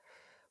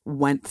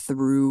went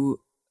through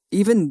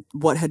even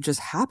what had just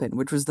happened,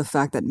 which was the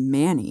fact that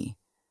Manny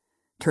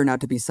turned out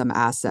to be some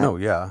asset. Oh,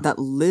 yeah. That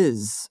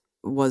Liz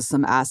was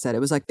some asset. It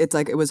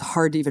was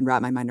hard to even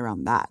wrap my mind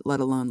around that, let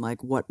alone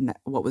like what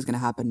was going to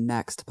happen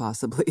next,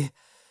 possibly.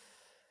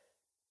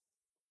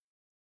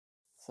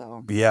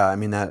 So yeah, I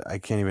mean that I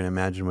can't even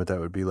imagine what that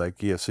would be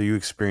like. Yeah, so you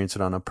experience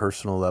it on a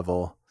personal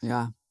level.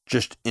 Yeah.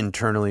 Just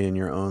internally in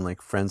your own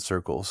like friend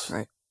circles.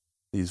 Right.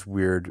 These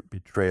weird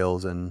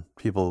betrayals and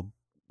people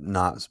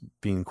not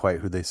being quite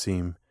who they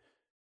seem.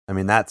 I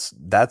mean that's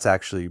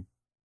actually,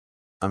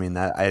 I mean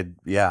that I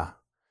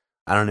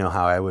don't know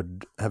how I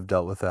would have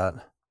dealt with that.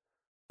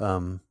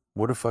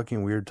 What a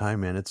fucking weird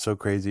time, man. It's so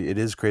crazy. It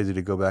is crazy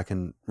to go back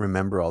and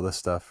remember all this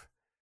stuff.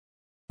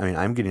 I mean,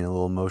 I'm getting a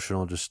little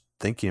emotional just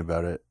thinking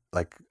about it.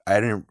 like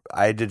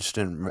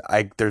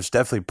there's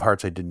definitely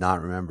parts I did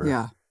not remember.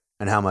 Yeah.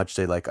 And how much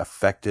they like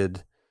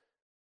affected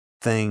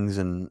things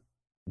and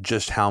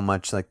just how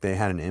much like they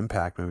had an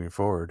impact moving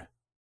forward.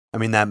 I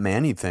mean, that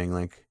Manny thing,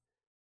 like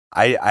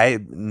I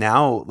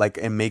now, like,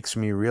 it makes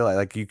me realize,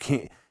 like, you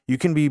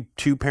can be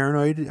too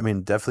paranoid. I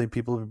mean, definitely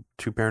people are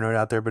too paranoid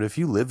out there, but if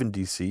you live in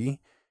DC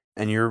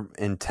and your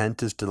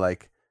intent is to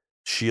like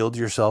shield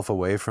yourself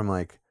away from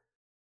like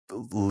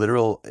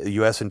literal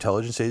US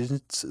intelligence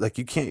agents, like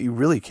you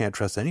really can't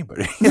trust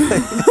anybody.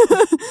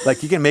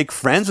 Like you can make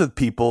friends with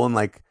people and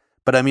like,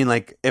 but I mean,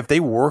 like, if they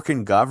work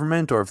in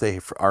government or if they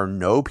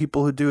know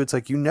people who do, it's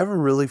like you never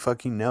really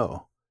fucking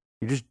know.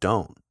 You just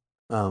don't.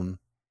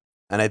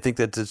 And I think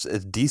that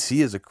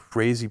DC is a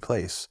crazy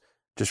place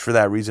just for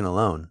that reason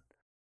alone.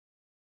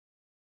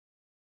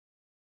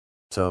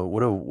 So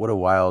what a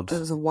wild, it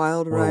was a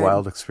wild ride. What a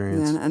wild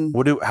experience. Man, and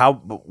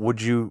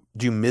do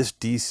you miss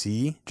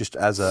DC just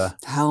as a...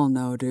 Hell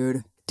no,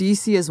 dude.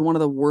 DC is one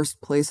of the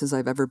worst places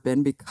I've ever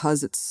been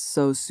because it's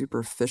so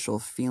superficial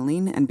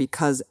feeling and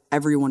because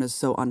everyone is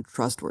so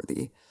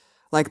untrustworthy.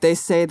 Like, they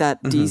say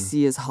that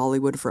DC is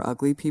Hollywood for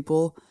ugly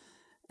people,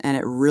 and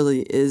it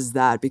really is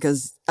that,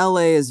 because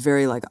LA is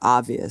very like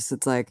obvious.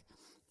 It's like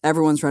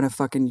everyone's trying to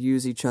fucking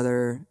use each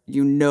other.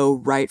 You know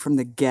right from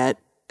the get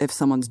if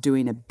someone's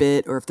doing a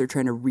bit or if they're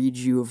trying to read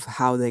you of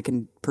how they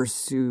can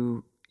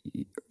pursue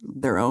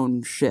their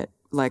own shit,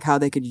 like how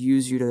they could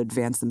use you to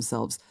advance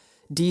themselves.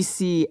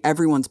 DC,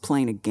 everyone's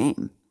playing a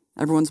game.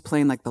 Everyone's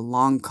playing like the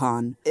long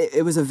con.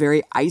 It was a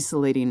very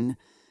isolating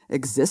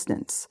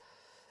existence.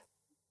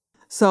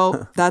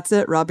 So that's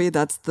it, Robbie.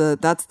 That's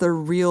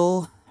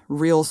the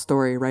real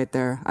story right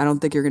there. I don't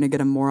think you're going to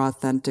get a more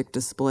authentic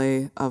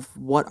display of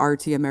what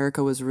RT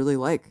America was really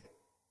like.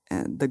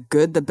 And the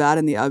good, the bad,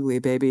 and the ugly,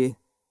 baby.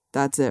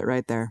 That's it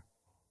right there.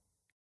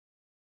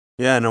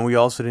 Yeah, no, we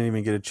also didn't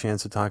even get a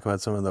chance to talk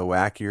about some of the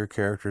wackier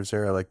characters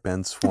there, like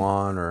Ben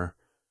Swan or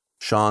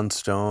Sean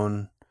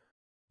Stone.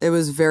 It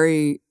was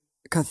very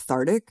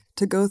cathartic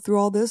to go through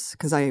all this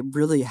because I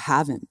really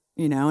haven't,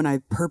 and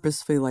I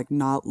purposefully like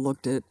not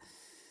looked at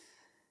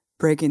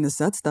Breaking the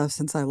Set stuff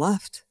since I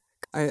left.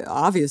 I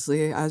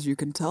obviously, as you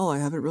can tell, I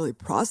haven't really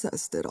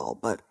processed it all,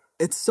 but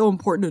it's so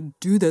important to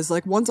do this.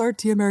 Like, once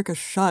RT America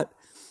shut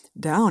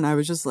down, I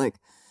was just like,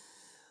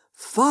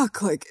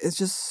 fuck, like, it's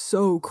just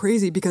so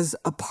crazy because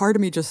a part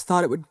of me just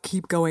thought it would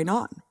keep going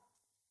on.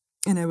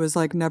 And it was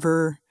like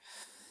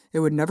it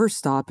would never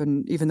stop.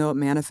 And even though it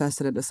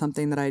manifested into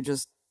something that I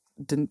just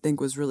didn't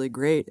think was really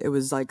great, it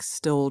was like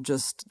still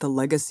just the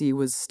legacy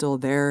was still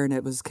there and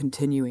it was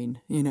continuing,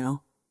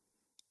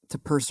 to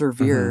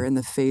persevere in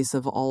the face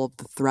of all of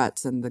the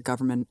threats and the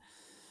government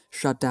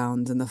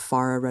shutdowns and the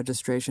FARA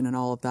registration and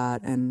all of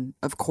that. And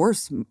of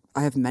course,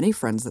 I have many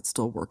friends that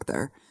still work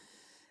there.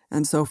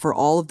 And so for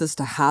all of this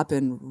to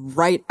happen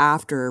right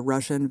after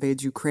Russia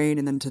invades Ukraine,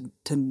 and then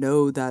to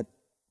know that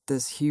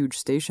this huge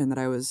station that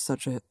I was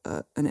such an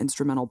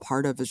instrumental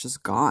part of is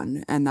just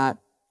gone, and that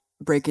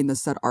Breaking the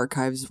Set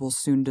archives will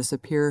soon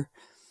disappear,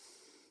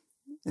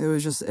 it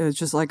was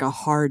just like a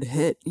hard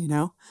hit,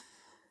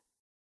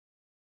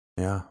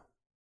 Yeah.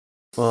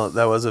 Well,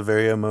 that was a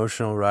very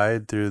emotional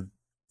ride through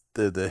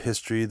the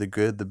history, the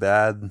good, the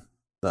bad,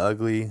 the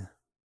ugly,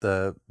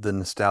 the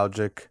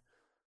nostalgic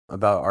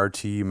about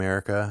RT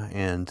America,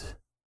 and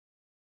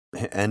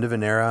end of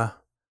an era,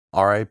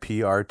 RIP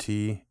RT.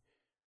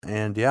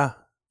 And yeah,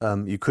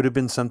 you could have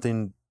been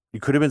something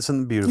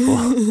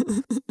beautiful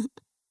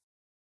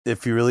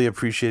if you really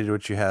appreciated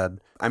what you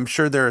had. I'm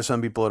sure there are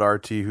some people at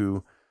RT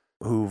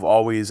who've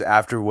always,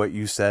 after what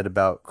you said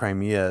about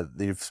Crimea,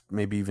 they've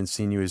maybe even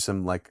seen you as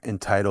some like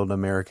entitled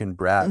American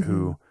brat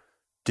who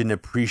didn't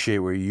appreciate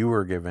what you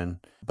were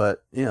given.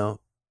 But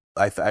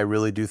I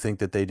really do think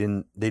that they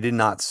did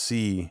not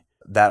see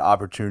that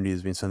opportunity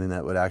as being something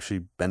that would actually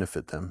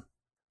benefit them.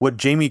 What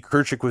Jamie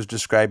Kirchick was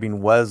describing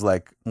was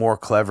like more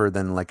clever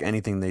than like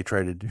anything they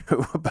try to do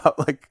about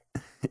like,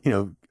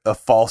 a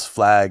false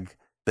flag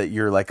that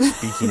you're like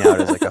speaking out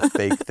as like a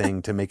fake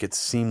thing to make it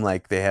seem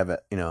like they have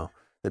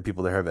that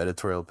people there have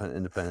editorial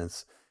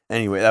independence.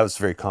 Anyway, that was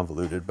very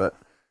convoluted, but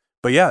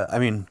yeah, I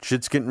mean,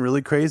 shit's getting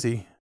really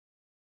crazy.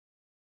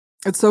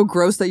 It's so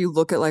gross that you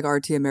look at like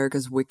RT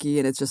America's wiki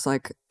and it's just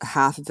like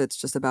half of it's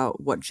just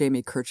about what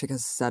Jamie Kirchick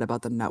has said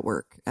about the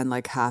network, and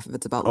like half of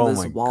it's about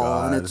Liz Wall.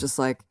 God. And it's just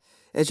like,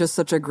 it's just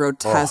such a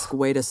grotesque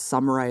way to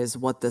summarize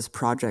what this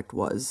project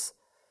was.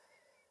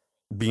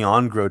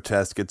 Beyond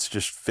grotesque, it's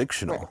just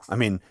fictional. Right. I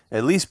mean,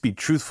 at least be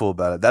truthful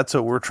about it. That's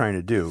what we're trying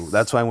to do.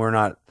 That's why we're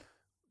not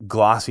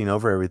glossing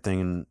over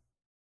everything.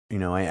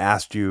 And, I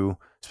asked you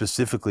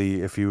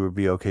specifically if you would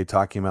be okay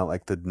talking about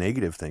like the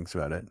negative things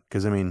about it.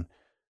 Because, I mean,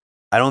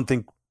 I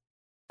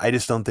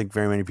just don't think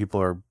very many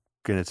people are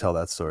going to tell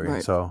that story.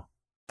 Right. So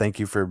thank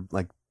you for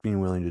like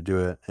being willing to do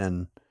it.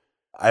 And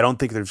I don't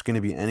think there's going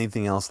to be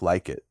anything else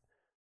like it,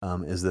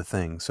 is the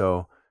thing.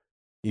 So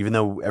even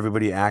though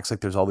everybody acts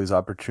like there's all these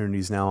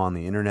opportunities now on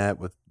the internet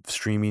with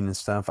streaming and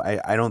stuff, I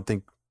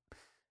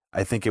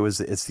think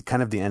it's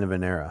kind of the end of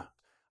an era.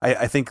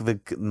 I think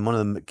one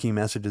of the key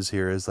messages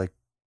here is like,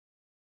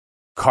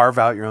 carve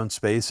out your own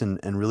space and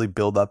really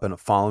build up a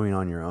following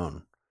on your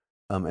own.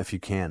 If you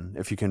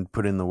can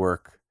put in the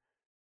work,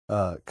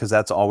 because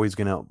that's always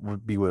going to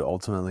be what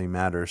ultimately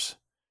matters.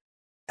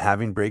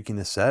 Having Breaking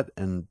the Set,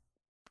 and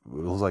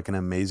it was like an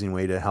amazing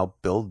way to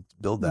help build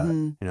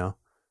that, you know?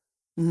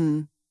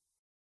 Mm-hmm.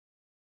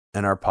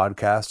 And our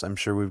podcast, I'm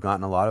sure we've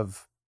gotten a lot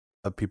of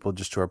people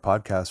just to our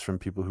podcast from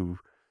people who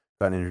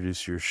got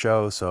introduced to your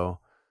show. So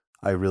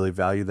I really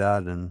value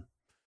that. And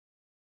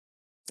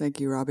thank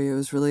you, Robbie. It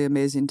was really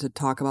amazing to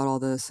talk about all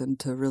this and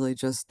to really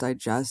just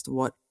digest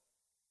what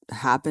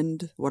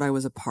happened, what I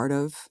was a part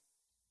of,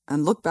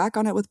 and look back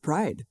on it with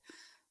pride.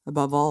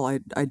 Above all, I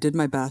did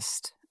my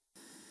best,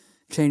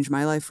 changed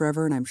my life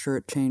forever, and I'm sure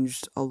it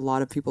changed a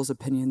lot of people's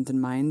opinions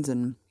and minds.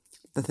 And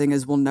the thing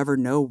is, we'll never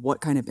know what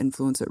kind of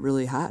influence it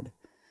really had.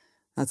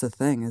 That's the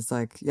thing. It's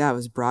like, yeah, it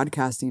was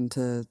broadcasting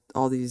to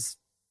all these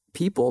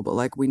people, but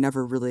like we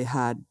never really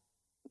had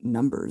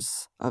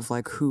numbers of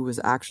like who was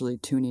actually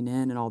tuning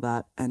in and all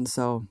that. And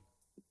so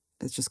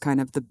it's just kind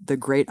of the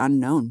great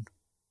unknown.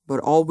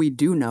 But all we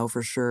do know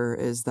for sure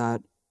is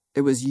that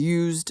it was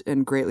used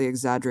and greatly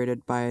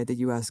exaggerated by the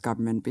U.S.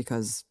 government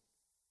because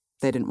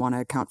they didn't want to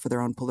account for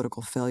their own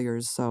political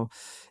failures. So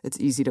it's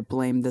easy to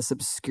blame this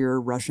obscure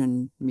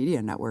Russian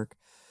media network.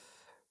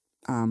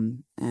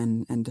 And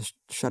to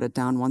shut it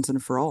down once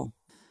and for all.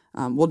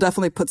 We'll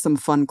definitely put some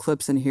fun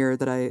clips in here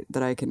that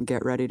I can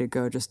get ready to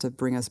go just to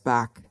bring us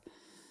back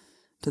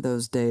to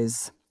those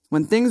days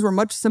when things were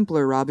much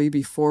simpler, Robbie,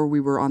 before we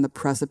were on the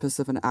precipice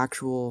of an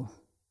actual,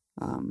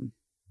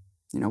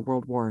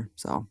 world war.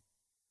 So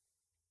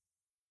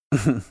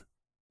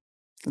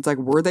it's like,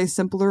 were they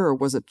simpler or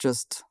was it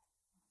just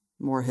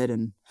more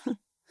hidden?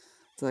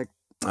 It's like,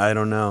 I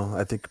don't know.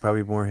 I think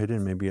probably more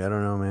hidden, maybe. I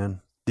don't know,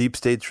 man. Deep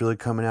State's really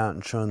coming out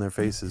and showing their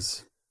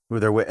faces.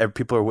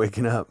 People are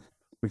waking up.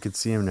 We could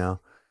see them now.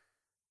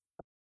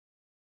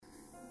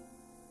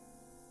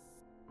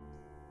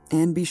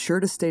 And be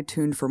sure to stay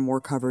tuned for more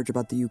coverage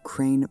about the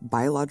Ukraine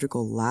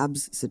biological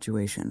labs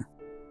situation.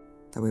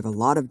 That we have a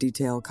lot of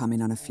detail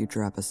coming on a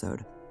future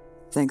episode.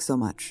 Thanks so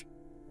much.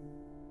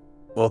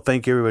 Well,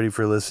 thank you everybody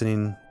for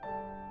listening.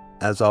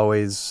 As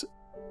always,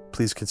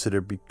 please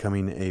consider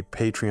becoming a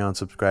Patreon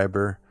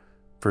subscriber.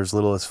 For as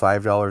little as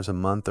 $5 a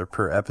month or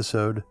per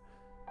episode,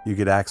 you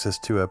get access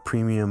to a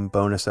premium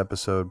bonus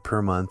episode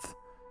per month.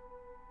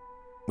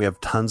 We have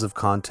tons of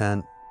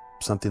content,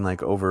 something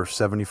like over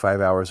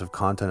 75 hours of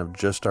content of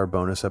just our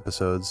bonus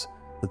episodes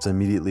that's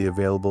immediately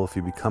available if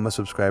you become a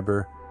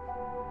subscriber.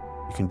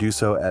 You can do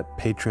so at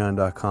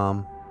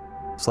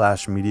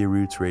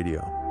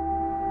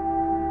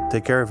patreon.com/MediaRootsRadio.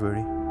 Take care,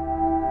 everybody.